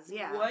Yeah. does,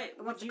 yeah. What It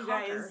would wants to you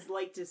conquer. guys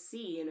like to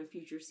see in a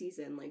future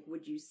season? Like,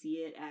 would you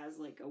see it as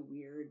like a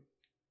weird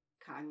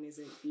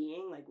cognizant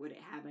being? Like, would it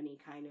have any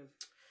kind of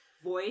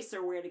voice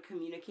or where to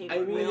communicate I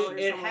with mean, Will or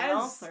it someone has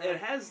else? Or... it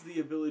has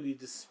the ability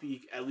to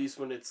speak, at least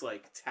when it's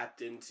like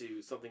tapped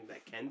into something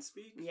that can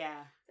speak.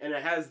 Yeah. And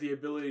it has the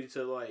ability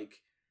to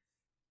like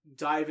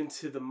dive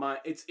into the mind.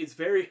 It's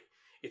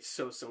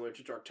so similar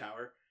to Dark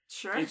Tower.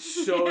 Sure.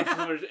 It's so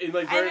similar. And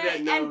like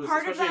Bernadette knows, and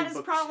part of especially that in is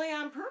books- probably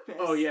on purpose.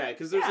 Oh yeah,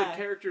 because there's Yeah. like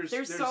characters.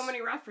 There's so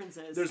many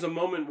references. There's a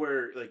moment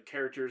where like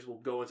characters will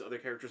go into other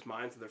characters'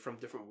 minds and they're from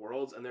different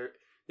worlds, and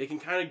they can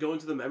kind of go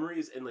into the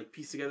memories and like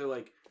piece together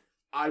like,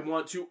 I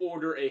want to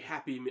order a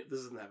Happy Meal.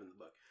 This doesn't happen in the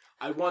book.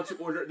 I want to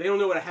order. They don't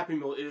know what a Happy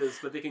Meal is,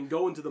 but they can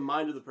go into the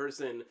mind of the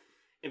person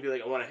and be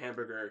like, I want a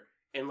hamburger,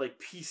 and like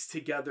piece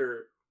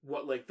together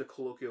what like the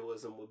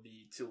colloquialism would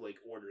be to like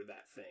order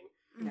that thing.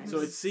 Nice. So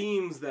it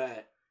seems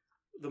that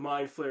the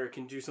Mind Flayer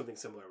can do something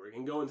similar, where it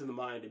can go into the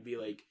mind and be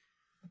like,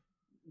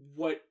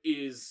 what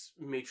is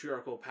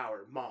matriarchal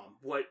power? Mom.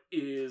 What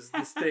is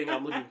this thing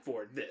I'm looking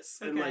for? This.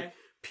 And like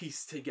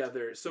piece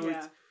together. So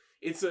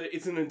it's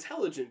an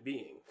intelligent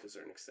being to a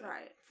certain extent.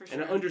 Right. For sure.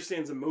 And it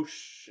understands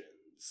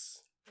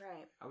emotions.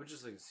 Right. I would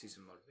just like to see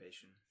some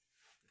motivation,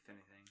 if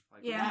anything.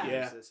 Like, Yeah. why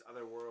Yeah. is this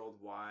other world?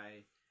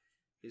 Why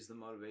is the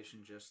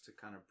motivation just to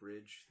kind of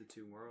bridge the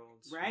two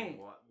worlds? Right.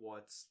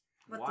 What's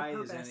Why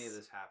the is any purpose? of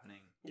this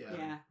happening? Yeah.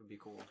 Yeah. Would be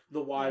cool.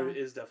 The why Yeah.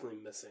 is definitely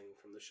missing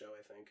from the show,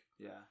 I think.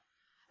 Yeah.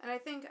 And I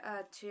think,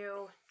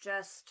 too,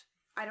 just,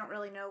 I don't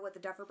really know what the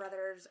Duffer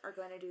Brothers are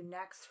going to do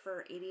next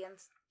for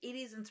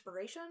 80s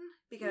inspiration,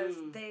 because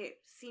they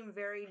seem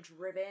very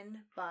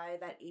driven by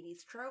that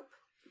 80s trope.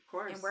 Of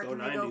course. And where Go can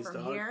they go 90s,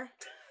 from dog. here?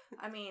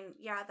 I mean,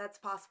 yeah, that's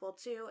possible,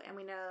 too. And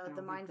we know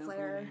the Mind Don't go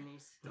Flayer.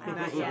 90s. Not Not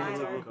yet. yet.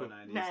 Don't go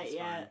 90s, Not it's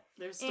yet.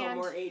 There's still And-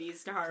 more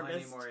 80s to fine. Plenty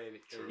harvest. more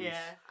 80s.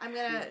 Yeah. I'm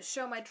going to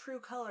show my true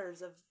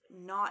colors of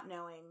not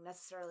knowing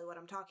necessarily what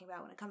I'm talking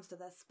about when it comes to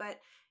this, but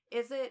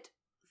is it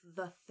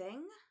The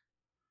Thing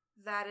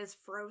that is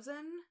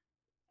frozen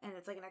and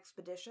it's like an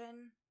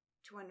expedition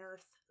to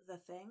unearth the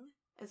thing?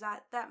 Is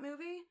that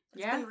movie?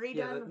 It's Yeah. been redone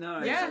Yeah,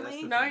 no, Yeah, that's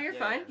the no, thing. you're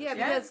fine. Yeah,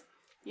 Yeah. because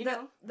You the,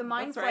 know, the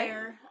Mind that's right.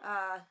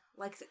 Flayer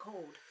likes it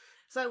cold.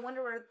 So I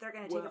wonder where they're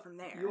going to take it from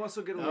there. You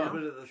also get a Oh, little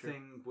bit of the sure.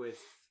 thing with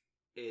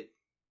it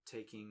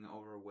taking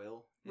over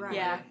Will. in a Right.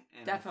 Yeah, way,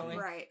 and definitely.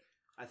 Right.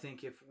 I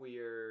think if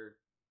we're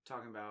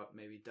talking about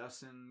maybe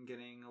Dustin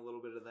getting a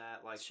little bit of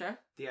that, like Sure.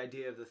 the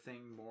idea of the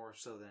thing more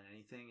so than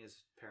anything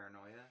is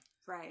paranoia.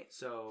 Right.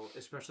 So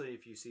especially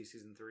if you see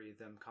season 3,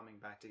 them coming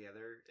back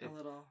together, A if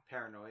little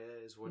paranoia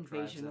is what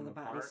drives invasion them of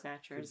the body apart,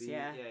 snatchers. could be,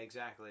 Yeah. yeah,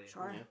 exactly.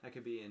 Sure. Yeah. That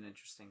could be an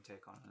interesting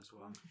take on it as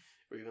well.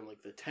 Or even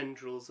like the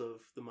tendrils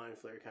of the Mind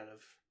Flayer kind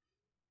of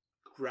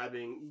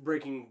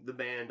breaking the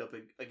band up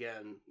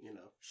again, you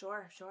know.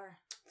 Sure. It's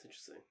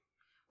interesting.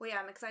 Well, yeah,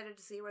 I'm excited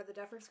to see where the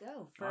Duffers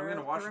go for I'm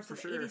gonna watch the it rest for of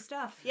sure. the 80s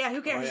stuff. Yeah, who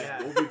Oh, cares? yeah.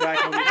 We'll be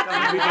back on the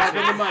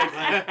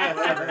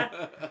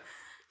mic.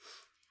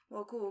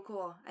 Well,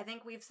 cool. I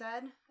think we've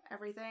said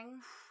everything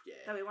that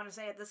Yeah. we want to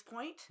say at this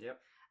point. Yep.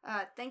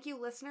 Thank you,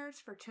 listeners,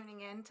 for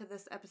tuning in to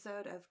this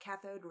episode of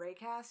Cathode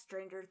Raycast,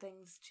 Stranger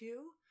Things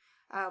 2.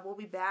 We'll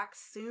be back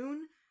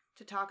soon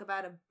to talk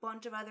about a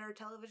bunch of other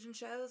television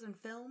shows and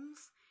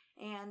films,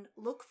 and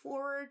look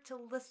forward to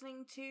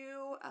listening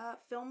to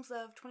films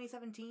of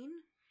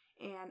 2017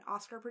 and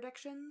Oscar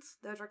predictions.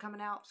 Those are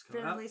coming out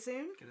coming fairly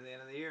soon. Get to the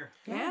end of the year.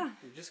 Yeah.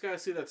 You just gotta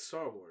see that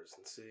Star Wars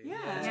and see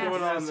Yeah. what's Yeah.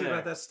 going on See there.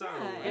 about that Star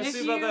Yeah, Wars. and Let's if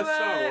see you, about that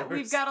Star Wars.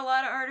 we've got a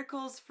lot of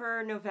articles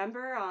for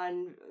November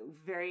on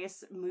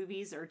various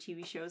movies or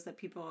TV shows that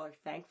people are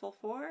thankful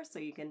for, so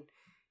you can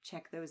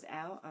check those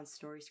out on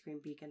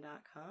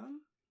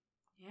StoryScreenBeacon.com.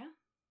 Yeah.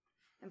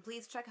 And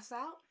please check us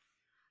out.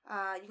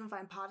 You can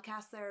find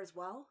podcasts there as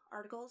well,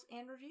 articles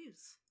and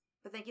reviews.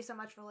 But thank you so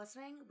much for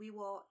listening. We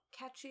will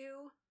catch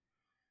you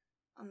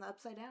on the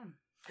Upside Down.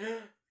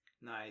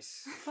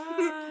 Nice.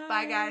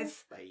 Bye,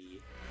 guys. Bye.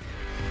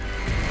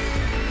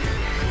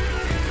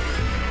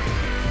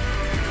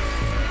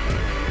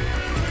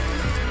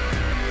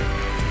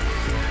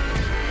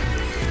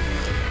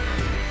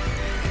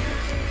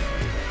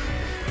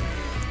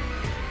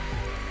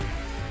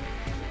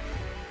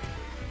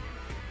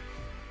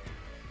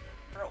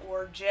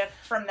 Or GIF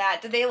from that.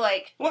 Did they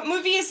like? What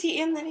movie is he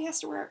in that he has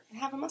to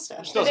have a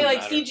mustache? Doesn't Did they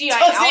like matter. CGI out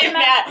Doesn't in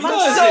that? matter.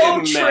 So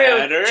Doesn't true.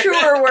 matter.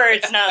 Truer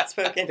words not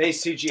spoken. They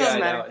Doesn't CGI'd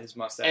matter. out his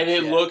mustache. And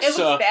it yeah. looks, It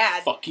looks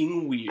bad.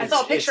 fucking weird. I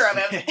saw a picture of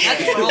him.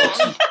 That's It wrong.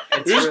 looks-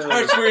 it's There's really-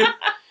 parts where,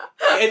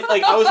 and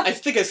like I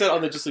think I said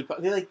on the Just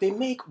League, they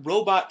make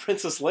robot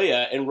Princess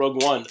Leia in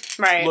Rogue One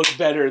Right. look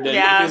better than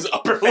Yeah, his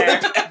upper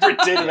fair. lip ever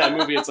did in that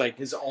movie. It's like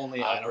his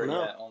only I upper. don't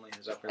know. Yeah, only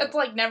his upper. It's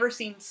like never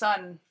seen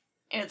sun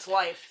in its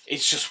life.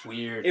 it's just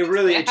weird.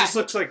 it just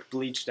looks like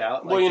bleached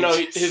out. well, like you know,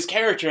 it's- his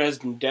character has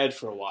been dead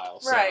for a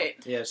while. So. Right.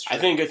 Yeah, it's I true.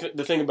 think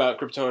the thing about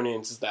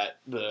Kryptonians is that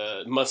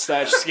the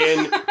mustache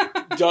skin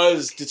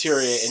does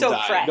deteriorate So and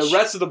die. fresh. The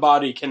rest of the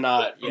body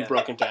cannot be Yeah.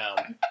 broken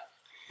down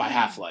by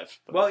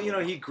Half-Life. Well, you know,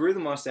 he grew the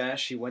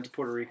mustache. He went to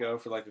Puerto Rico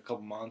for like a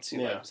couple months. He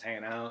Yeah. was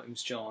hanging out. He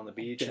was chilling on the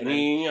beach. And And then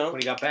he, you know,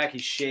 when he got back, he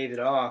shaved it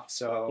off.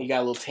 So he got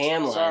a little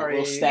tan line, sorry, a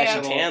little statchy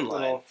Yeah. tan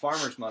line. little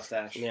farmer's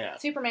mustache. Yeah.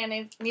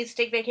 Superman needs to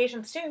take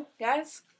vacations too, guys.